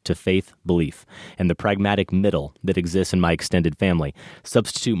 skepticism, to faith, belief, and the pragmatic middle that exists in my extended family.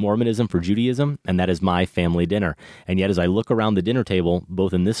 Substitute Mormonism for Judaism, and that is my family dinner. And yet, as I look around the dinner table,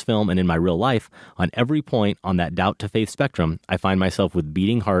 both in this film and in my real life, on every point on that doubt to faith spectrum, I find myself with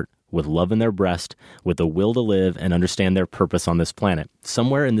beating heart, with love in their breast, with the will to live and understand their purpose on this planet.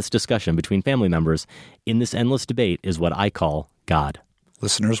 Somewhere in this discussion between family members, in this endless debate, is what I call God.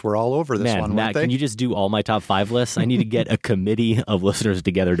 Listeners were all over this one, Matt, weren't they? can you just do all my top 5 lists? I need to get a committee of listeners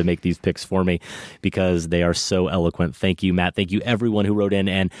together to make these picks for me because they are so eloquent. Thank you, Matt. Thank you, everyone who wrote in,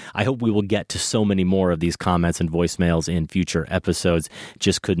 and I hope we will get to so many more of these comments and voicemails in future episodes.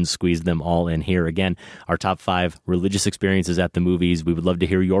 Just couldn't squeeze them all in here. Again, our top 5 religious experiences at the movies. We would love to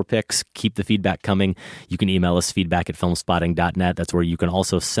hear your picks. Keep the feedback coming. You can email us feedback@filmspotting.net. That's where you can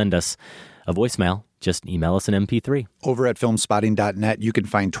also send us a voicemail. Just email us an MP3. Over at filmspotting.net, you can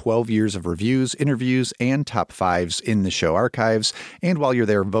find 12 years of reviews, interviews, and top 5s in the show archives. And while you're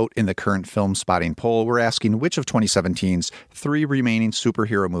there, vote in the current Film Spotting poll. We're asking which of 2017's 3 remaining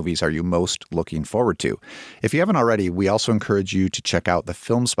superhero movies are you most looking forward to? If you haven't already, we also encourage you to check out the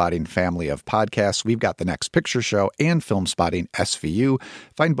Film Spotting family of podcasts. We've got The Next Picture Show and Film Spotting SVU.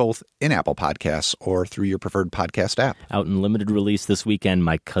 Find both in Apple Podcasts or through your preferred podcast app. Out in limited release this weekend,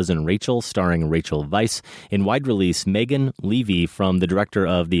 My Cousin Rachel, starring Rachel Weisz. In wide release, Megan Levy, from the director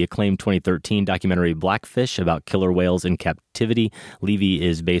of the acclaimed 2013 documentary Blackfish about killer whales in captivity. Levy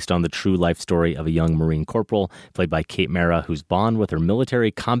is based on the true life story of a young Marine corporal, played by Kate Mara, whose bond with her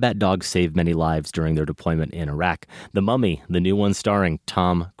military combat dog saved many lives during their deployment in Iraq. The Mummy, the new one starring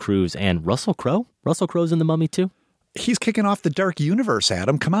Tom Cruise and Russell Crowe. Russell Crowe's in The Mummy, too? He's kicking off the dark universe,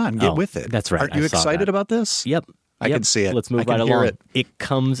 Adam. Come on, get with it. That's right. Aren't you excited about this? Yep. I can see it. Let's move right along. It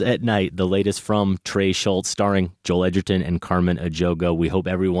Comes at Night, the latest from Trey Shults, starring Joel Edgerton and Carmen Ejogo. We hope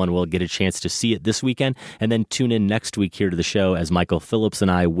everyone will get a chance to see it this weekend, and then tune in next week here to the show as Michael Phillips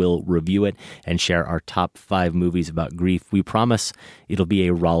and I will review it and share our top 5 movies about grief. We promise it'll be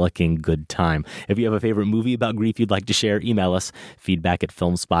a rollicking good time. If you have a favorite movie about grief you'd like to share, email us,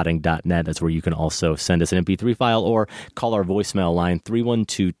 feedback@filmspotting.net. That's where you can also send us an MP3 file or call our voicemail line,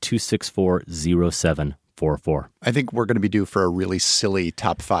 312-264-0744. I think we're going to be due for a really silly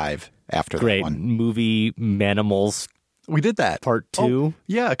top 5 after Great. that one. Movie Manimals. We did that. Part 2. Oh,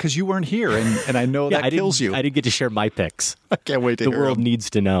 yeah, because you weren't here, and I know that kills you. I didn't get to share my picks. I can't wait to hear The world needs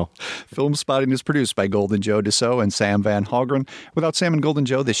to know. Film Spotting is produced by Golden Joe Dassault and Sam Van Hallgren. Without Sam and Golden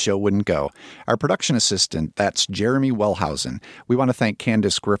Joe, this show wouldn't go. Our production assistant, that's Jeremy Wellhausen. We want to thank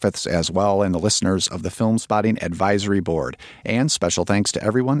Candace Griffiths as well and the listeners of the Film Spotting Advisory Board. And special thanks to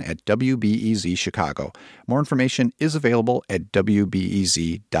everyone at WBEZ Chicago. More information is available at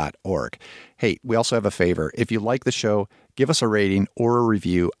WBEZ.org. Hey, we also have a favor. If you like the show, give us a rating or a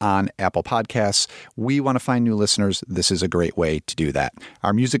review on Apple Podcasts. We want to find new listeners. This is a great way to do that.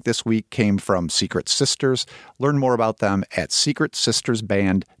 Our music this week came from Secret Sisters. Learn more about them at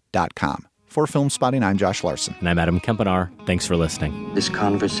secretsistersband.com. For Film Spotting, I'm Josh Larsen. And I'm Adam Kempenaar. Thanks for listening. This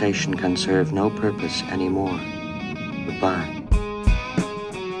conversation can serve no purpose anymore. Goodbye.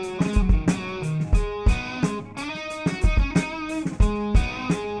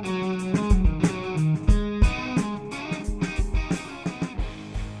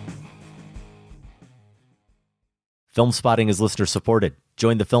 Film Spotting is listener supported.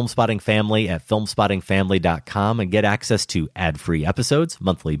 Join the Film Spotting family at filmspottingfamily.com and get access to ad-free episodes,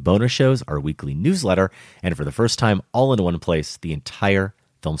 monthly bonus shows, our weekly newsletter, and for the first time, all in one place, the entire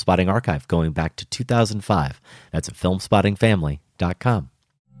Film Spotting archive going back to 2005. That's at filmspottingfamily.com.